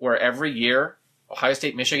where every year Ohio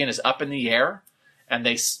State-Michigan is up in the air and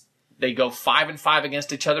they go 5-5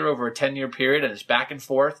 against each other over a 10-year period, and it's back and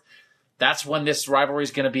forth. That's when this rivalry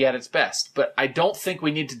is going to be at its best. But I don't think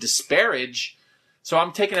we need to disparage, so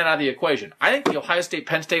I'm taking it out of the equation. I think the Ohio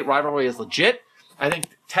State-Penn State rivalry is legit. I think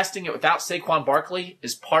testing it without Saquon Barkley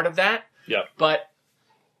is part of that. Yeah. But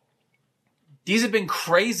these have been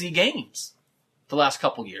crazy games the last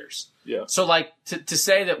couple years. Yeah. So, like, to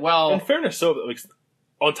say that, well... In fairness, so like,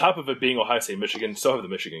 on top of it being Ohio State-Michigan, so have the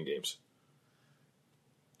Michigan games.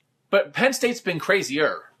 But Penn State's been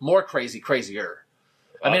crazier. More crazier.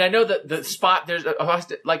 I mean, I know that the spot, there's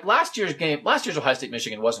like last year's Ohio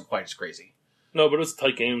State-Michigan wasn't quite as crazy. No, but it was a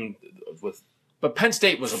tight game with... But Penn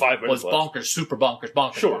State was 5 minutes bonkers, left. super bonkers,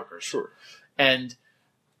 bonkers. Sure. And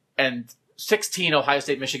 16 Ohio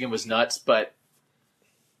State-Michigan was nuts, but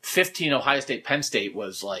 15 Ohio State-Penn State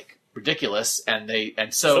was like ridiculous.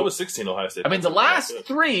 So was 16 Ohio State. I mean, the last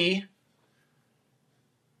three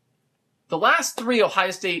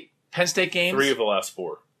Ohio State-Penn State games. 3 of the last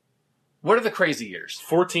 4. What are the crazy years?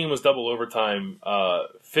 14 was double overtime.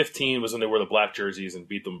 15 was when they wore the black jerseys and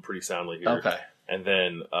beat them pretty soundly here. Okay. And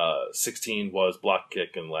then 16 was block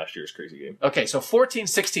kick in last year's crazy game. Okay, so 14,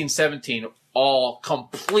 16, 17, all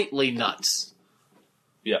completely nuts.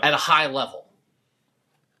 Yeah. At a high level.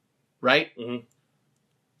 Right? Mm-hmm.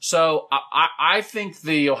 So I think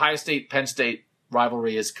the Ohio State-Penn State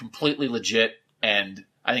rivalry is completely legit, and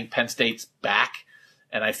I think Penn State's back,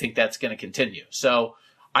 and I think that's going to continue. So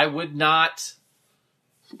I would not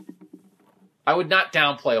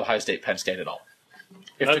downplay Ohio State-Penn State at all.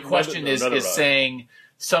 If the question is saying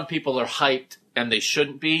some people are hyped and they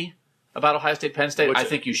shouldn't be about Ohio State-Penn State, I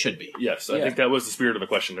think you should be. Yes, I think that was the spirit of the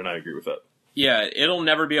question, and I agree with that. Yeah, it'll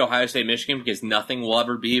never be Ohio State-Michigan because nothing will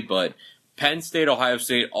ever be, but Penn State, Ohio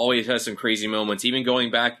State always has some crazy moments, even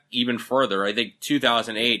going back even further. I think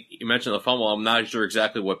 2008, you mentioned the fumble. I'm not sure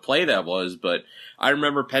exactly what play that was, but I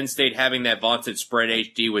remember Penn State having that vaunted spread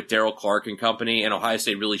HD with Darryl Clark and company, and Ohio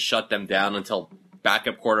State really shut them down until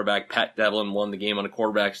backup quarterback Pat Devlin won the game on a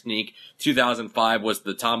quarterback sneak. 2005 was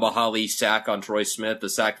the Tamba Hali sack on Troy Smith, the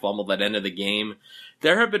sack fumble that ended the game.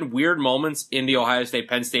 There have been weird moments in the Ohio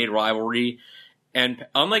State-Penn State rivalry, and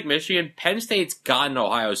unlike Michigan, Penn State's gotten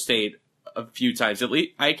Ohio State a few times.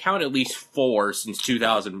 I count at least 4 since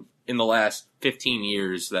 2000 in the last 15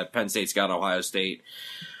 years that Penn State's got Ohio State.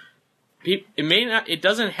 It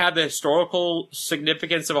doesn't have the historical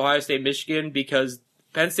significance of Ohio State, Michigan, because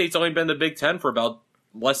Penn State's only been in the Big Ten for about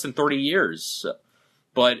less than 30 years.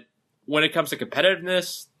 But when it comes to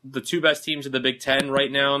competitiveness, the 2 best teams in the Big Ten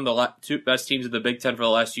right now, and the 2 best teams in the Big Ten for the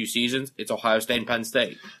last few seasons, it's Ohio State and Penn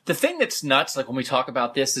State. The thing that's nuts, like when we talk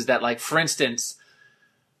about this, is that, like, for instance,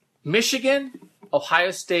 Michigan,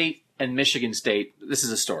 Ohio State, and Michigan State, this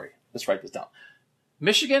is a story. Let's write this down.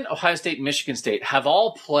 Michigan, Ohio State, and Michigan State have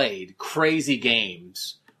all played crazy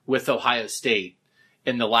games with Ohio State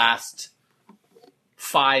in the last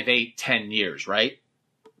 5, 8, 10 years, right?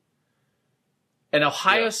 And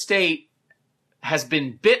Ohio State has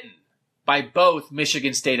been bitten by both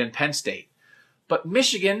Michigan State and Penn State. But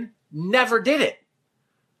Michigan never did it,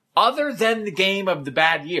 other than the game of the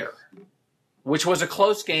bad year, which was a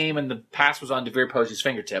close game and the pass was on DeVere Posey's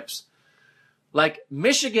fingertips. Like,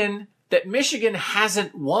 Michigan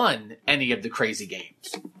hasn't won any of the crazy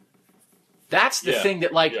games. That's the thing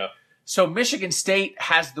that, like, so Michigan State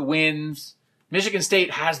has the wins. Michigan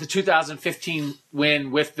State has the 2015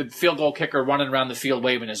 win with the field goal kicker running around the field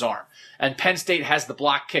waving his arm. And Penn State has the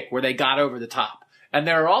block kick where they got over the top. And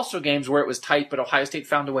there are also games where it was tight, but Ohio State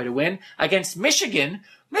found a way to win. Against Michigan,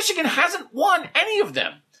 Michigan hasn't won any of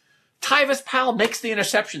them. Tyvis Powell makes the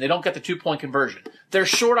interception. They don't get the 2-point conversion. They're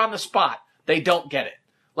short on the spot. They don't get it.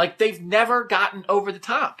 Like, they've never gotten over the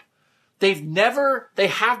top. They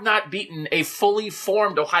have not beaten a fully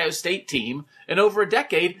formed Ohio State team in over a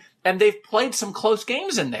decade, and they've played some close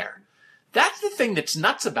games in there. That's the thing that's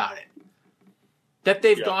nuts about it. That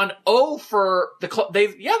they've gone for the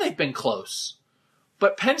they've been close.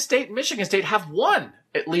 But Penn State and Michigan State have won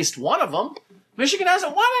at least one of them. Michigan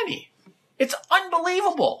hasn't won any. It's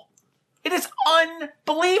unbelievable. It is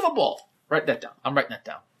unbelievable. Write that down. I'm writing that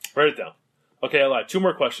down. Write it down. Okay, I lied. 2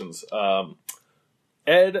 more questions.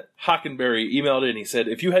 Ed Hockenberry emailed in. He said,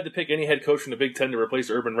 if you had to pick any head coach from the Big Ten to replace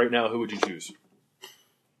Urban right now, who would you choose?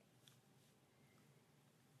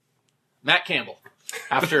 Matt Campbell,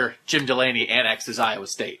 after Jim Delaney annexes Iowa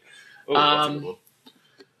State. Oh, that's a good one.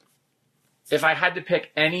 If I had to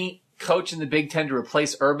pick any coach in the Big Ten to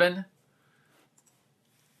replace Urban,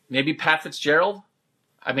 maybe Pat Fitzgerald.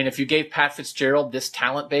 I mean, if you gave Pat Fitzgerald this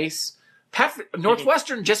talent base,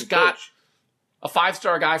 Northwestern just got a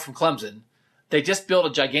 5-star guy from Clemson. They just built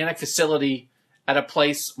a gigantic facility at a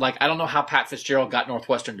place like, I don't know how Pat Fitzgerald got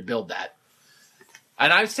Northwestern to build that.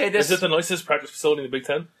 And I would say this. Is it the nicest practice facility in the Big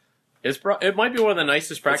Ten? It might be one of the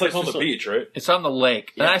nicest practice It's like on the beach, right? It's on the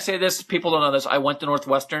lake. Yeah. And I say this, people don't know this. I went to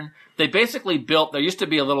Northwestern. They basically built, there used to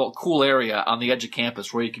be a little cool area on the edge of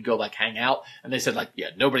campus where you could go like hang out. And they said like, yeah,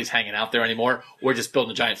 nobody's hanging out there anymore. We're just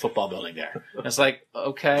building a giant football building there. And it's like,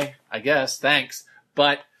 okay, I guess, thanks.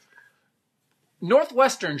 But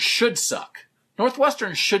Northwestern should suck.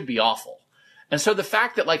 Northwestern should be awful. And so the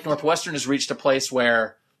fact that like Northwestern has reached a place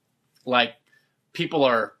where like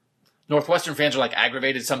Northwestern fans are like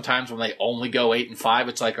aggravated sometimes when they only go 8-5.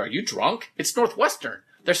 It's like, are you drunk? It's Northwestern.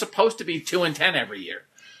 They're supposed to be 2-10 every year.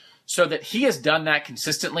 So that he has done that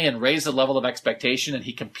consistently and raised the level of expectation, and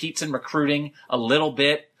he competes in recruiting a little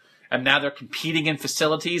bit, and now they're competing in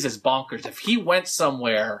facilities is bonkers. If he went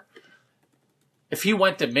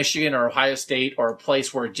to Michigan or Ohio State or a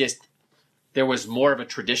place where just there was more of a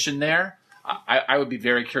tradition there, I would be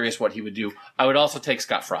very curious what he would do. I would also take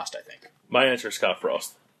Scott Frost, I think. My answer is Scott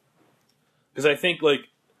Frost. Because I think, like,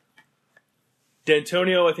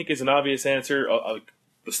 D'Antonio, I think, is an obvious answer.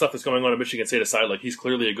 The stuff that's going on at Michigan State aside, like, he's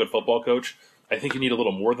clearly a good football coach. I think you need a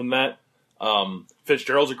little more than that.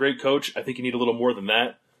 Fitzgerald's a great coach. I think you need a little more than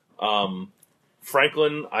that.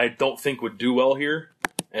 Franklin, I don't think would do well here.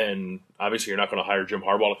 And obviously you're not going to hire Jim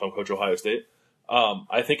Harbaugh to come coach Ohio State.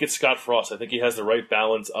 I think it's Scott Frost. I think he has the right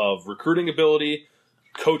balance of recruiting ability,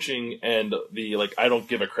 coaching, and the, like, I don't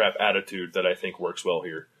give a crap attitude that I think works well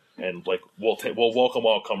here. And like we'll welcome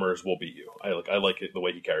all comers. We'll beat you. I like it the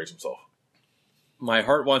way he carries himself. My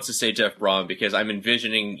heart wants to say Jeff Brom because I'm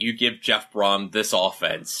envisioning you give Jeff Brom this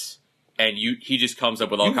offense, and he just comes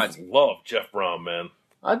up with all kinds. Love Jeff Brom, man.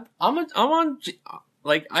 I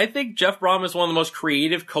think Jeff Brom is one of the most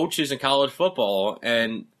creative coaches in college football,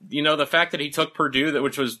 and you know the fact that he took Purdue,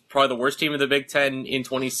 which was probably the worst team in the Big Ten in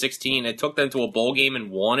 2016, and took them to a bowl game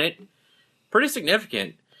and won it, pretty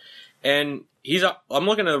significant. And I'm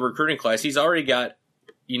looking at the recruiting class. He's already got,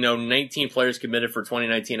 19 players committed for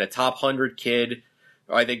 2019. A top 100 kid,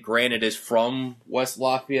 I think, granted, is from West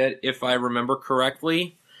Lafayette, if I remember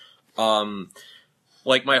correctly. My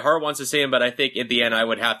heart wants to say him, but I think at the end I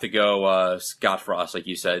would have to go Scott Frost, like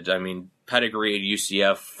you said. I mean, pedigree at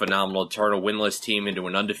UCF, phenomenal. Turn a winless team into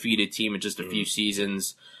an undefeated team in just a few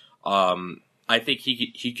seasons. I think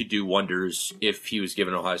he could do wonders if he was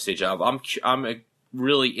given an Ohio State job. I'm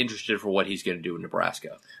really interested for what he's going to do in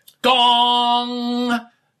Nebraska. Gong!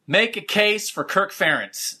 Make a case for Kirk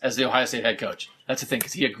Ferentz as the Ohio State head coach. That's the thing,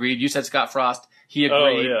 because he agreed. You said Scott Frost. He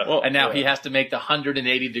agreed, and now he has to make the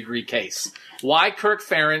 180-degree case. Why Kirk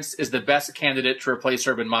Ferentz is the best candidate to replace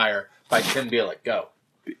Urban Meyer by Tim Bielik. Go.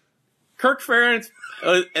 Kirk Ferentz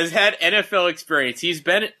has had NFL experience.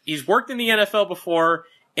 He's worked in the NFL before,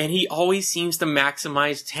 and he always seems to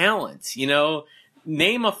maximize talent.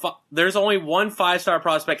 There's only one 5-star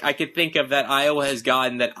prospect I could think of that Iowa has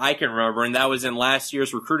gotten that I can remember, and that was in last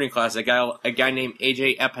year's recruiting class, a guy named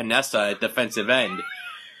AJ Epinesa at defensive end.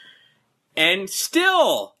 And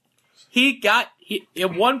still,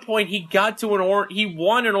 at one point he got to he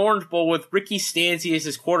won an Orange Bowl with Ricky Stanzi as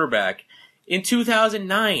his quarterback. In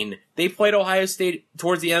 2009, they played Ohio State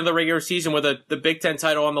towards the end of the regular season with the Big Ten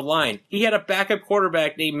title on the line. He had a backup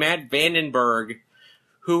quarterback named Matt Vandenberg,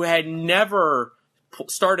 who had never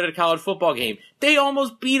started a college football game. They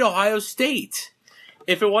almost beat Ohio State.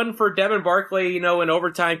 If it wasn't for Devin Barkley, in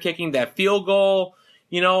overtime kicking that field goal,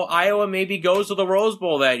 Iowa maybe goes to the Rose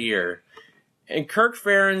Bowl that year. And Kirk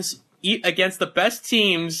Ferentz, against the best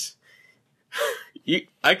teams,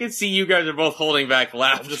 I can see you guys are both holding back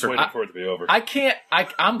laughter. I'm just waiting for it to be over. I can't.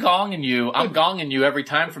 I'm gonging you. I'm gonging you every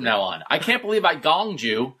time from now on. I can't believe I gonged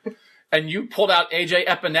you, and you pulled out AJ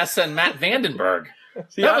Epinesa and Matt Vandenberg.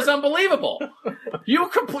 That was unbelievable. You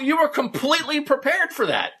were completely prepared for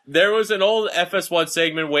that. There was an old FS1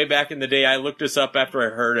 segment way back in the day. I looked this up after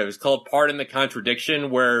I heard it. It was called Pardon the Contradiction,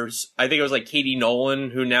 where I think it was like Katie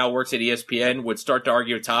Nolan, who now works at ESPN, would start to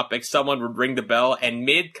argue a topic. Someone would ring the bell, and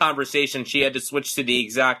mid-conversation, she had to switch to the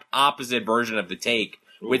exact opposite version of the take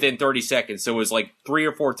within 30 seconds. So it was like 3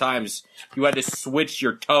 or 4 times you had to switch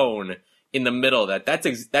your tone in the middle of that.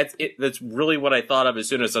 That's really what I thought of as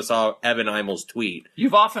soon as I saw Evan Eimel's tweet.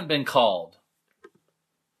 You've often been called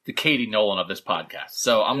the Katie Nolan of this podcast,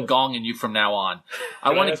 so I'm gonging you from now on.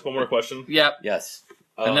 I want to ask one more question. Yep. Yes.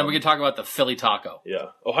 And then we can talk about the Philly taco.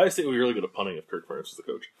 Yeah. Ohio State would be really good at punting if Kirk Ferentz was the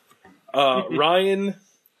coach. Ryan,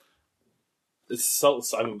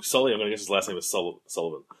 I'm Sully. I'm going to guess his last name is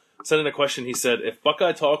Sullivan. Sent in a question. He said, if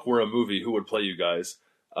Buckeye Talk were a movie, who would play you guys?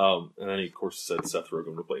 And then he, of course, said Seth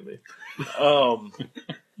Rogen would play me.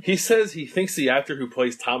 He says he thinks the actor who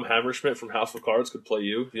plays Tom Hammerschmidt from House of Cards could play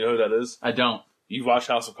you. Do you know who that is? I don't. You watch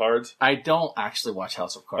House of Cards? I don't actually watch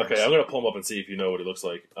House of Cards. Okay, I'm going to pull him up and see if you know what he looks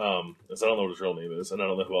like. Because I don't know what his real name is, and I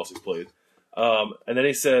don't know who else he's played. And then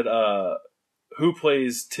he said, who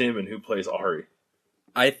plays Tim and who plays Ari?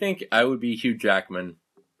 I think I would be Hugh Jackman.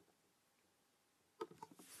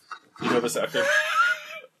 You know this actor?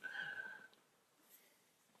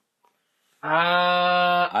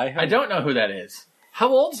 I don't know who that is. How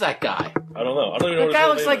old's that guy? I don't know. I don't even know That what his guy real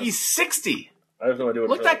looks name like is. he's 60. I have no idea what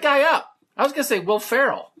Look his real that guy up. I was going to say Will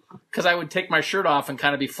Ferrell, because I would take my shirt off and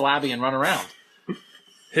kind of be flabby and run around.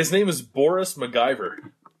 His name is Boris MacGyver.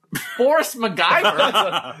 Boris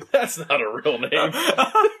MacGyver? That's not a real name.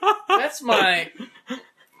 That's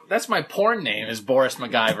my porn name is Boris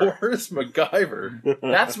MacGyver. Boris MacGyver.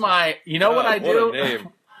 That's my, you know what I do? What a name.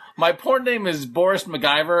 My porn name is Boris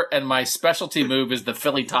MacGyver, and my specialty move is the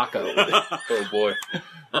Philly taco. Oh, boy.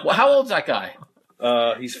 Well, how old's that guy?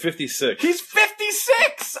 He's 56. He's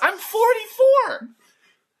 56! I'm 44!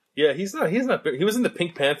 Yeah, he's not. He was in the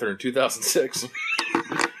Pink Panther in 2006.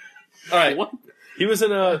 All right. What? He was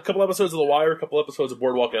in a couple episodes of The Wire, a couple episodes of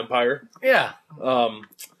Boardwalk Empire. Yeah. Seth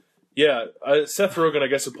Rogen, I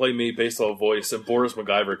guess, would play me based on voice, and Boris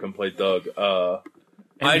MacGyver can play Doug.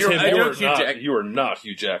 You are not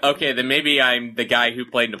Hugh Jackman. Okay, then maybe I'm the guy who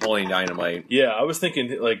played Napoleon Dynamite. Yeah, I was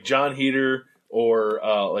thinking like John Heder or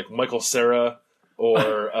like Michael Cera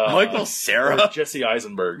or Michael Cera? or Jesse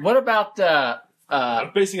Eisenberg. What about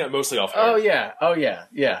I'm basing that mostly off. Oh yeah.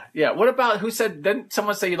 What about didn't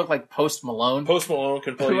someone say you look like Post Malone? Post Malone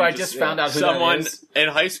can play. Who I just found out who Someone that is. in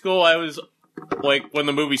high school, I was like, when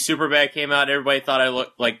the movie Superbad came out, everybody thought I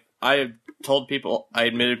looked like. I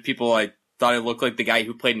admitted people I thought I looked like the guy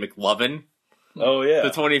who played McLovin. Oh yeah, The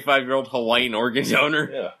 25-year-old Hawaiian organ donor.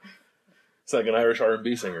 Yeah, it's like an Irish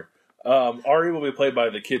R&B singer. Ari will be played by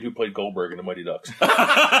the kid who played Goldberg in the Mighty Ducks.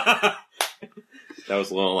 That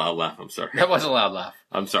was a little loud laugh. I'm sorry. That was a loud laugh.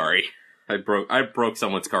 I'm sorry. I broke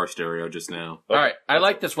someone's car stereo just now. All right. I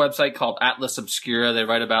like this website called Atlas Obscura. They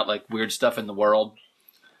write about like weird stuff in the world.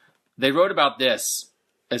 They wrote about this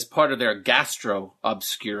as part of their Gastro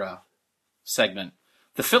Obscura segment.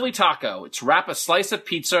 The Philly taco. It's wrap a slice of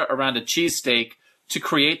pizza around a cheesesteak to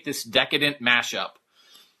create this decadent mashup.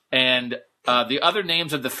 And the other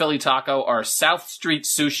names of the Philly taco are South Street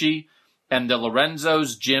Sushi and the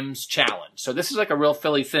Lorenzo's Jim's Challenge. So this is like a real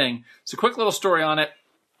Philly thing. It's a quick little story on it.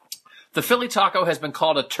 The Philly taco has been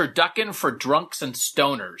called a turducken for drunks and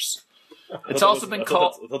stoners. It's also been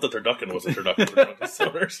called... I thought the turducken was a turducken for drunken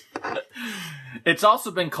stoners. It's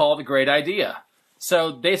also been called a great idea.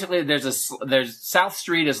 So basically, there's South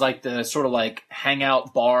Street is like the sort of like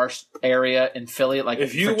hangout bar area in Philly. Like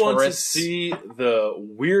if you want to see the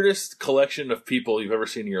weirdest collection of people you've ever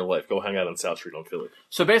seen in your life, go hang out on South Street on Philly.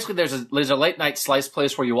 So basically, there's a late night slice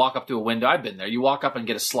place where you walk up to a window. I've been there. You walk up and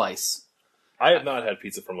get a slice. I have not had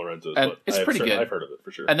pizza from Lorenzo's, and but it's pretty good. I've heard of it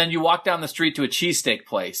for sure. And then you walk down the street to a cheesesteak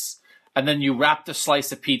place, and then you wrap the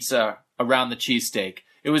slice of pizza around the cheesesteak.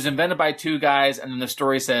 It was invented by 2 guys, and then the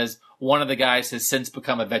story says one of the guys has since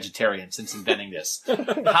become a vegetarian since inventing this.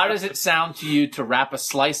 How does it sound to you to wrap a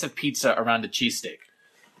slice of pizza around a cheesesteak?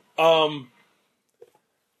 Like,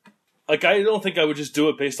 I don't think I would just do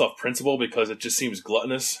it based off principle because it just seems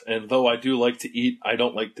gluttonous. And though I do like to eat, I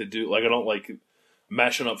don't like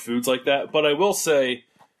mashing up foods like that. But I will say,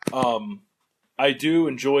 I do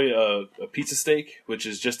enjoy a pizza steak, which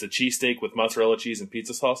is just a cheesesteak with mozzarella cheese and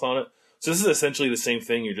pizza sauce on it. So this is essentially the same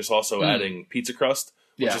thing. You're just also adding pizza crust,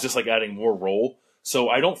 which is just like adding more roll. So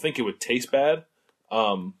I don't think it would taste bad.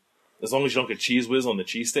 as long as you don't get cheese whiz on the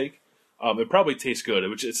cheesesteak. It probably tastes good.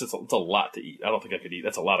 It's a lot to eat. I don't think I could eat.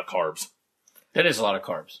 That's a lot of carbs. That is a lot of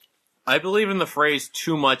carbs. I believe in the phrase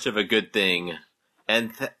 "too much of a good thing,"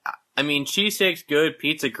 and cheesesteak's good,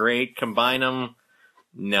 pizza great. Combine them,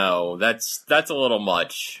 no, that's a little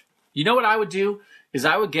much. You know what I would do is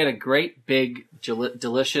I would get a great big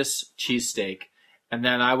delicious cheesesteak, and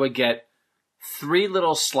then I would get 3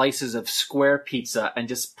 little slices of square pizza and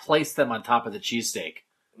just place them on top of the cheesesteak.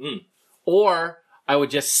 Or I would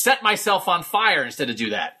just set myself on fire instead of do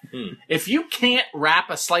that. If you can't wrap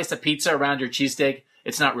a slice of pizza around your cheesesteak,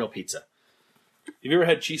 it's not real pizza. Have you ever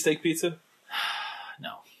had cheesesteak pizza?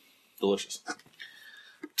 No. Delicious.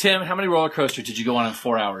 Tim, how many roller coasters did you go on in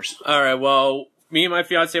 4 hours? All right, well, me and my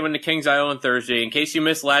fiance went to Kings Island on Thursday. In case you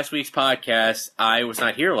missed last week's podcast, I was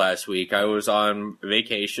not here last week. I was on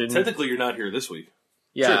vacation. Technically, you're not here this week.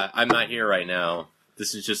 Yeah, Sure. I'm not here right now.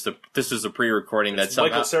 This is a pre-recording that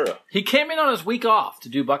Michael somehow. Cera. He came in on his week off to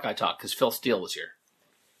do Buckeye Talk because Phil Steele was here.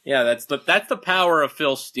 Yeah, that's the power of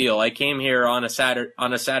Phil Steele. I came here on a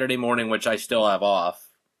Saturday morning, which I still have off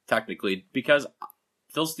technically because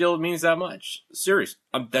Phil Steele means that much. Serious,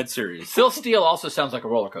 I'm dead serious. Phil Steele also sounds like a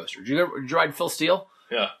roller coaster. Did you ride Phil Steele?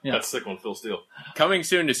 Yeah, Yeah. that's sick one, Phil Steele. Coming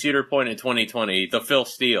soon to Cedar Point in 2020, the Phil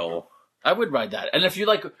Steele. I would ride that. And if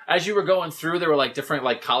you as you were going through, there were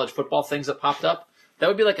different college football things that popped up. That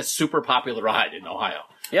would be a super popular ride in Ohio.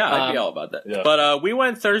 Yeah, I'd be all about that. Yeah. But we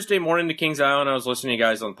went Thursday morning to Kings Island. I was listening to you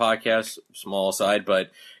guys on the podcast, small aside. But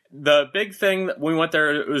the big thing, that we went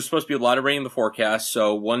there, it was supposed to be a lot of rain in the forecast,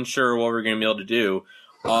 so wasn't sure what we were going to be able to do.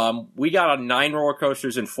 We got on 9 roller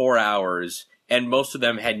coasters in 4 hours, and most of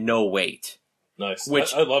them had no wait. Nice.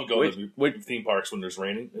 Which- I love going to which- theme parks when there's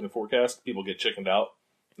raining in the forecast. People get chickened out.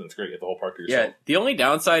 And it's great. You get the whole park to Yeah, yourself. the only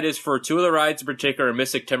downside is for 2 of the rides in particular,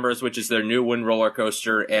 Mystic Timbers, which is their new wind roller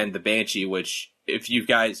coaster, and the Banshee, which, if you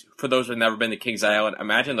guys, for those who have never been to Kings Island,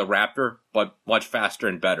 imagine the Raptor, but much faster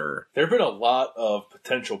and better. There have been a lot of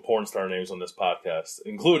potential porn star names on this podcast,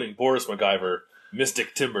 including Boris MacGyver,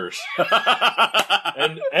 Mystic Timbers,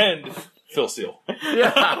 and Phil Steele.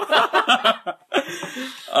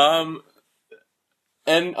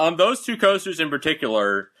 And on those 2 coasters in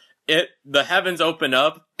particular, the heavens open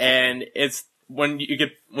up, and it's when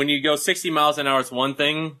you go 60 miles an hour, it's one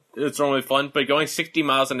thing. It's normally fun, but going 60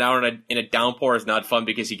 miles an hour in a downpour is not fun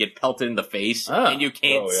because you get pelted in the face and you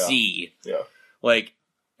can't see. Yeah.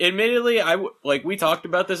 Admittedly, we talked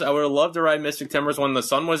about this. I would have loved to ride Mystic Timbers when the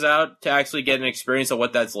sun was out to actually get an experience of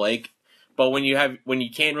what that's like. But when you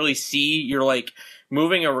can't really see, you're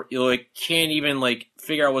moving, or you can't even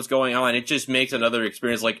figure out what's going on. It just makes another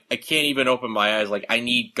experience. I can't even open my eyes. I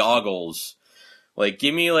need goggles.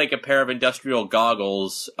 Give me a pair of industrial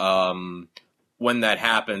goggles when that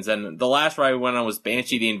happens. And the last ride we went on was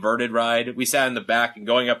Banshee, the inverted ride. We sat in the back and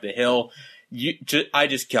going up the hill. I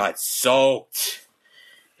just got soaked.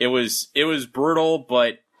 It was brutal,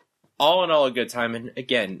 but all in all a good time. And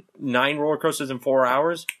again, 9 roller coasters in 4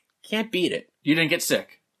 hours, can't beat it. You didn't get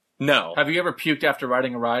sick? No. Have you ever puked after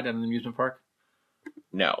riding a ride at an amusement park?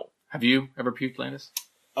 No. Have you ever puked, Landis?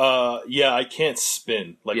 Yeah, I can't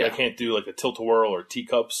spin. Yeah. I can't do a tilt-a-whirl or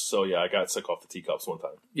teacups. So yeah, I got sick off the teacups one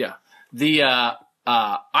time. Yeah.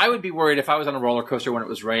 I would be worried if I was on a roller coaster when it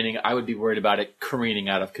was raining. I would be worried about it careening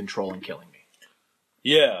out of control and killing me.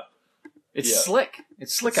 Yeah. It's slick.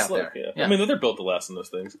 It's slick out there. Yeah. I mean, they're built to last in those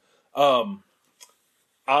things.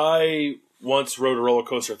 I once rode a roller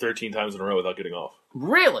coaster 13 times in a row without getting off.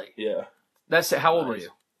 Really? Yeah. How old were you?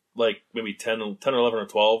 Maybe 10 or 11 or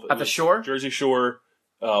 12. At the shore? Jersey Shore,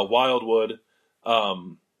 Wildwood.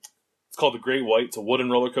 It's called the Great White. It's a wooden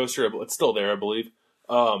roller coaster. It's still there, I believe.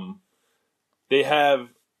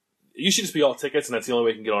 It used to just be all tickets, and that's the only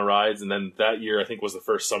way you can get on rides. And then that year, I think, was the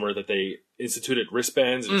first summer that they instituted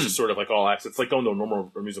wristbands. It's just sort of all access. It's like going to a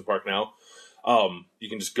normal amusement park now. You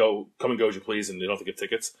can just come and go as you please, and you don't have to get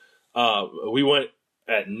tickets. We went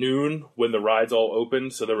at noon when the rides all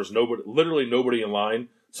opened, so there was literally nobody in line.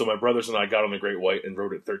 So my brothers and I got on the Great White and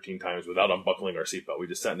rode it 13 times without unbuckling our seatbelt. We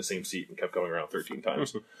just sat in the same seat and kept going around 13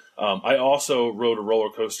 times. I also rode a roller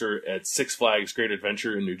coaster at Six Flags Great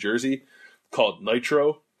Adventure in New Jersey called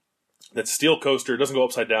Nitro. That's a steel coaster. It doesn't go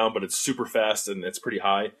upside down, but it's super fast and it's pretty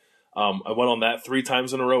high. I went on that 3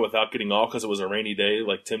 times in a row without getting off because it was a rainy day,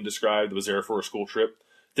 like Tim described. Was there for a school trip.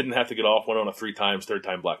 Didn't have to get off. Went on it 3 times. 3rd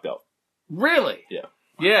time blacked out. Really? Yeah.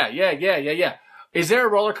 Yeah. Is there a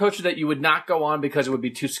roller coaster that you would not go on because it would be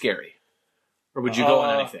too scary? Or would you go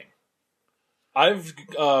on anything? I've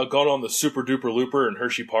gone on the Super Duper Looper in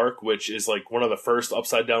Hershey Park, which is one of the first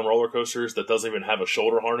upside down roller coasters that doesn't even have a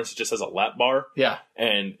shoulder harness. It just has a lap bar. Yeah.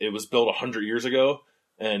 And it was built 100 years ago.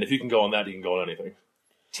 And if you can go on that, you can go on anything.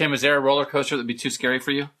 Tim, is there a roller coaster that'd be too scary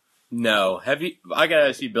for you? No. Have you? I gotta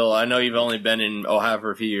ask you, Bill. I know you've only been in Ohio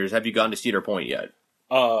for a few years. Have you gone to Cedar Point yet?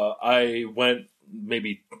 I went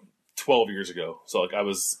maybe 12 years ago. So like I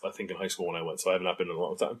was, I think, in high school when I went. So I have not been in a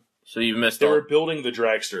long time. So you've missed. They were building the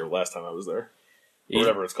dragster last time I was there, or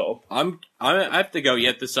whatever it's called. I have to go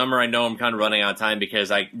yet this summer. I know I'm kind of running out of time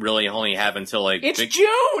because I really only have until like It's June.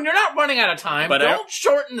 You're not running out of time. But Don't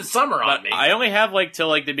shorten the summer on me. I only have like till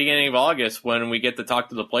like the beginning of August when we get to talk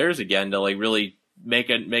to the players again to like really make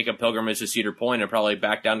a pilgrimage to Cedar Point and probably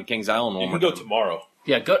back down to Kings Island. You can go tomorrow.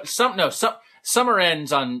 Yeah, summer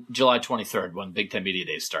ends on July 23rd when Big Ten Media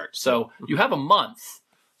Days start. So you have a month.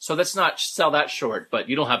 So let's not sell that short, but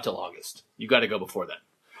you don't have till August. You got to go before then.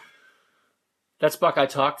 That's Buckeye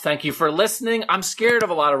Talk. Thank you for listening. I'm scared of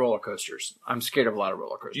a lot of roller coasters.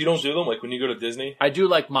 You don't do them like when you go to Disney? I do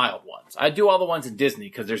like mild ones. I do all the ones in Disney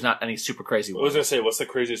because there's not any super crazy ones. I was going to say, what's the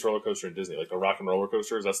craziest roller coaster in Disney? Like the Rock and Roller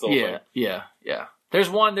Coaster? Is that still a thing? Yeah. There's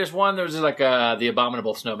like the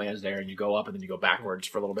Abominable Snowman's there, and you go up and then you go backwards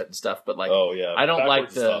for a little bit and stuff. But like, oh yeah, I don't like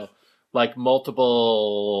backwards the like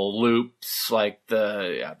multiple loops. Like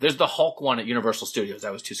there's the Hulk one at Universal Studios. I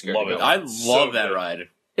was too scared. Love to it. go. I love that ride.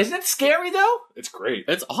 Isn't it scary though? It's great.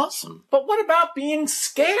 It's awesome. But what about being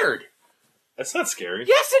scared? That's not scary.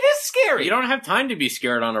 Yes, it is scary. You don't have time to be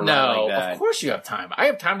scared on a ride like that. Of course you have time. I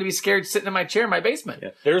have time to be scared sitting in my chair in my basement. Yeah.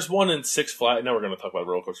 There's one in Six Flags. Now we're going to talk about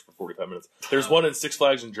roller coaster for 45 minutes. There's one in Six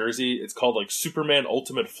Flags in Jersey. It's called like Superman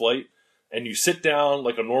Ultimate Flight. And you sit down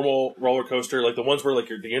like a normal roller coaster, like the ones where like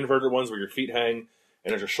the inverted ones where your feet hang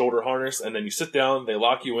and there's a shoulder harness. And then you sit down, they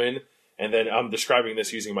lock you in. And then I'm describing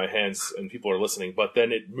this using my hands and people are listening. But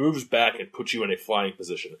then it moves back and puts you in a flying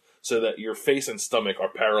position so that your face and stomach are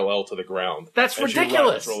parallel to the ground. That's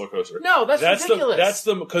ridiculous. Roller coaster. No, that's ridiculous.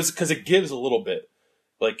 Because it gives a little bit.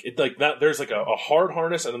 Like it like that. There's like a hard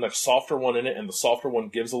harness and then a softer one in it, and the softer one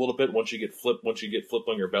gives a little bit once you get flipped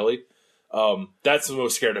on your belly. That's the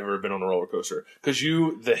most scared I've ever been on a roller coaster. Because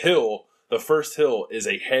the first hill is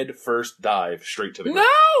a head first dive straight to the ground.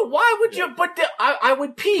 No, why would you? But I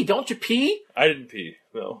would pee. Don't you pee? I didn't pee.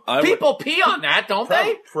 No, people pee on that, don't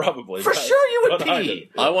they? Probably. For sure, you would pee.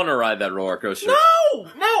 I want to ride that roller coaster. No.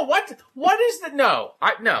 What is the no?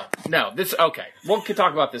 No. This okay. We'll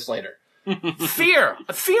talk about this later. Fear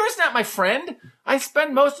is not my friend. I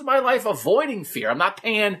spend most of my life avoiding fear. I'm not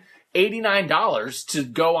paying $89 to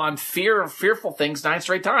go on fearful things 9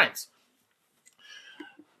 straight times.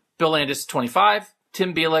 Bill Landis 25,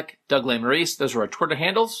 Tim Bielik, Doug Maurice. Those are our Twitter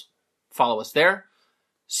handles. Follow us there.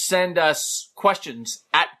 Send us questions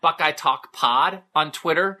at Buckeye Talk Pod on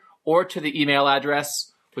Twitter or to the email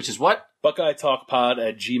address, which is what?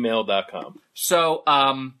 BuckeyeTalkPod@gmail.com. So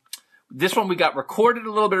this one we got recorded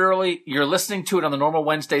a little bit early. You're listening to it on the normal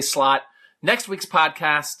Wednesday slot. Next week's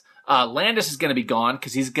podcast, Landis is going to be gone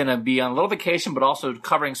because he's going to be on a little vacation, but also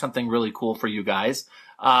covering something really cool for you guys.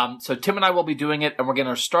 So Tim and I will be doing it, and we're going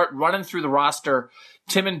to start running through the roster.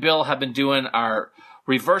 Tim and Bill have been doing our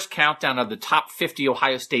reverse countdown of the top 50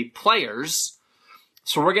 Ohio State players.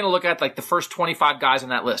 So we're going to look at like the first 25 guys on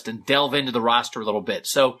that list and delve into the roster a little bit.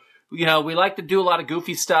 So, we like to do a lot of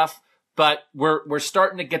goofy stuff, but we're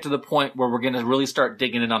starting to get to the point where we're going to really start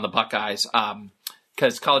digging in on the Buckeyes,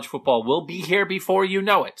 because college football will be here before you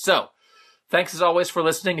know it. So thanks as always for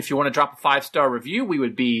listening. If you want to drop a 5-star review, we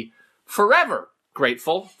would be forever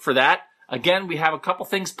grateful for that. Again, we have a couple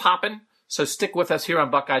things popping, so stick with us here on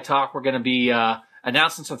Buckeye Talk. We're going to be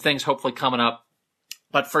announcing some things hopefully coming up.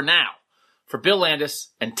 But for now, for Bill Landis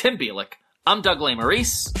and Tim Bielik, I'm Doug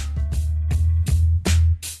Maurice,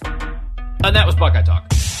 and that was Buckeye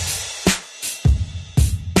Talk.